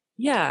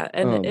yeah.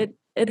 And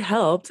it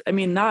helped. I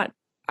mean,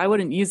 I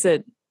wouldn't use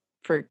it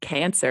for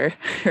cancer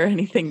or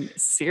anything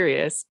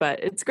serious,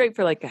 but it's great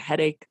for like a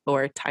headache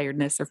or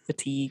tiredness or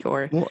fatigue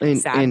or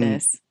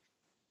sadness.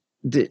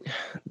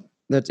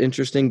 That's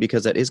interesting,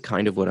 because that is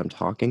kind of what I'm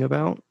talking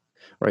about,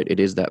 right? It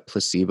is that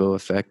placebo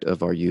effect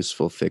of our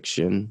useful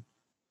fiction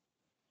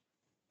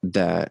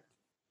that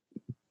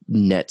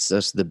nets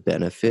us the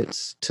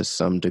benefits to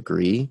some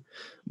degree.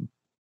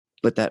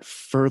 But that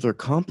further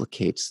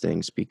complicates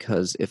things,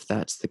 because if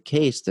that's the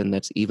case, then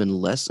that's even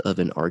less of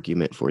an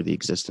argument for the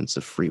existence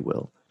of free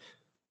will.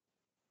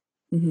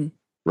 Mm-hmm.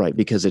 Right?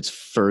 Because it's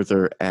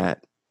further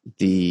at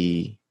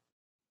the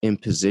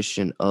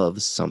imposition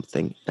of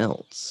something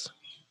else.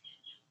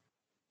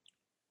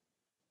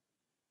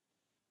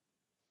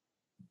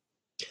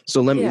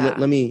 So let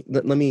me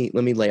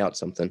lay out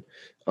something.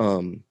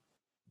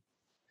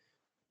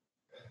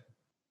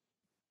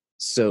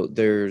 So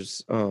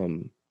there's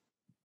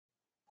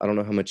I don't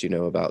know how much you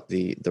know about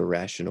the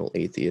rational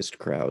atheist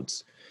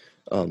crowds,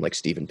 like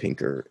Steven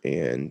Pinker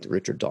and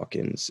Richard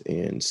Dawkins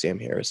and Sam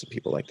Harris and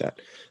people like that.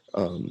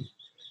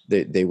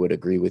 They would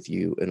agree with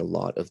you in a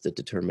lot of the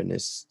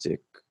deterministic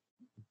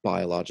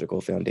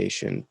biological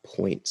foundation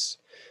points,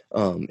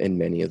 and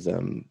many of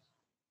them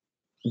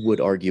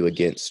would argue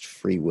against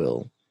free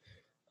will.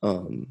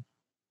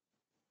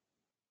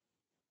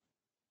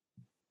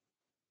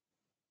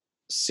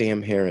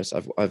 Sam Harris,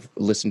 I've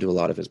listened to a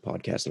lot of his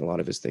podcasts and a lot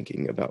of his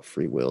thinking about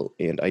free will,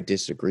 and I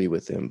disagree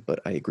with him,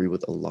 but I agree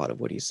with a lot of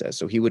what he says.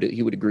 So he would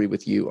agree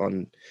with you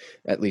on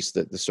at least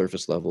the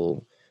surface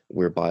level.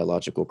 We're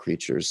biological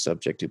creatures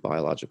subject to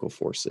biological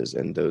forces,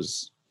 and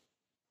those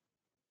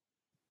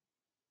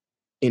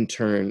in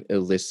turn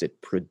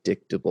elicit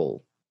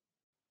predictable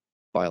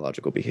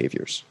biological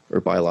behaviors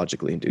or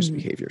biologically induced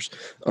behaviors.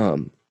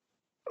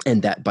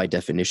 And that by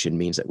definition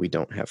means that we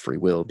don't have free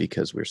will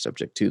because we're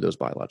subject to those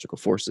biological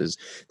forces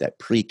that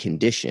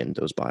precondition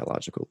those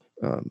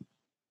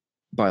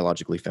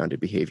biologically founded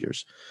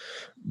behaviors.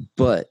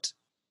 But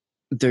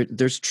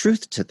there's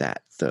truth to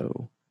that,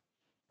 though.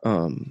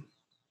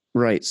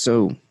 Right.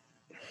 So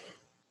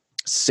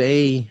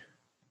say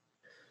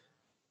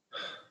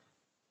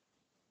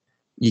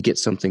you get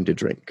something to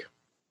drink.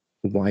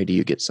 Why do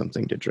you get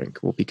something to drink?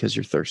 Well, because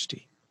you're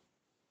thirsty.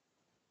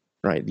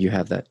 Right. You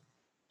have that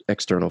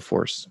external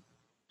force.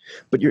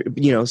 But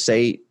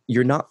say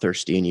you're not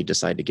thirsty and you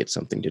decide to get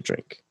something to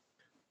drink.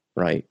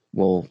 Right.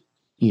 Well,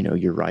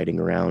 you're riding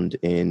around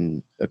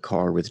in a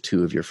car with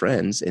two of your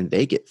friends and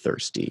they get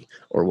thirsty,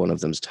 or one of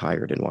them's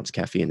tired and wants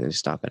caffeine and they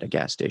stop at a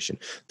gas station.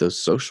 Those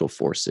social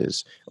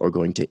forces are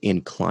going to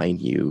incline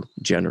you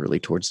generally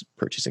towards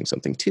purchasing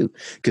something too,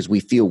 because we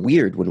feel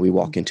weird when we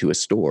walk into a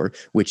store,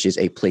 which is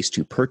a place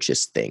to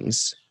purchase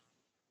things.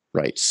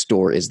 Right.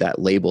 Store is that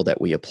label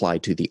that we apply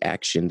to the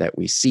action that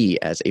we see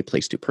as a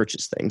place to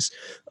purchase things.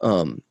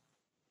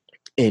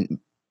 And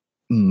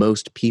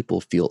most people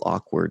feel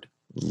awkward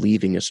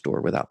leaving a store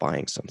without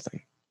buying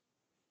something.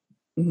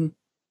 Mm-hmm.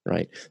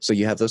 Right. So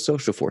you have those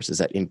social forces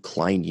that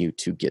incline you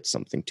to get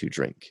something to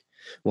drink.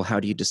 Well, how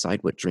do you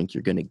decide what drink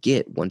you're going to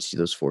get once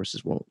those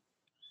forces won't?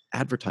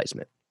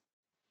 Advertisement.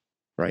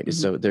 Right.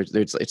 Mm-hmm.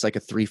 So it's like a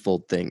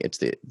threefold thing. It's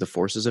the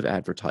forces of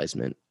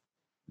advertisement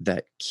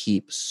that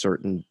keep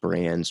certain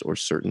brands or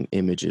certain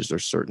images or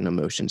certain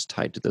emotions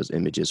tied to those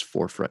images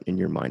forefront in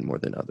your mind more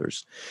than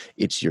others.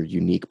 It's your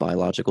unique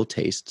biological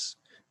tastes,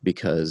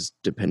 because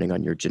depending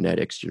on your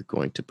genetics, you're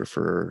going to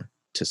prefer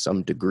to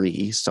some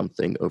degree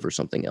something over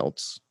something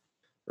else,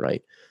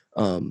 right?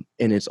 And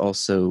it's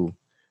also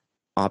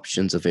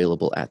options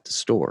available at the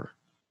store.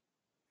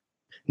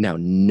 Now,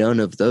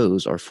 none of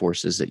those are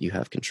forces that you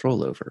have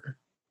control over.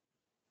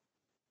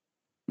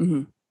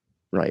 Mm-hmm.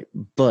 Right.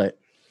 But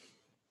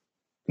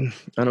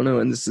I don't know,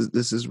 and this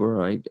is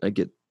where I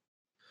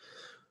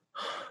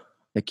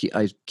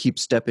keep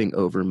stepping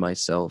over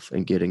myself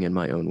and getting in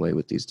my own way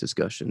with these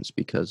discussions,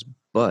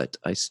 but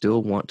I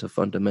still want to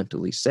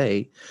fundamentally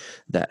say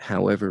that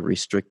however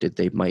restricted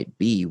they might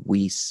be,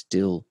 we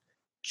still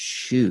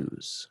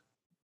choose.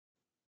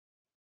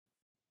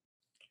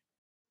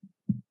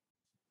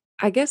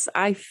 I guess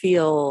I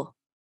feel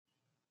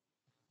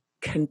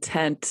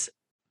content.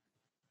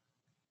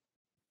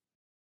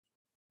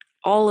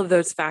 All of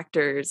those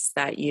factors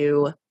that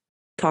you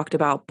talked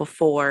about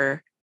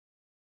before,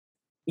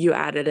 you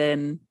added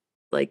in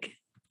like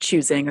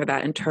choosing, or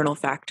that internal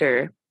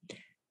factor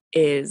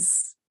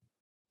is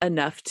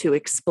enough to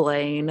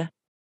explain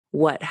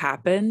what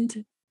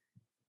happened.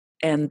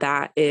 And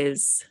that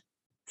is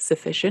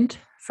sufficient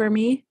for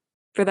me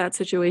for that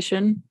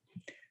situation.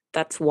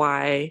 That's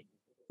why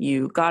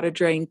you got a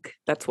drink.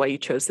 That's why you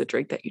chose the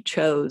drink that you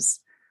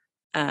chose.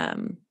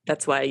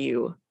 That's why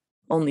you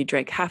only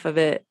drank half of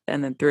it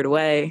and then threw it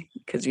away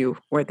because you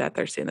weren't that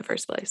thirsty in the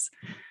first place.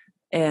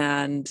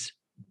 And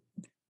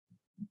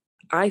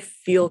I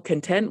feel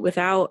content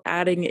without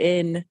adding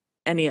in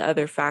any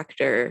other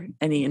factor,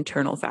 any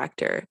internal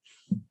factor.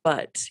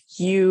 But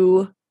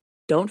you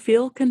don't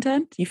feel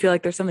content? You feel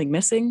like there's something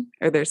missing,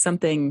 or there's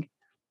something?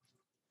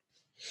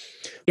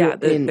 Yeah,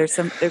 there's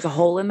a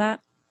hole in that.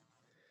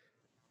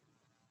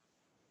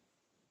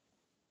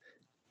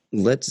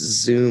 Let's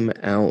zoom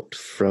out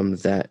from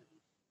that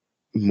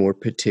more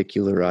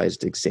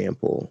particularized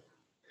example,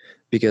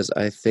 because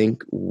I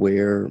think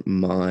where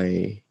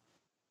my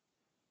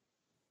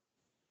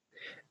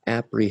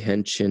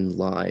apprehension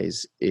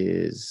lies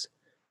is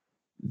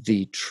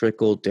the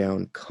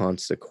trickle-down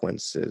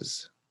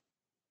consequences.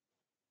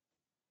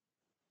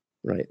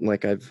 Right?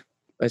 Like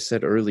I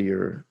said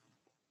earlier,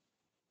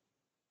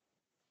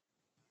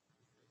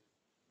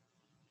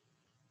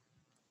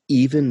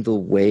 even the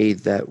way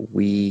that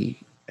we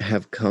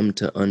have come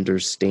to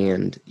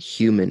understand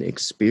human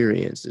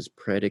experience is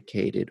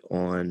predicated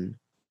on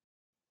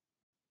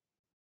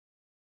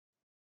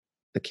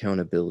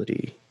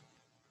accountability.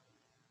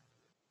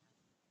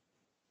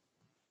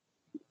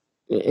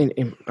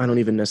 And I don't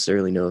even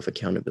necessarily know if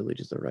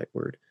accountability is the right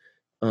word.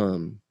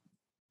 But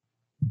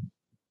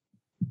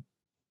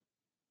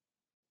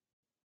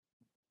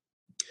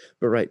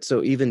right,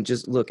 so even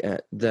just look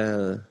at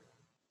the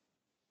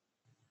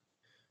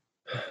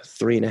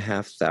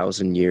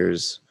 3,500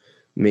 years,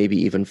 maybe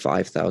even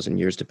 5,000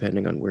 years,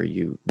 depending on where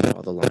you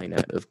draw the line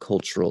at, of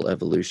cultural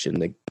evolution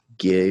that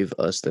gave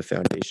us the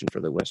foundation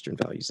for the Western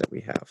values that we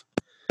have.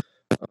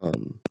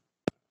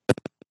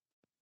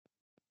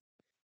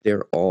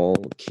 They're all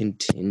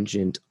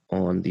contingent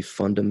on the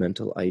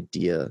fundamental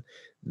idea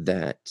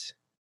that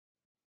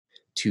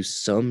to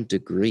some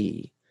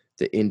degree,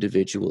 the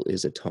individual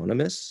is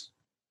autonomous,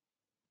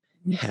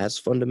 has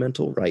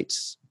fundamental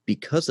rights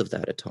because of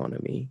that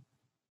autonomy,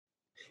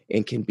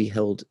 and can be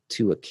held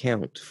to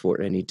account for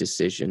any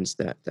decisions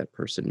that that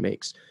person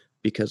makes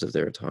because of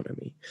their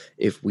autonomy.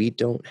 If we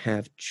don't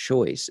have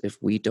choice, if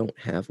we don't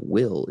have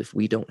will, if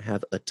we don't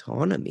have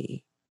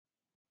autonomy,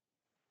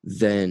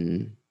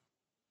 then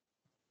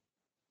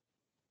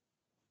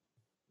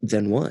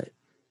what?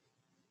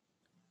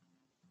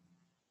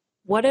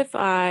 What if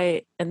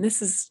I kind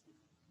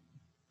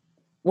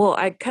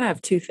of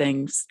have two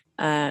things.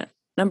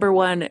 Number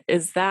one,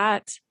 is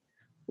that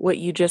what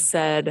you just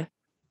said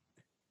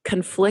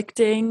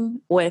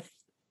conflicting with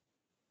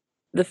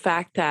the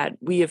fact that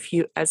we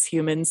as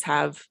humans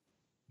have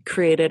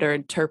created or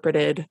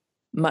interpreted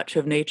much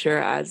of nature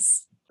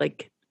as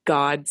like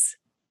gods?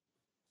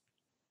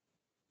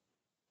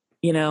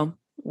 You know,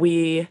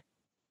 we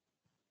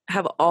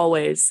have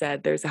always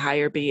said there's a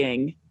higher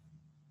being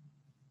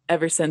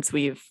ever since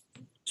we've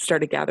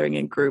started gathering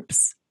in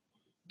groups.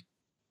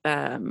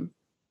 And,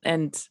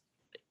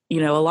 you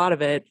know, a lot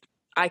of it,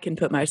 I can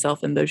put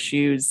myself in those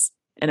shoes.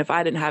 And if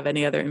I didn't have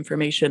any other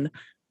information,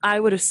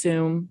 I would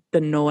assume the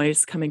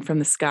noise coming from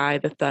the sky,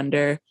 the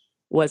thunder,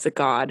 was a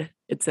god.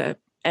 It's an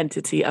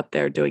entity up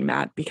there doing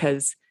that,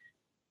 because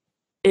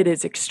it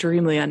is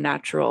extremely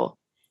unnatural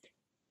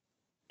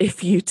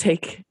if you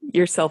take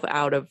yourself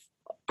out of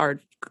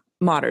our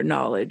modern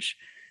knowledge.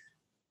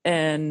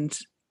 And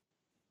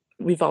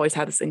we've always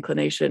had this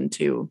inclination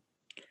to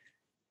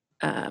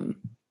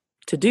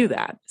do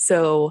that.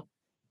 So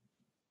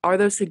are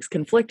those things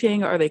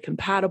conflicting? Are they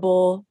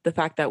compatible? The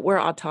fact that we're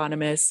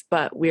autonomous,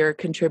 but we're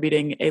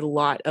contributing a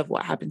lot of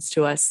what happens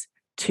to us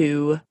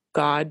to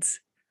gods?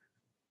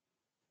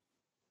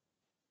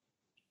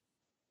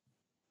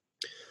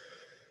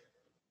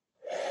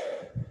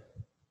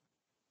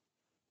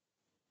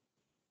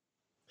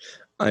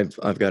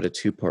 I've got a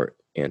two-part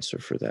answer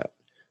for that.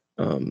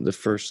 The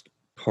first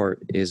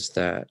part is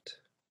that,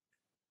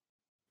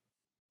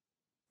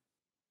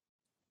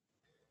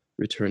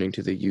 returning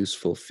to the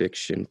useful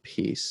fiction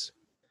piece,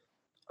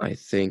 I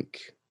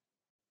think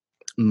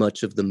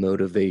much of the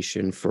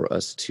motivation for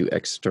us to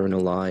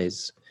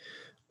externalize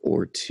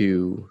or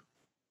to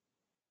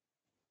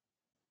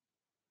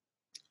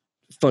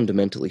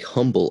fundamentally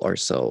humble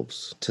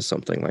ourselves to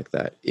something like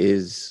that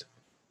is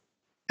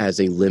as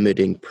a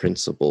limiting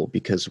principle,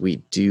 because we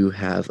do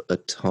have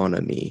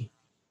autonomy.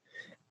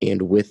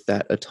 And with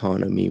that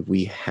autonomy,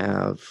 we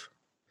have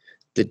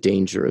the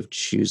danger of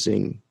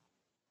choosing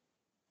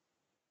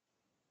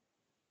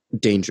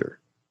danger.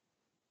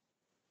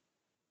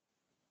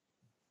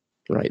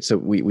 Right. So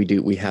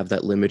we have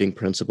that limiting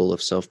principle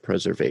of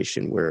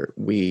self-preservation where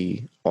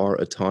we are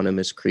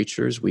autonomous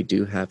creatures. We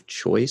do have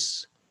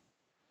choice,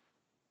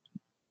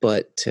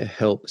 but to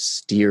help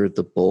steer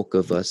the bulk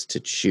of us to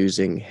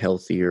choosing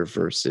healthier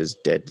versus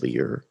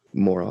deadlier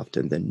more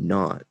often than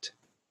not,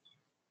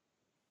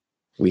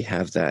 we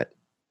have that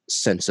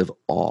sense of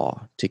awe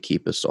to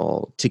keep the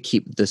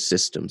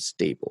system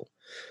stable.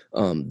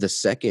 The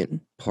second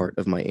part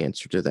of my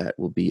answer to that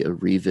will be a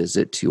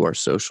revisit to our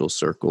social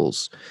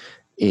circles,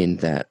 in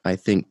that I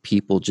think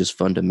people just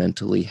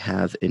fundamentally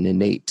have an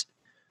innate,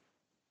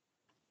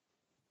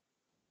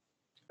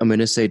 I'm going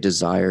to say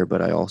desire,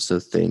 but I also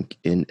think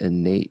an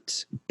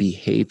innate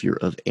behavior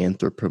of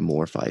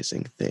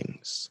anthropomorphizing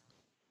things.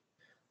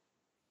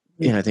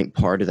 And I think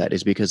part of that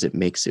is because it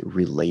makes it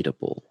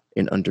relatable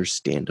and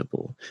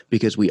understandable,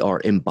 because we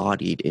are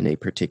embodied in a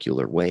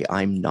particular way.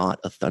 I'm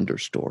not a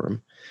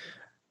thunderstorm,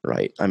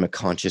 right? I'm a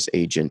conscious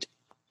agent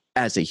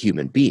as a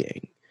human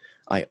being.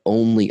 I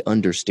only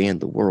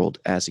understand the world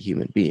as a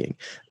human being.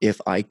 If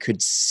I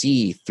could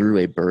see through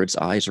a bird's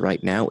eyes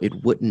right now,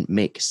 it wouldn't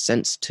make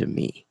sense to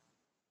me,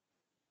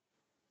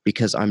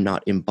 because I'm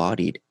not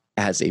embodied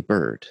as a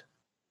bird.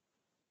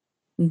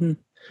 Mm-hmm.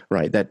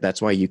 Right?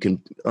 That's why you can,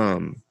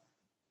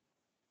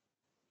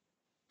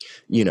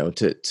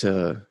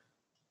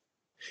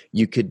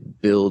 you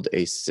could build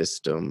a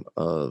system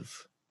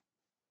of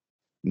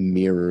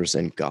mirrors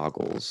and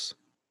goggles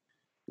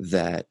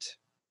that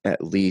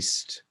at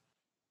least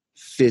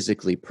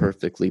physically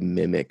perfectly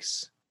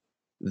mimics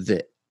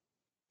the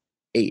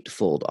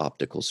eightfold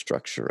optical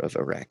structure of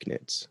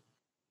arachnids.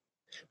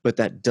 But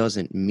that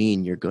doesn't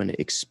mean you're going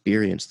to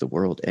experience the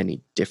world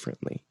any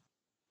differently.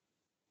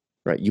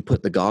 Right? You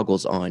put the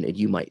goggles on and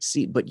you might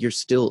see, but you're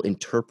still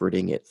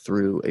interpreting it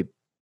through a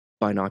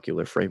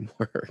binocular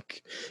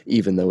framework,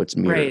 even though it's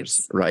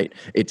mirrors, right?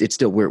 It's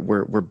still,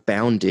 we're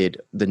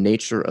bounded. The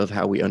nature of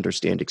how we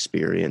understand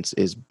experience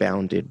is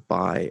bounded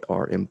by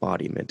our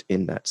embodiment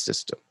in that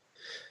system,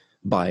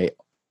 by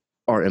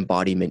our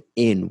embodiment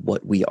in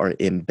what we are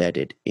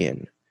embedded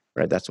in,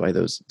 right? That's why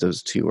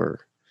those two are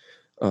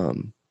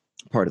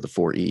part of the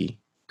 4E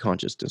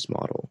consciousness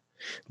model.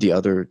 The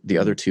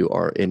other two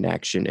are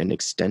inaction and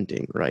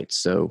extending, right?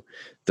 So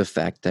the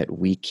fact that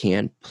we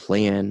can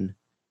plan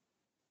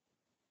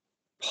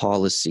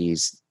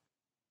policies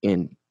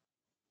and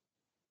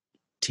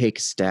take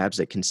stabs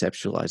at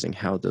conceptualizing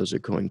how those are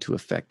going to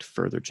affect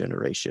further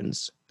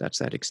generations. That's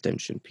that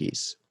extension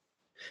piece.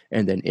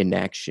 And then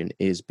inaction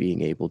is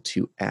being able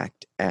to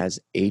act as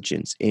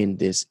agents in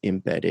this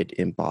embedded,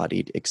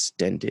 embodied,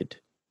 extended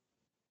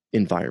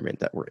environment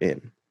that we're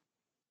in.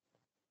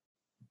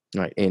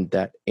 Right. And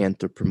that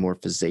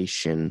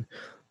anthropomorphization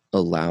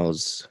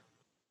allows,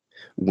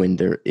 when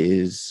there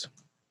is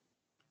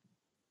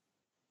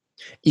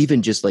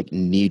even just like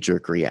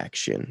knee-jerk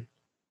reaction,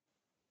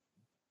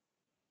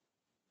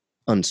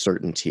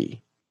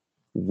 uncertainty,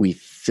 we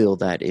fill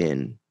that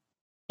in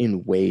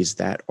ways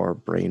that our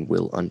brain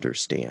will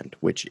understand,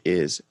 which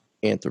is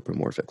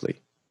anthropomorphically.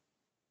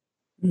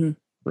 Mm-hmm.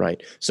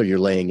 Right. So you're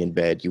laying in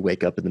bed, you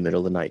wake up in the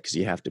middle of the night because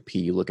you have to pee,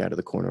 you look out of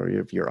the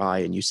corner of your eye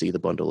and you see the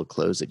bundle of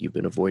clothes that you've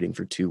been avoiding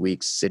for 2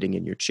 weeks sitting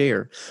in your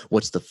chair.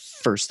 What's the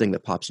first thing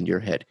that pops into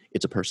your head?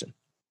 It's a person.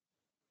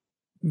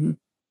 Mm-hmm.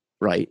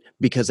 Right?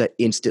 Because that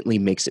instantly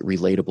makes it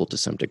relatable to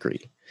some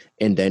degree.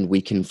 And then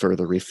we can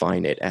further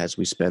refine it as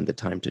we spend the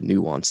time to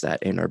nuance that,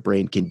 and our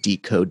brain can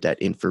decode that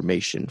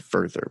information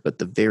further. But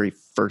the very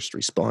first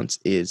response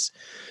is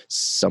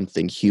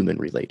something human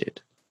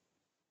related.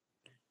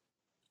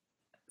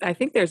 I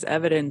think there's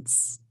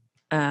evidence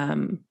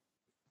there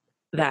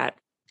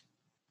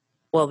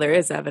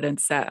is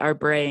evidence that our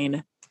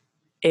brain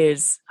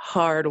is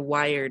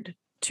hardwired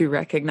to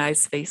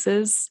recognize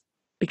faces,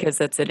 because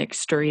that's an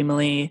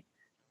extremely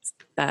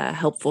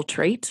helpful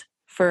trait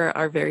for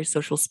our very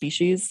social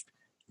species,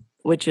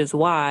 which is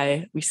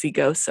why we see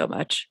ghosts so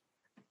much,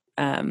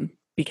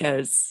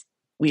 because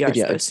we are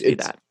supposed to do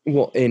that.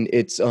 Well, and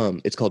it's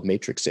called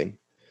matrixing.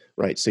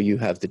 Right. So you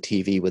have the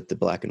TV with the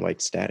black and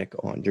white static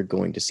on. You're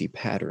going to see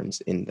patterns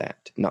in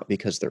that, not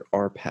because there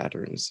are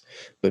patterns,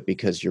 but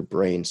because your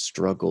brain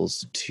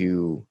struggles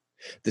to,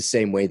 the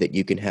same way that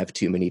you can have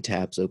too many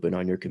tabs open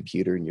on your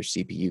computer and your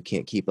CPU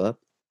can't keep up.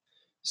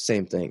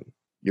 Same thing.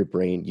 Your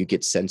brain, you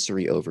get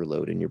sensory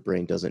overload and your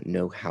brain doesn't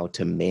know how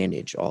to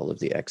manage all of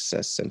the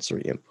excess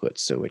sensory input.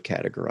 So it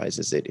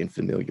categorizes it in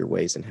familiar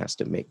ways and has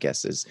to make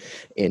guesses.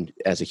 And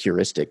as a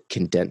heuristic,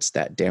 condense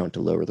that down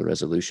to lower the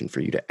resolution for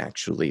you to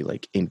actually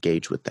like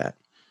engage with that.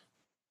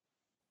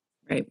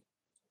 Right.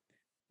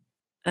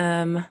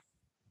 All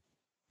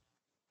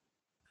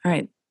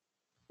right.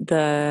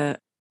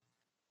 That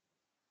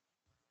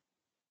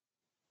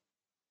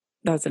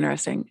was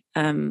interesting.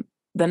 The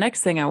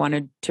next thing I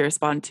wanted to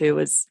respond to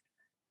was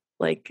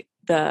like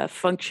the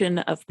function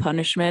of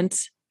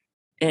punishment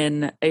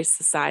in a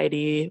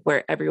society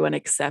where everyone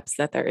accepts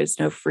that there is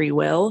no free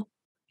will.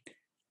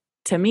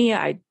 To me,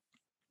 I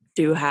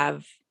do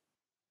have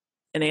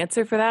an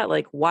answer for that.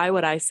 Like, why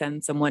would I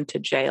send someone to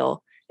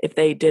jail if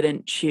they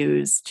didn't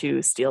choose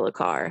to steal a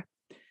car?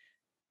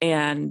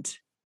 And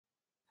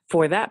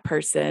for that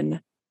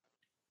person,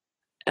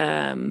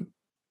 and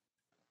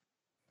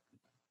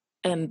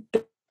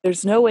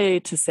there's no way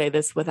to say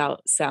this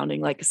without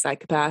sounding like a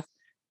psychopath,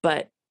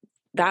 but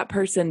that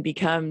person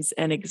becomes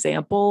an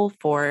example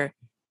for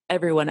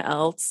everyone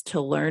else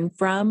to learn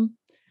from,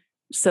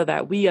 so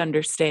that we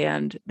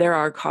understand there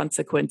are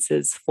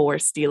consequences for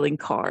stealing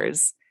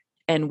cars,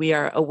 and we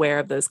are aware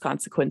of those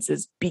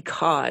consequences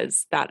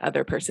because that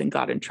other person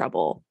got in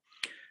trouble,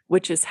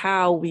 which is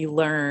how we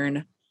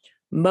learn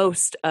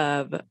most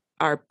of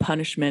our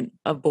punishment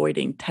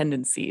avoiding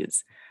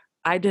tendencies.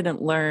 I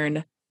didn't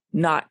learn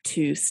not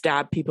to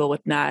stab people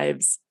with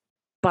knives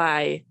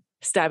by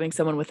stabbing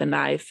someone with a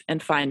knife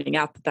and finding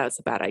out that was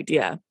a bad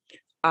idea.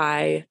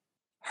 I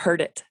heard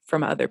it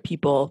from other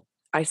people.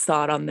 I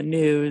saw it on the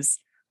news.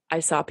 I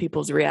saw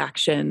people's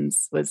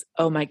reactions was,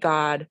 oh my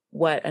God,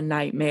 what a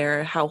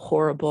nightmare. How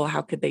horrible.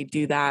 How could they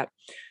do that?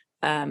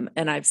 And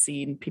I've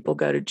seen people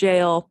go to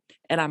jail,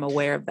 and I'm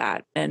aware of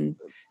that. And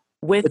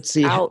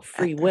without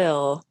free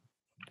will,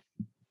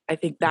 I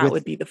think that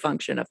would be the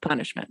function of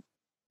punishment.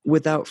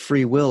 Without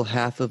free will,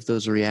 half of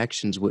those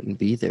reactions wouldn't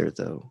be there,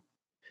 though.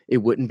 It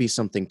wouldn't be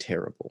something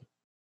terrible.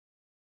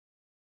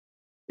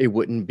 It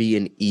wouldn't be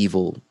an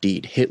evil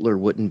deed. Hitler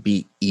wouldn't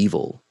be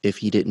evil if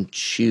he didn't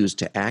choose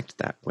to act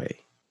that way.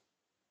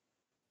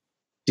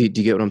 Do you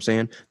get what I'm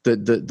saying?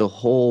 The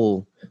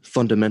whole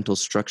fundamental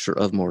structure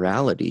of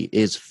morality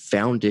is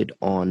founded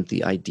on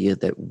the idea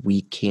that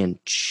we can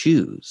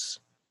choose.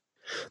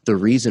 The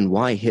reason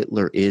why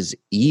Hitler is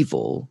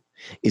evil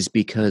is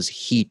because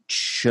he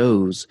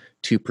chose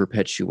to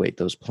perpetuate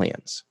those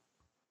plans.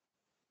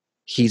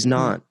 He's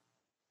not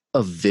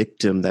a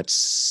victim that's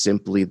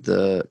simply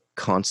the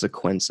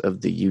consequence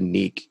of the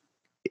unique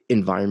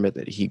environment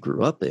that he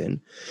grew up in.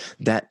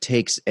 That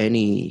takes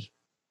any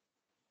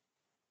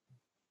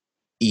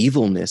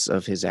evilness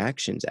of his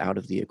actions out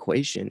of the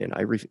equation. And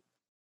I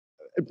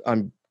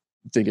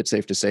think it's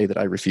safe to say that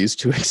I refuse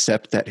to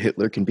accept that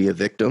Hitler can be a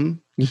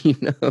victim,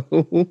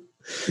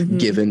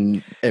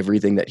 given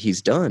everything that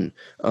he's done.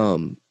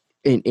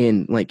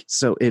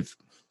 So if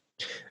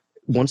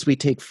once we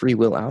take free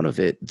will out of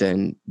it,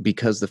 then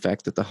because the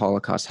fact that the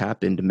Holocaust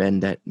happened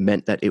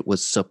meant that it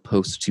was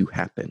supposed to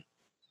happen.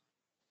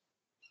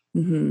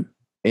 Mm-hmm.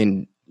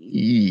 And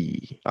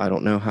I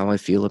don't know how I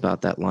feel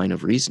about that line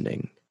of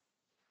reasoning.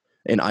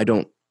 And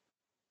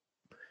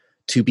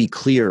to be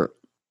clear,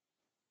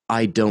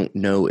 I don't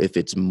know if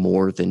it's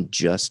more than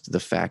just the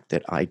fact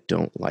that I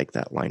don't like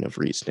that line of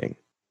reasoning.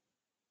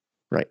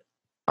 Right?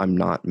 I'm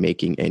not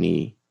making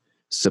any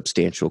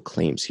substantial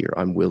claims here.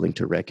 I'm willing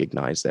to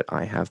recognize that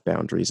I have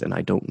boundaries and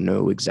I don't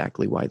know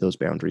exactly why those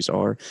boundaries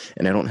are.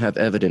 And I don't have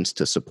evidence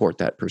to support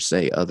that per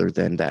se, other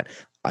than that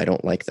I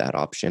don't like that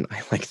option.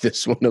 I like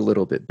this one a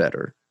little bit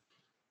better.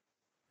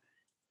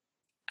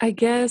 I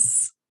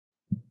guess,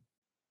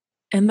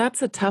 and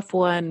that's a tough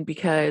one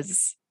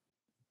because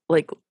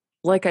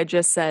like I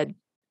just said,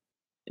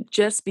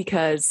 just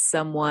because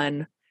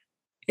someone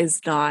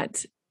is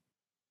not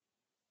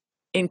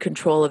in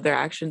control of their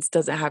actions,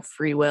 doesn't have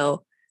free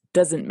will,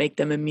 doesn't make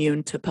them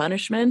immune to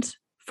punishment.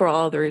 For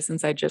all the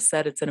reasons I just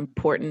said, it's an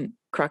important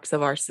crux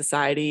of our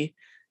society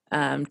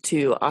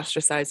to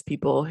ostracize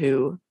people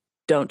who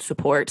don't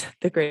support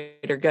the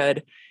greater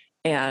good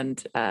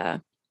and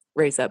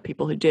raise up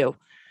people who do.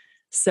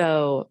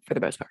 So, for the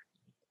most part,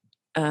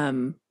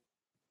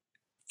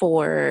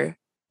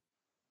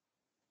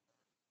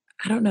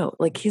 I don't know,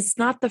 like he's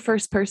not the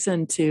first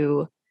person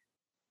to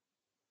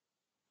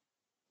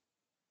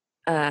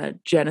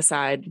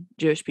genocide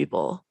Jewish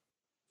people.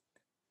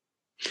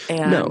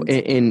 And no,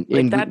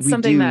 and that's we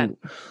something do, that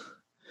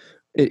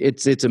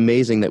it's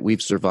amazing that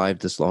we've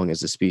survived this long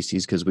as a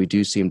species, because we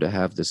do seem to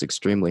have this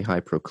extremely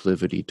high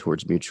proclivity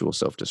towards mutual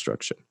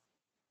self-destruction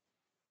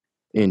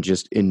and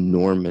just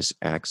enormous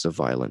acts of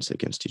violence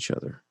against each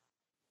other.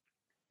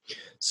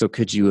 So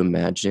could you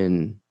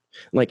imagine,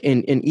 like,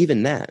 and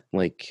even that,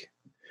 like,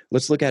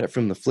 let's look at it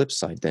from the flip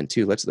side then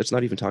too. Let's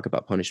not even talk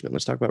about punishment.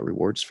 Let's talk about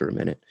rewards for a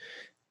minute.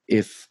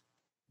 If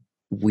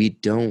we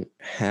don't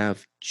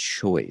have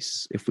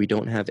choice, if we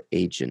don't have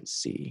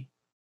agency,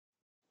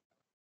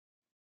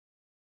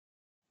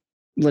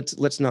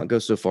 let's not go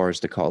so far as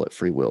to call it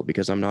free will,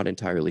 because I'm not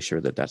entirely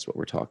sure that that's what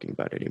we're talking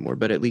about anymore,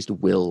 but at least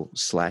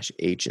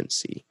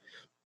will/agency.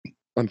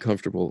 I'm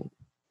comfortable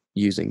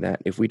using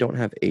that. If we don't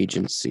have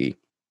agency,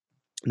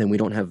 then we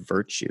don't have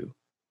virtue.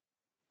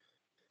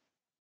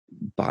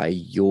 By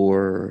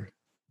your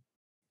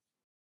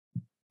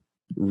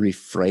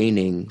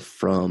refraining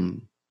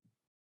from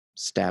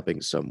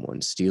stabbing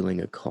someone, stealing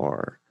a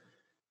car,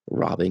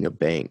 robbing a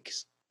bank,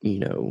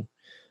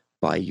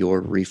 by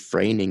your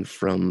refraining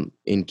from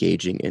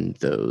engaging in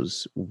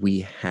those,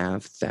 we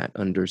have that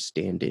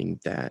understanding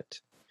that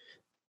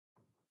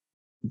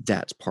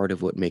that's part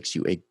of what makes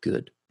you a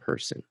good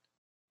person.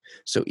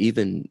 So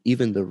even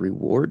the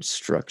reward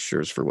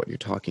structures for what you're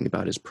talking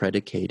about is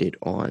predicated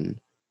on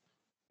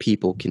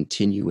people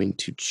continuing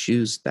to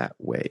choose that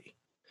way.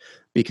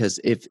 Because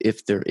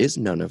if there is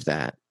none of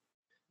that,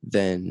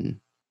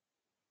 then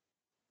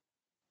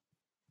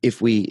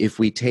if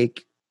we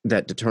take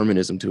that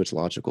determinism to its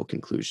logical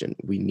conclusion,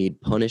 we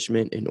need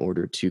punishment in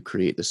order to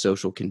create the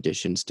social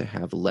conditions to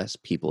have less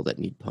people that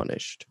need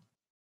punished.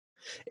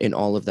 And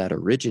all of that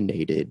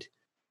originated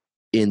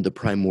in the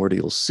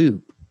primordial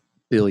soup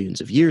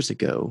billions of years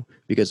ago,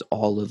 because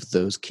all of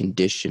those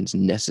conditions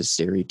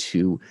necessary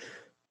to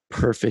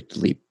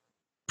perfectly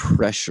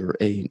pressure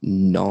a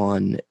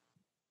non-agent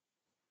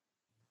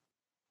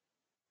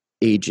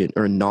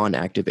or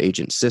non-active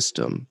agent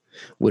system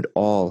would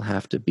all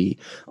have to be.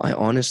 I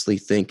honestly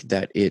think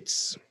that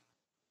this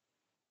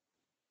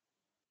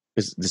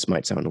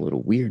might sound a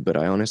little weird, but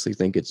I honestly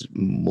think it's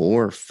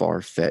more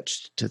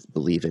far-fetched to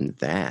believe in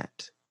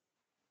that.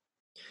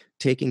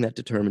 Taking that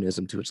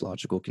determinism to its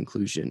logical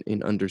conclusion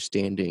and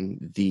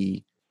understanding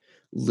the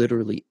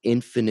literally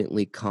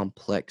infinitely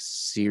complex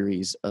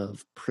series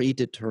of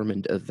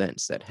predetermined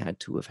events that had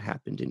to have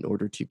happened in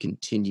order to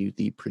continue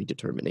the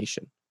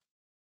predetermination,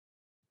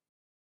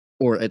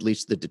 or at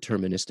least the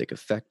deterministic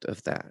effect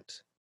of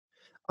that.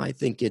 I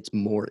think it's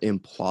more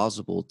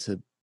implausible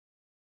to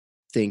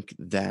think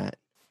that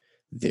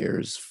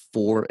there's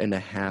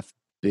 4.5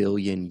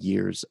 billion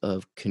years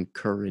of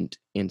concurrent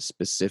and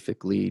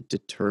specifically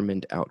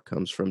determined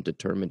outcomes from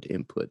determined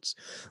inputs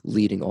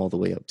leading all the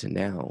way up to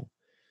now.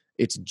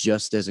 It's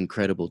just as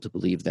incredible to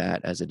believe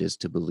that as it is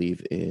to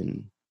believe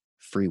in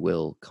free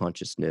will,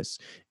 consciousness,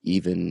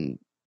 even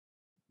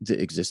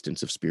the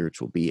existence of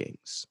spiritual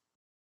beings.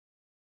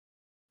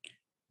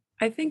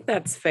 I think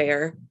that's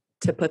fair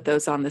to put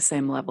those on the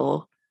same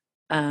level.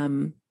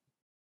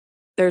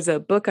 There's a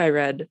book I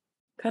read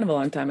kind of a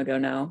long time ago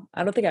now.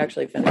 I don't think I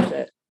actually finished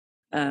it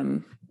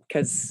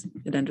because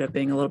it ended up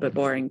being a little bit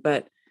boring,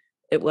 but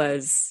it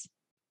was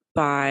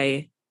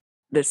by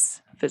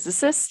this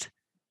physicist,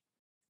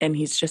 and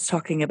he's just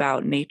talking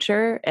about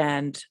nature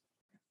and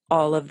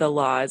all of the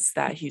laws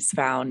that he's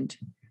found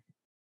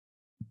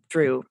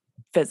through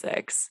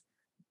physics,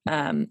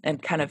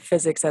 and kind of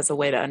physics as a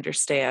way to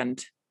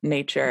understand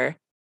nature.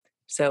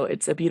 So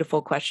it's a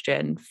beautiful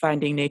question,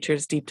 Finding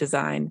Nature's Deep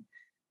Design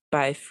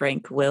by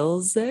Frank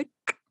Wilczek.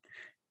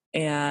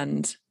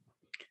 And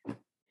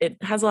it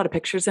has a lot of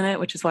pictures in it,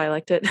 which is why I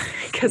liked it,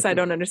 because I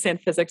don't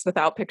understand physics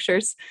without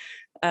pictures.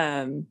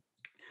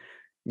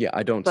 Yeah,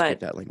 I don't speak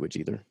that language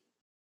either.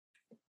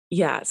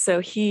 Yeah, so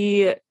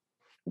he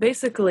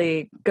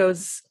basically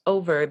goes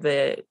over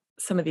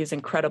some of these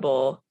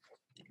incredible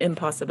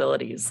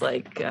impossibilities,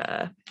 like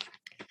I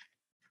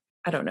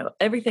don't know,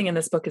 everything in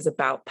this book is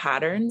about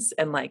patterns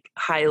and like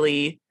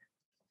highly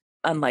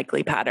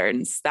unlikely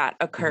patterns that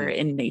occur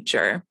in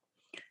nature.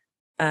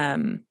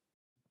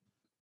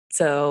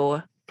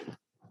 So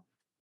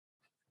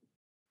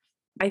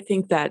I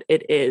think that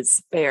it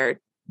is fair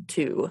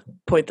to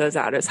point those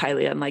out as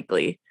highly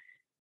unlikely,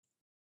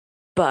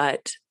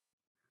 but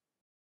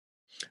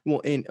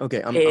I'm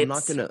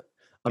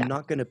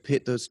not gonna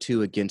pit those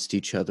two against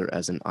each other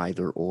as an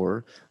either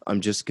or.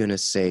 I'm just gonna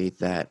say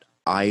that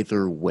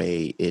either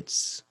way,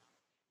 it's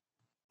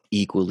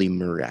equally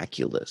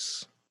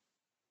miraculous,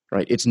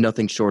 right? It's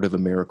nothing short of a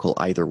miracle.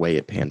 Either way,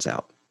 it pans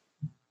out.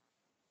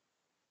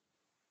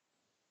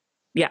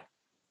 Yeah,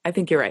 I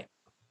think you're right.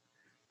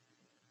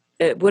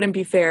 It wouldn't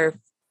be fair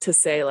to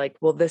say like,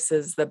 well, this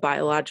is the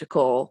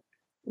biological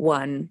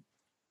one,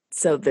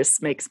 so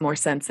this makes more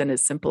sense and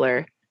is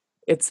simpler.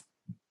 It's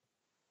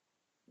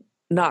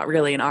not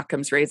really an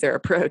Occam's razor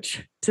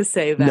approach to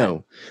say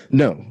that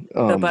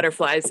the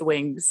butterfly's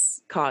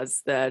wings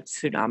cause the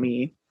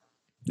tsunami.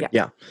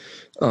 Yeah.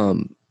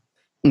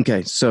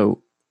 Okay,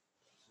 so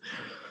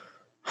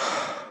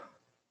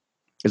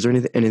is there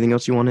anything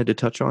else you wanted to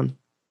touch on?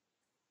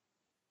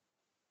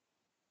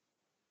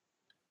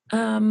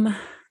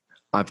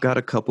 I've got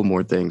a couple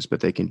more things,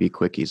 but they can be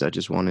quickies. I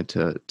just wanted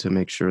to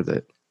make sure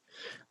that,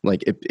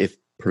 like, if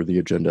per the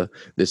agenda,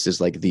 this is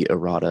like the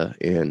errata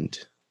and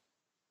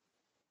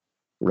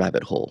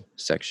rabbit hole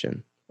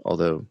section,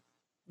 although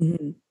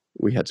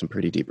we had some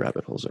pretty deep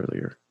rabbit holes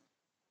earlier.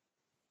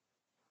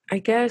 I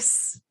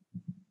guess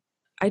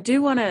I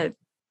do want to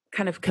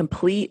kind of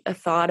complete a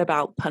thought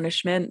about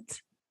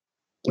punishment,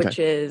 which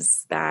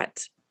is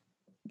that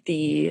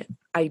the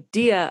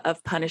idea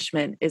of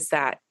punishment is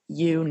that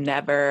you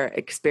never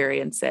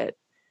experience it,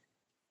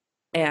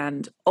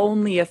 and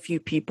only a few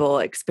people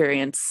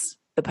experience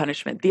the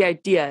punishment. The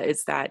idea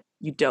is that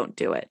you don't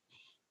do it.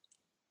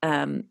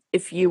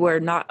 If you were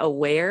not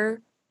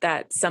aware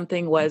that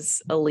something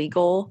was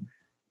illegal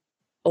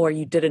or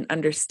you didn't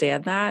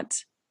understand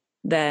that,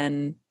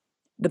 then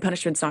the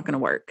punishment's not going to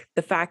work.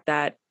 The fact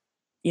that,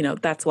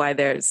 that's why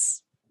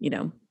there's,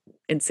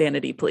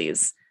 insanity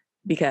pleas,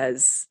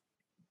 because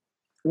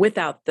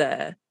without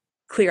the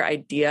clear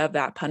idea of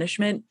that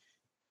punishment,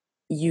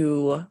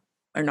 you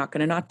are not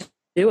going to not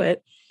do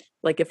it.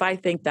 Like if I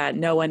think that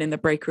no one in the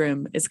break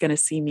room is going to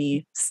see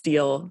me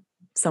steal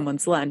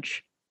someone's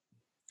lunch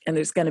and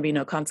there's going to be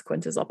no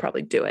consequences, I'll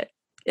probably do it.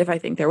 If I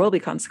think there will be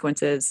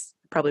consequences,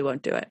 probably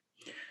won't do it.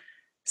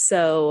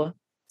 So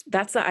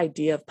that's the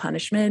idea of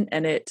punishment.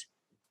 And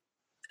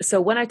so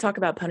when I talk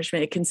about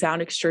punishment, it can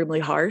sound extremely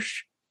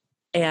harsh,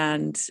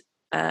 and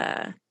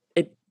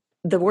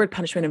the word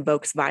punishment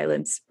invokes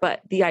violence,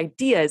 but the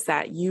idea is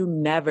that you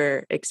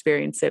never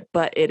experience it,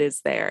 but it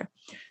is there.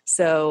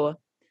 So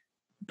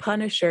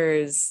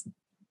punishers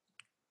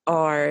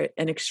are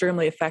an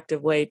extremely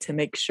effective way to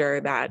make sure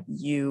that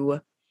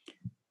the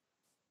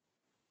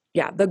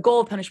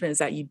goal of punishment is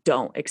that you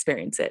don't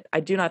experience it. I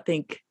do not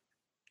think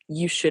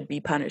you should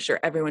be punished or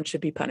everyone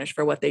should be punished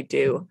for what they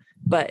do,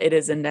 but it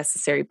is a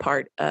necessary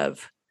part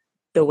of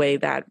the way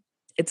that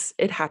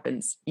it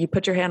happens. You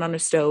put your hand on a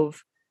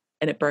stove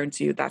and it burns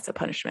you, that's a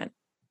punishment.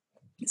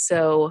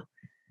 So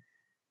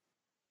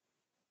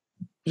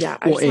yeah,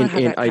 I just want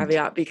to have that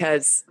caveat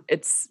because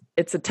it's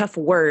a tough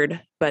word,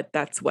 but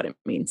that's what it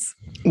means.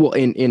 Well,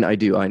 and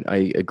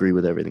I agree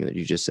with everything that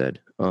you just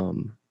said,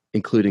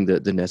 including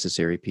the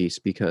necessary piece,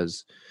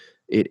 because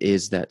it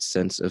is that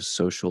sense of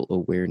social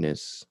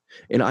awareness.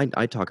 And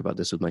I talk about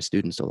this with my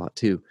students a lot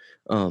too.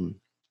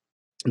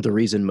 The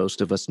reason most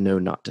of us know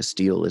not to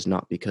steal is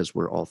not because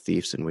we're all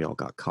thieves and we all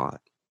got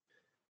caught.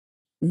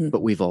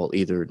 But we've all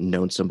either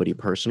known somebody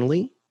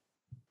personally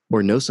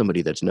or know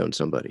somebody that's known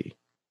somebody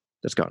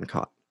that's gotten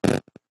caught,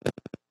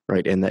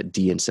 right? And that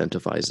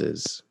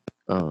de-incentivizes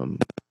the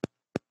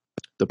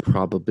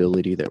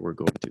probability that we're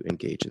going to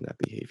engage in that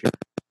behavior.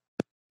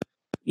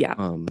 Yeah.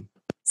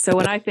 So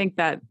when I think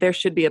that there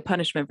should be a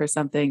punishment for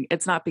something,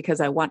 it's not because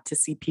I want to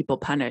see people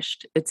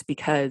punished. It's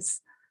because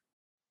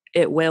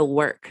it will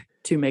work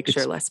to make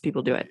sure less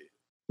people do it.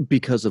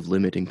 Because of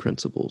limiting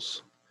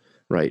principles.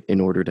 Right.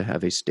 In order to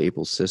have a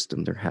stable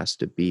system, there has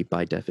to be,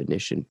 by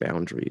definition,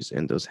 boundaries,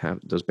 and those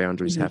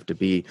boundaries have to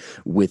be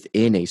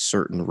within a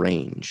certain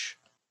range.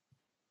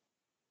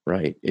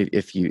 Right.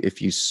 If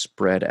you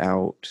spread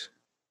out,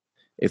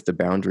 if the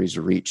boundaries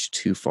reach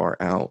too far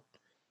out,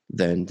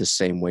 then the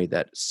same way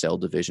that cell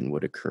division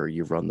would occur,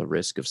 you run the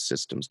risk of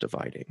systems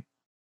dividing.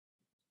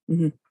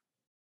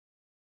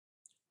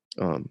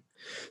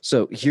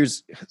 So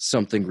here's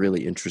something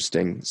really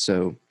interesting.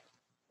 So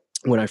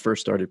when I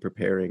first started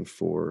preparing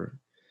for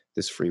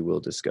this free will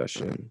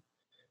discussion,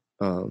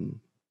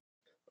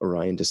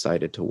 Orion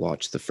decided to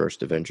watch the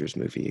first Avengers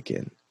movie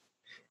again.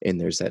 And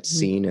there's that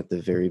scene at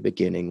the very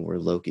beginning where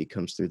Loki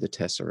comes through the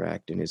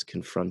Tesseract and is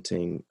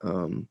confronting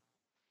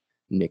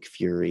Nick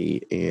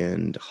Fury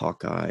and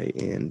Hawkeye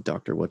and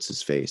Dr.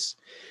 What's-His-Face.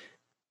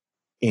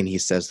 And he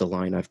says the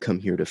line, "I've come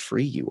here to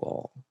free you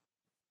all."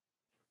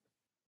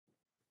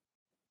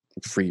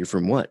 Free you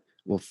from what?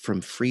 Well,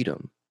 from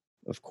freedom,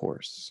 of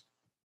course.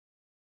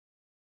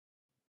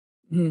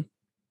 To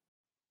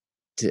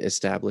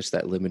establish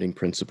that limiting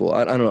principle.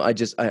 I don't know.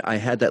 I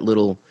had that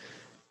little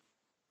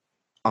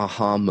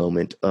aha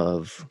moment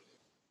of,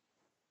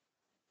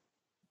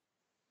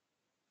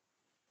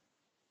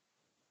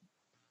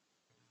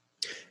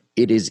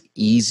 it is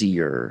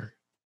easier.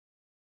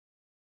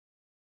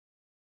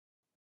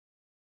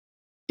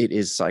 It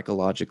is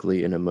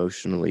psychologically and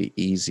emotionally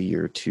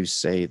easier to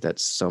say that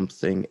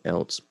something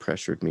else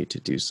pressured me to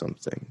do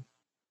something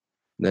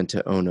than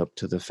to own up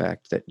to the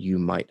fact that you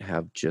might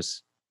have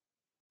just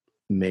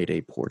made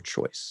a poor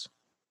choice.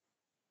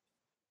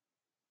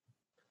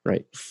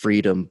 Right?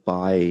 Freedom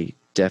by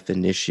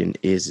definition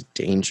is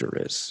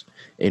dangerous,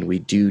 and we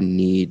do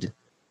need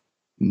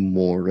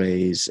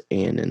mores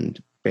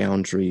and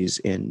boundaries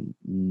and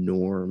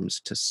norms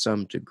to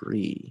some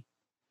degree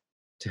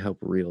to help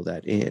reel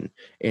that in.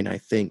 And I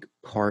think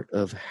part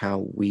of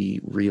how we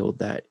reel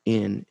that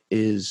in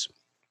is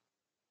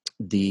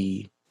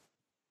the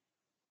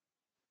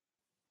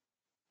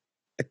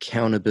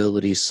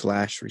accountability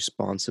 /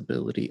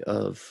 responsibility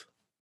of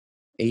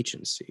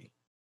agency.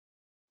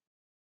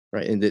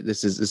 Right. And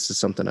this is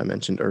something I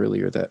mentioned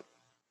earlier, that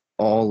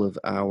all of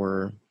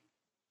our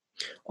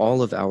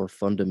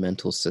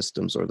fundamental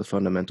systems, or the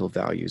fundamental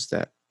values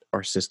that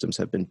our systems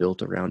have been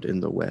built around in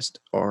the West,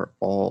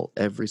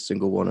 every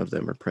single one of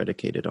them are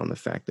predicated on the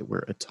fact that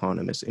we're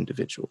autonomous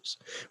individuals.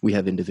 We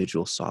have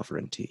individual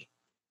sovereignty,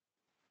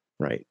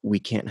 right? We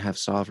can't have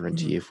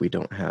sovereignty if we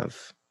don't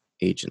have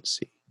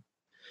agency.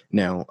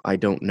 Now, I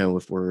don't know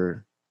if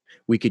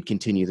we could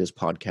continue this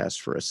podcast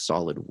for a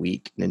solid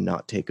week and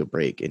not take a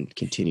break and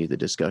continue the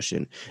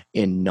discussion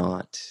and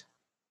not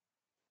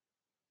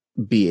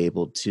be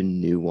able to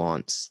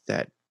nuance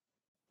that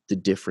the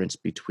difference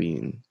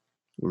between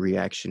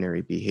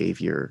reactionary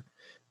behavior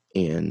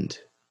and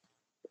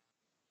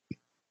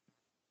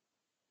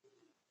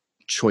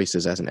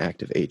choices as an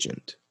active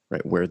agent,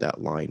 right? Where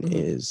that line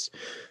is,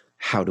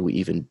 how do we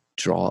even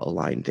draw a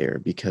line there?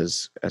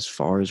 Because as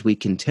far as we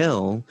can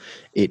tell,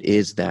 it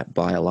is that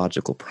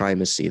biological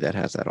primacy that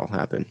has that all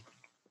happen.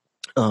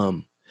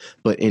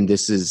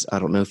 This is, I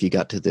don't know if you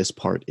got to this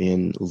part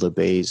in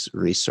Lebet's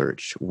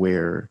research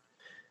where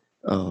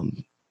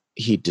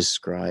he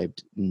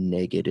described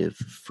negative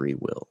free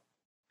will.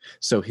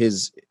 So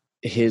his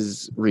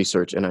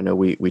research, and I know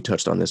we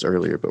touched on this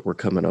earlier, but we're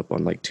coming up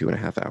on like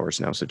 2.5 hours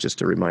now. So just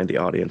to remind the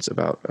audience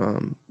about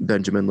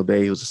Benjamin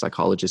Lebet, who's a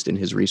psychologist, and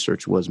his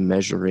research was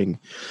measuring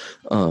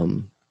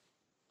the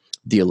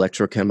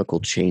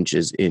electrochemical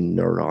changes in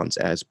neurons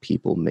as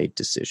people made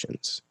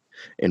decisions.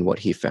 And what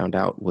he found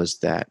out was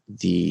that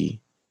the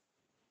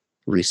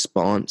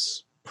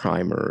response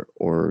primer,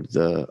 or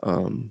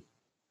the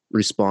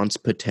response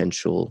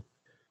potential,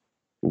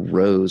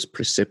 rose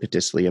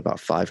precipitously about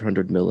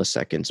 500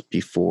 milliseconds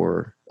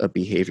before a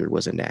behavior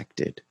was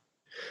enacted.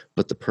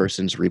 But the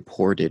person's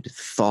reported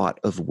thought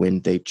of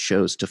when they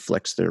chose to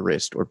flex their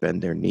wrist or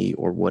bend their knee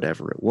or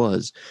whatever it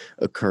was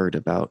occurred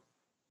about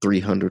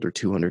 300 or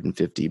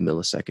 250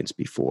 milliseconds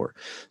before.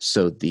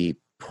 So the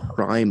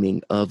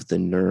priming of the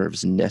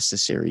nerves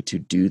necessary to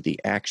do the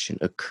action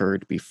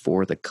occurred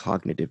before the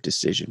cognitive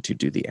decision to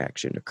do the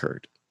action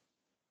occurred.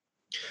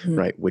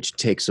 Right, which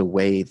takes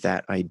away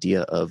that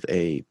idea of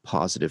a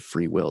positive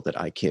free will, that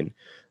I can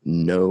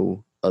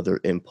know other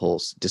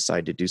impulse,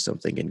 decide to do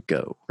something, and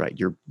go. Right,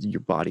 your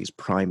body's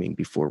priming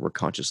before we're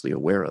consciously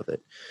aware of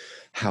it.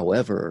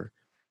 However,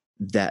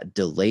 that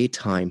delay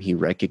time, he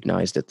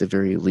recognized at the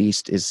very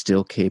least, is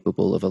still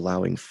capable of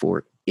allowing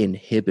for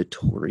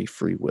inhibitory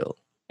free will.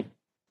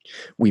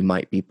 We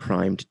might be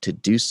primed to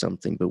do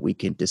something, but we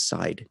can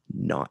decide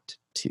not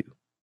to.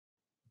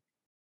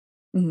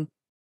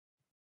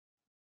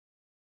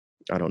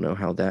 I don't know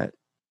how that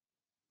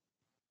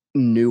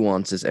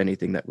nuances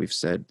anything that we've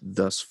said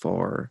thus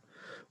far,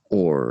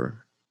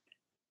 or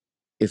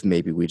if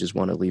maybe we just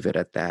want to leave it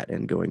at that.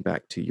 And going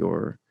back to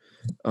your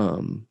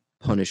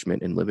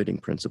punishment and limiting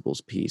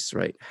principles piece,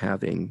 right?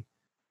 Having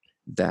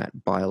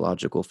that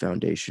biological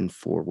foundation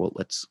for, well,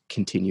 let's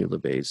continue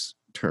Lebet's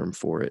term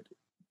for it,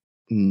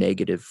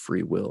 negative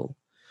free will.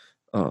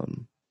 I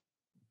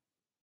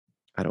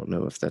don't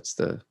know if that's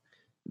the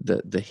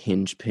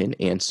hinge pin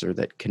answer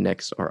that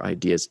connects our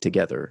ideas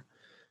together,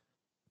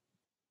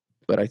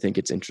 but I think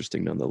it's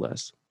interesting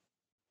nonetheless.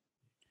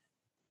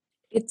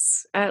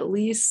 It's at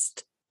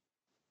least,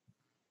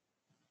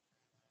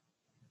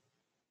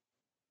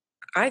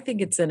 I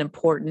think it's an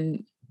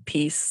important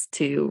piece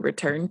to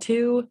return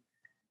to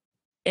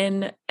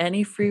in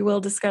any free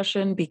will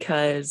discussion,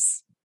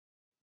 because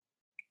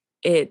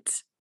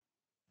it,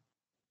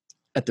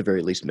 at the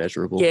very least,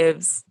 measurable.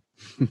 Gives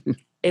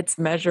it's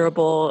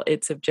measurable,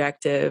 it's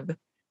objective,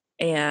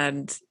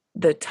 and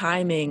the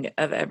timing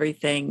of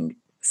everything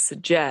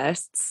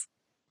suggests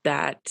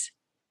that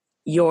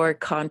your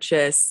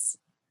conscious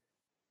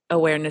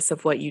awareness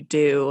of what you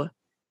do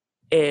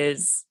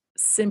is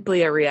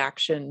simply a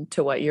reaction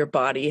to what your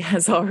body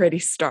has already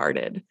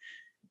started.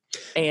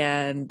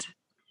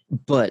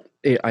 But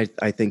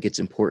I think it's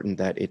important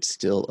that it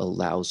still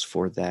allows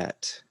for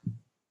that.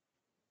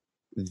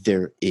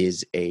 There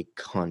is a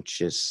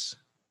conscious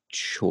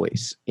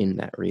choice in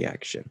that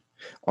reaction.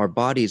 Our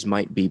bodies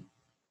might be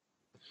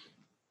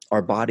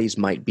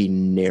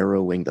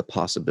narrowing the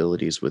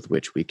possibilities with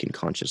which we can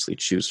consciously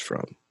choose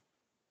from.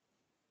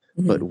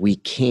 Mm-hmm. But we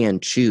can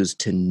choose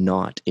to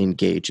not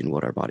engage in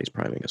what our body's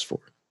priming us for.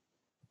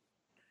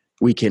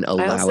 We can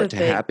allow it to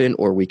happen,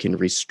 or we can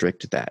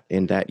restrict that.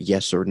 And that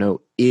yes or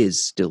no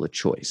is still a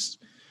choice.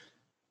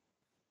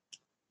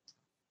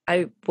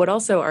 I would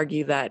also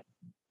argue that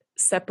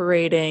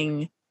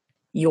separating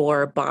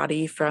your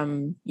body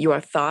from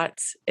your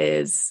thoughts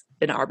is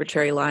an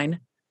arbitrary line.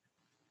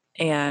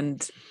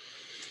 And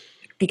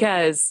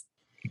because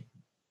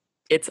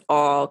it's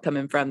all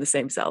coming from the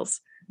same cells.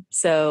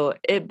 So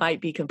it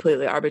might be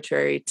completely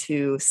arbitrary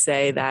to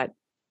say that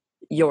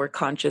your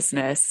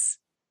consciousness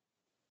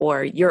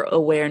or your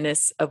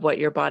awareness of what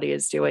your body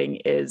is doing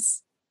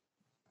is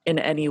in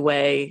any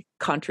way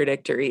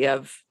contradictory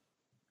of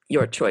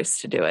your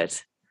choice to do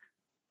it.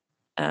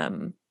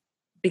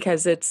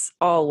 Because it's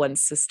all one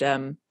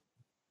system,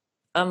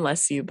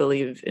 unless you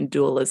believe in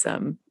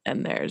dualism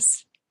and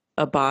there's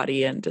a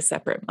body and a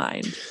separate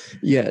mind.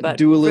 Yeah, but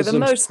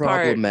dualism's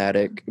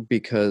problematic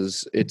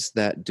because it's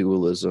that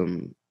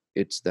dualism,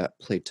 it's that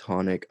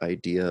Platonic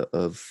idea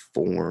of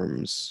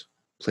forms,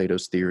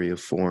 Plato's theory of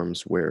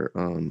forms, where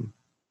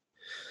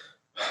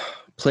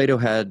Plato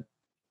had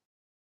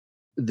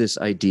this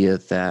idea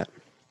that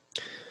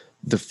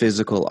the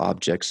physical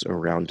objects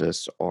around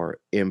us are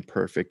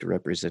imperfect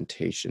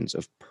representations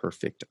of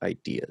perfect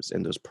ideas.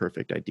 And those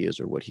perfect ideas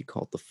are what he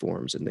called the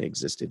forms. And they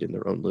existed in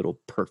their own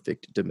little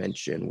perfect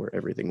dimension where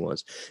everything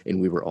was.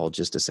 And we were all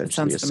just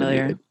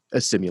essentially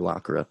a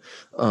simulacra.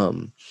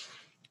 And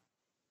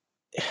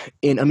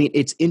I mean,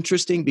 it's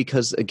interesting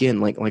because,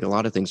 again, like a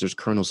lot of things, there's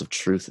kernels of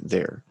truth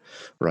there,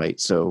 right?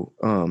 So,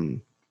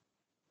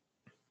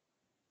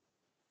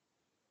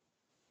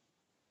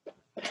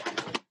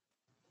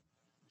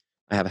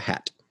 I have a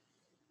hat.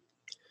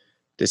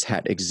 This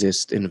hat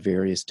exists in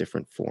various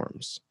different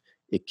forms.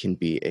 It can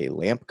be a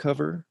lamp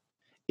cover.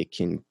 It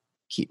can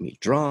keep me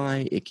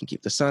dry. It can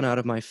keep the sun out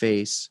of my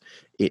face.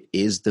 It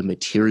is the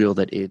material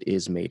that it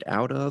is made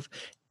out of.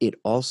 It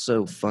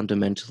also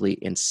fundamentally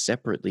and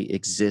separately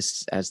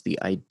exists as the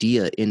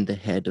idea in the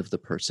head of the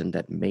person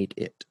that made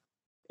it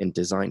and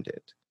designed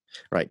it,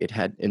 right? It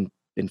had, in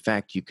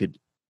fact, you could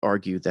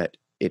argue that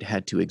it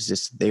had to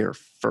exist there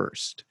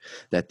first,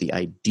 that the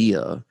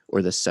idea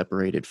or the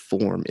separated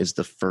form is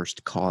the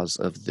first cause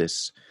of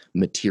this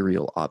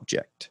material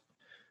object.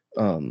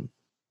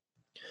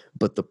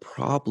 But the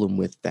problem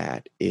with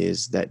that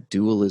is that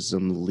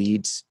dualism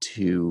leads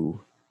to,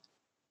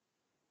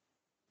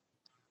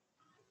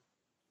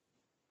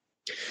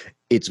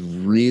 it's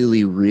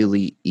really,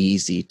 really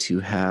easy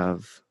to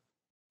have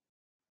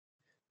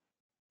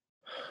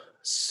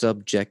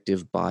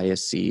subjective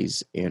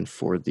biases and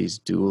for these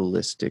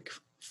dualistic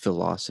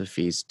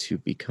philosophies to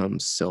become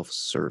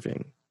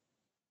self-serving.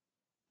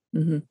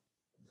 Mm-hmm.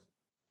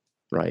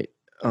 Right.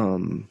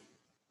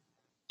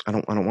 I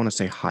don't want to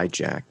say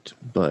hijacked,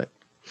 but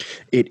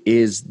it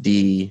is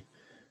the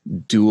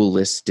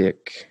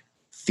dualistic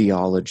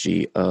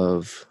theology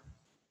of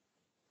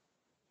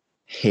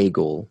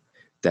Hegel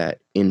that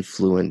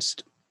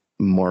influenced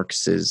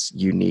Marx's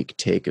unique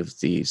take of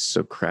the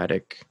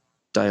Socratic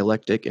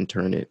dialectic and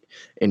turn it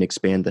and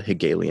expand the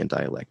Hegelian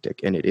dialectic.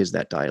 And it is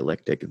that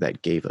dialectic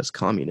that gave us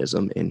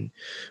communism. And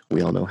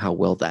we all know how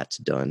well that's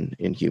done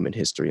in human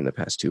history in the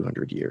past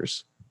 200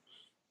 years.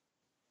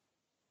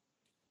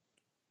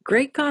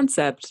 Great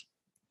concept.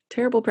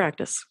 Terrible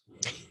practice.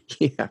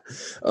 Yeah.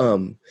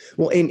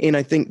 Well, and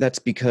I think that's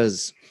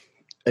because,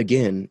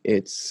 again,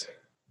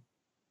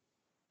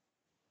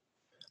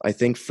 I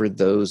think for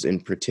those in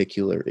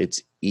particular,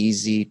 it's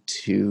easy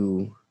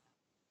to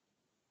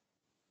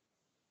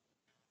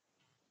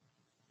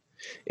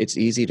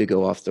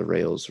go off the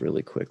rails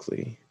really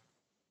quickly.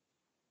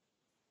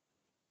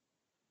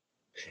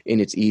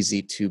 And it's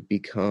easy to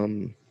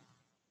become,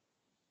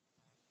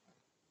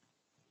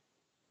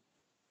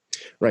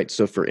 right.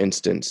 So for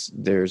instance,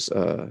 there's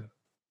a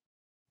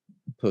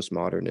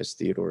postmodernist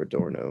Theodor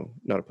Adorno,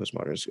 not a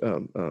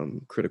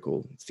postmodernist,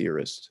 critical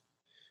theorist,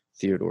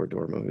 Theodor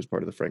Adorno, who's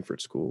part of the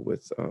Frankfurt School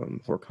with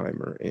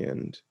Horkheimer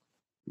and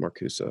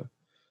Marcuse.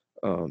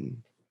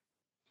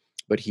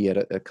 But he had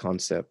a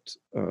concept.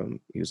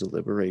 He was a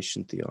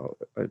liberation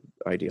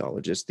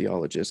theologist.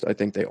 I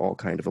think they all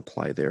kind of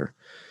apply there.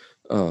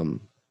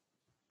 And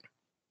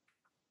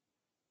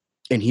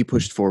he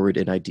pushed forward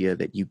an idea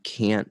that you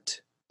can't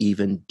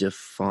even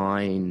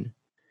define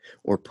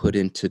or put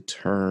into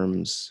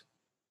terms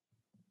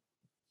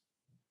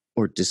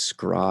or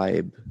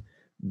describe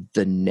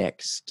the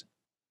next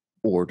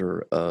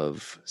order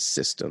of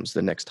systems,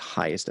 the next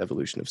highest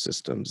evolution of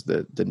systems,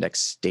 the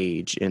next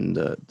stage in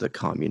the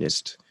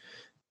communist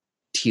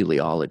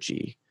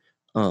teleology,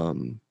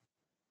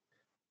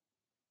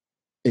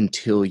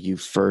 until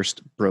you've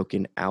first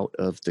broken out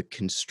of the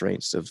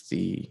constraints of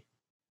the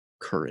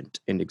current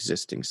and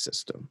existing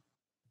system.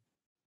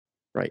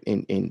 Right.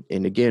 And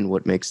again,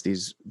 what makes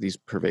these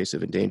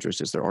pervasive and dangerous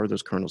is there are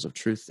those kernels of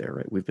truth there,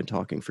 right? We've been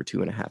talking for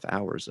 2.5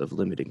 hours of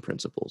limiting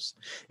principles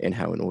and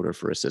how in order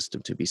for a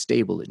system to be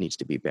stable, it needs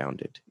to be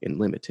bounded and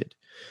limited,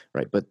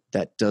 right? But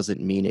that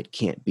doesn't mean it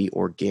can't be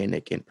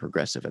organic and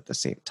progressive at the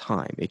same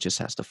time. It just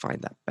has to find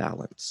that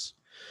balance.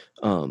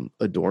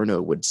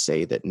 Adorno would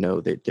say that no,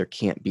 that there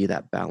can't be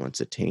that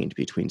balance attained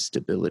between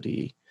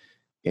stability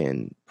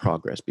and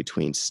progress,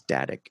 between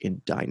static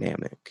and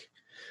dynamic.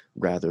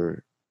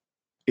 Rather,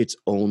 it's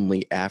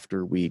only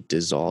after we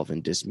dissolve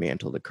and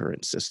dismantle the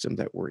current system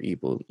that we're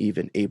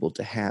even able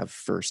to have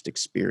first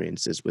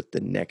experiences with the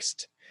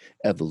next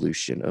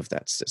evolution of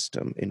that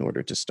system in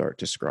order to start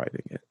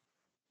describing it.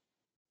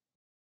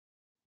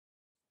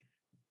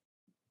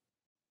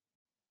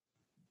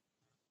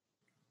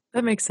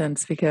 That makes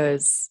sense,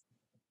 because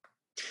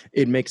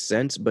it makes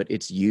sense, but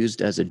it's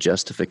used as a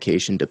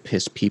justification to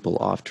piss people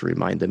off, to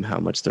remind them how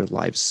much their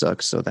lives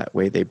suck, so that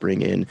way they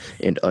bring in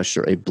and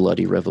usher a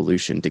bloody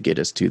revolution to get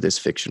us to this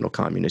fictional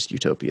communist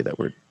utopia that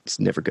it's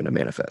never going to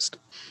manifest.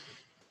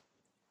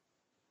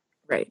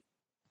 Right.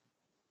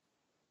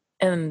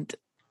 And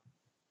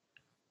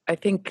I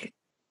think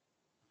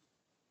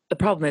the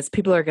problem is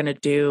people are going to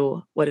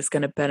do what is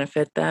going to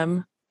benefit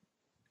them.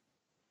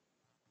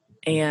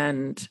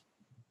 And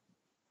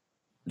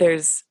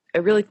there's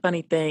a really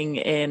funny thing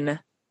in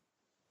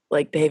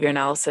like behavior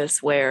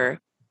analysis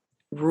where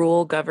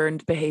rule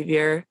governed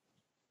behavior,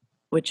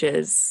 which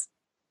is,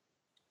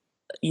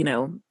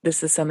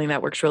 this is something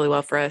that works really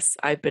well for us.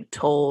 I've been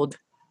told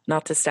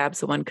not to stab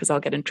someone because I'll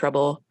get in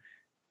trouble.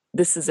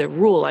 This is a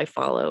rule I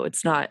follow.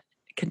 It's not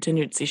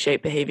contingency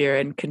shaped behavior,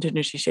 and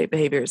contingency shaped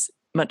behavior is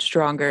much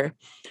stronger.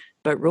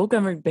 But rule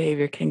governed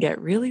behavior can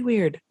get really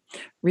weird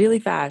really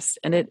fast.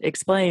 And it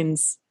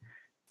explains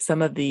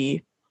some of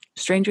the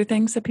stranger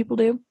things that people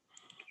do.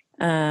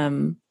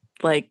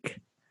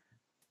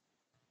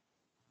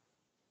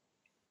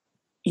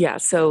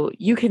 So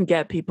you can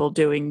get people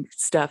doing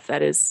stuff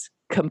that is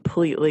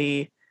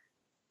completely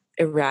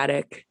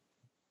erratic.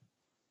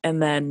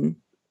 And then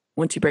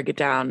once you break it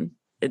down,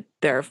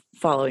 they're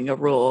following a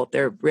rule,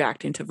 they're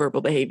reacting to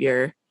verbal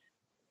behavior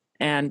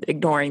and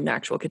ignoring the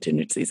actual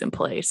contingencies in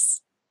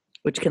place,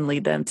 which can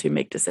lead them to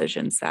make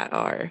decisions that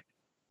are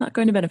not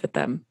going to benefit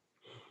them.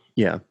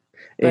 Yeah.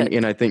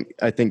 And I think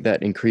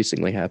that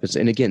increasingly happens.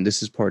 And again,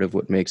 this is part of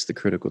what makes the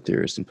critical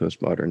theorist and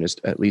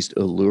postmodernist at least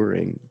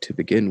alluring to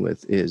begin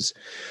with, is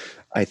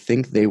I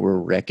think they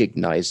were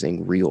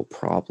recognizing real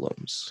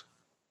problems,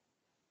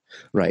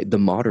 right? The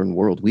modern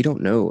world, we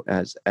don't know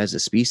as a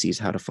species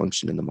how to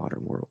function in the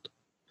modern world,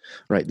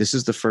 right? This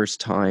is the first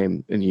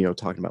time, and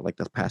talking about like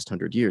the past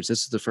 100 years,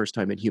 this is the first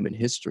time in human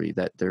history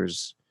that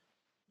there's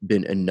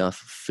been enough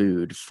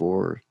food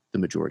for the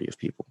majority of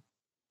people,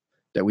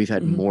 that we've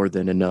had more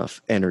than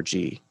enough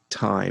energy,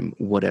 time,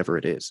 whatever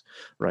it is,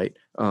 right?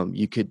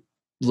 You could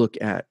look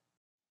at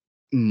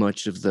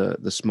much of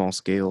the small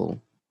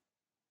scale,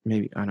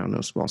 maybe, I don't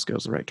know, small scale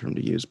is the right term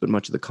to use, but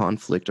much of the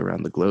conflict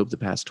around the globe the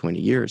past 20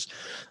 years.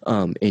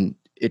 And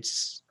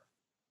it's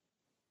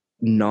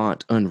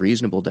not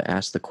unreasonable to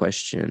ask the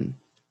question,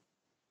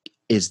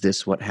 is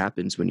this what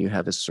happens when you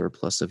have a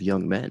surplus of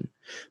young men?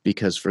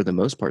 Because for the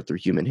most part, through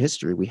human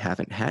history, we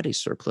haven't had a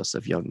surplus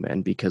of young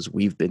men because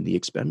we've been the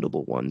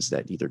expendable ones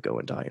that either go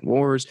and die in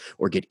wars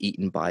or get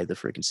eaten by the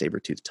freaking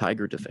saber-toothed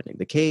tiger defending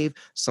the cave,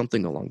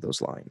 something along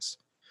those lines,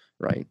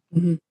 right?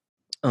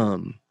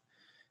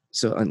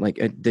 So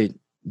like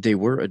they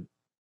were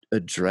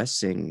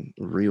addressing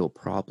real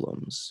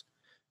problems.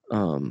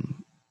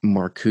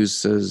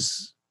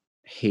 Marcuse's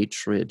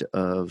hatred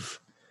of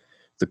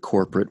the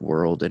corporate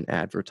world and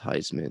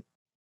advertisement,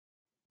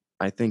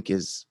 I think,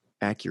 is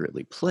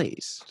accurately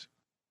placed,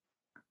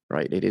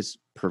 right? It is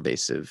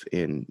pervasive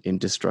and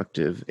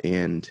destructive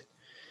and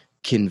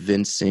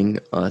convincing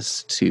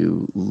us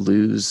to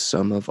lose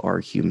some of our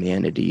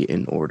humanity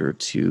in order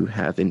to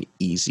have an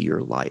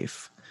easier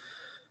life.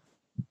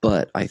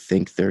 But I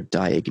think their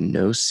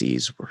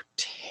diagnoses were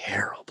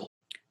terrible.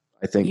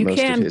 I think you most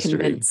can of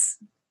history...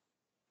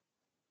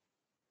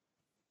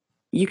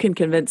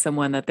 convince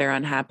someone that they're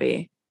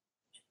unhappy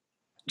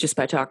just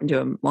by talking to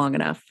them long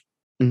enough,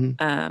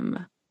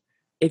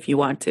 if you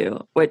want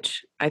to,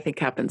 which I think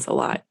happens a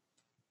lot.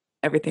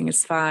 Everything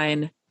is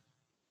fine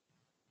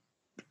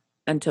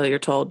until you're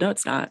told, no,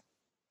 it's not.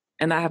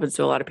 And that happens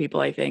to a lot of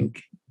people, I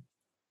think.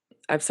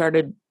 I've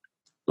started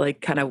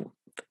like kind of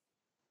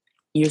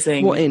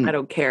using, I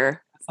don't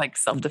care. It's like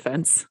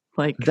self-defense.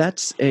 Like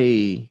that's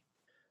there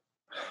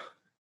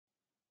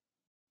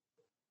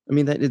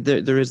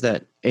is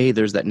that,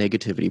 there's that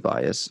negativity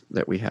bias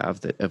that we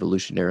have that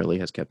evolutionarily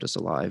has kept us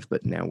alive,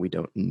 but now we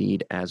don't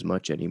need as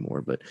much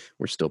anymore, but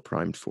we're still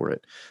primed for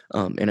it.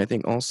 And I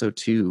think also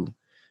too,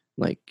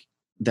 like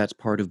that's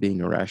part of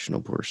being a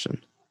rational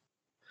person.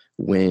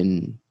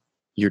 When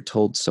you're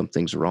told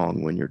something's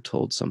wrong, when you're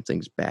told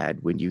something's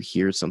bad, when you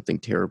hear something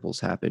terrible's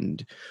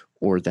happened,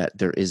 or that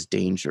there is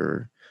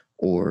danger,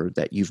 or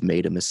that you've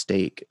made a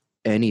mistake,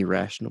 any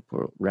rational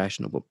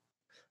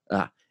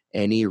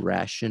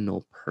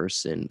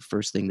person,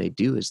 first thing they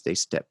do is they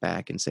step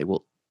back and say,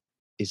 well,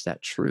 is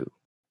that true?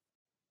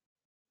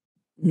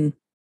 Mm-hmm.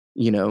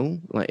 You know,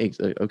 like,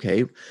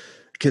 okay.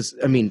 Because,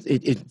 I mean,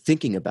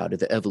 thinking about it,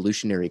 the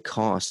evolutionary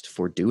cost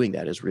for doing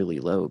that is really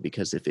low,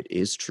 because if it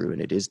is true and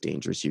it is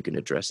dangerous, you can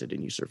address it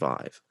and you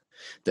survive.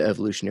 The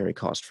evolutionary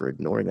cost for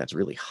ignoring that's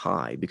really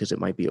high, because it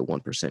might be a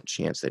 1%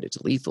 chance that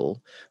it's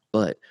lethal,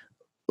 but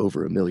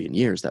over 1 million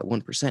years, that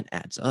 1%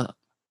 adds up.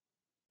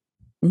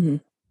 Mm-hmm.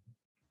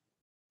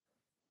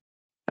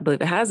 I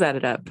believe it has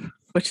added up,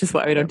 which is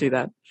why we don't do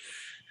that.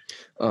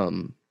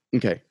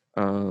 Okay.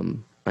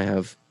 I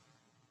have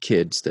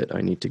kids that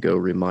I need to go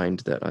remind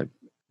that I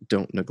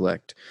don't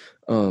neglect,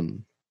 or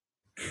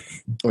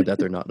that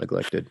they're not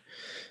neglected.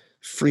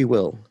 Free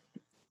will.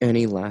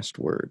 Any last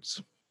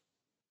words?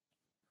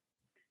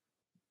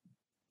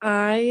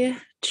 I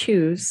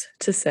choose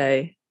to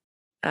say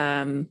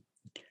peanut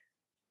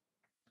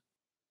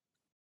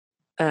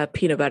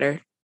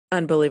butter,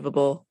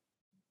 unbelievable,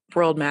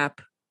 world map,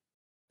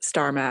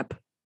 star map.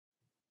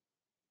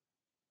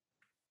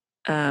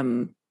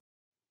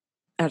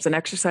 As an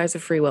exercise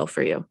of free will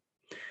for you,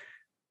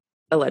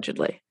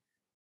 allegedly.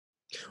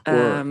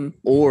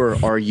 Or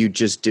are you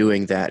just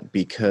doing that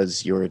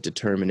because you're a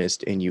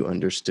determinist and you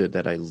understood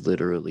that I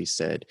literally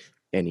said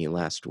any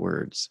last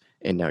words,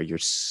 and now you're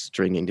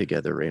stringing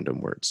together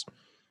random words?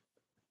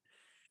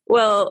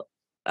 Well,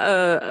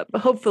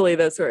 hopefully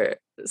those were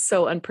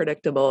so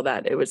unpredictable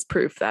that it was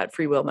proof that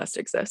free will must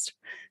exist,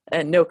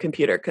 and no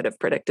computer could have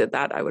predicted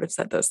that I would have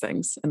said those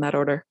things in that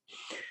order.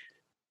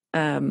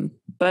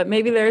 But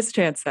maybe there's a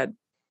chance that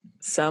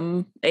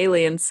some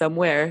alien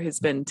somewhere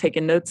who's been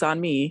taking notes on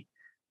me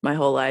my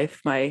whole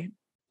life, my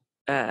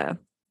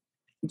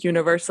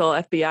universal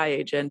FBI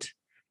agent,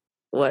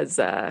 was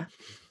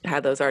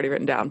had those already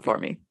written down for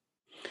me.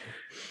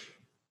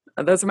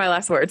 Those are my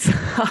last words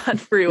on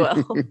free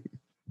will.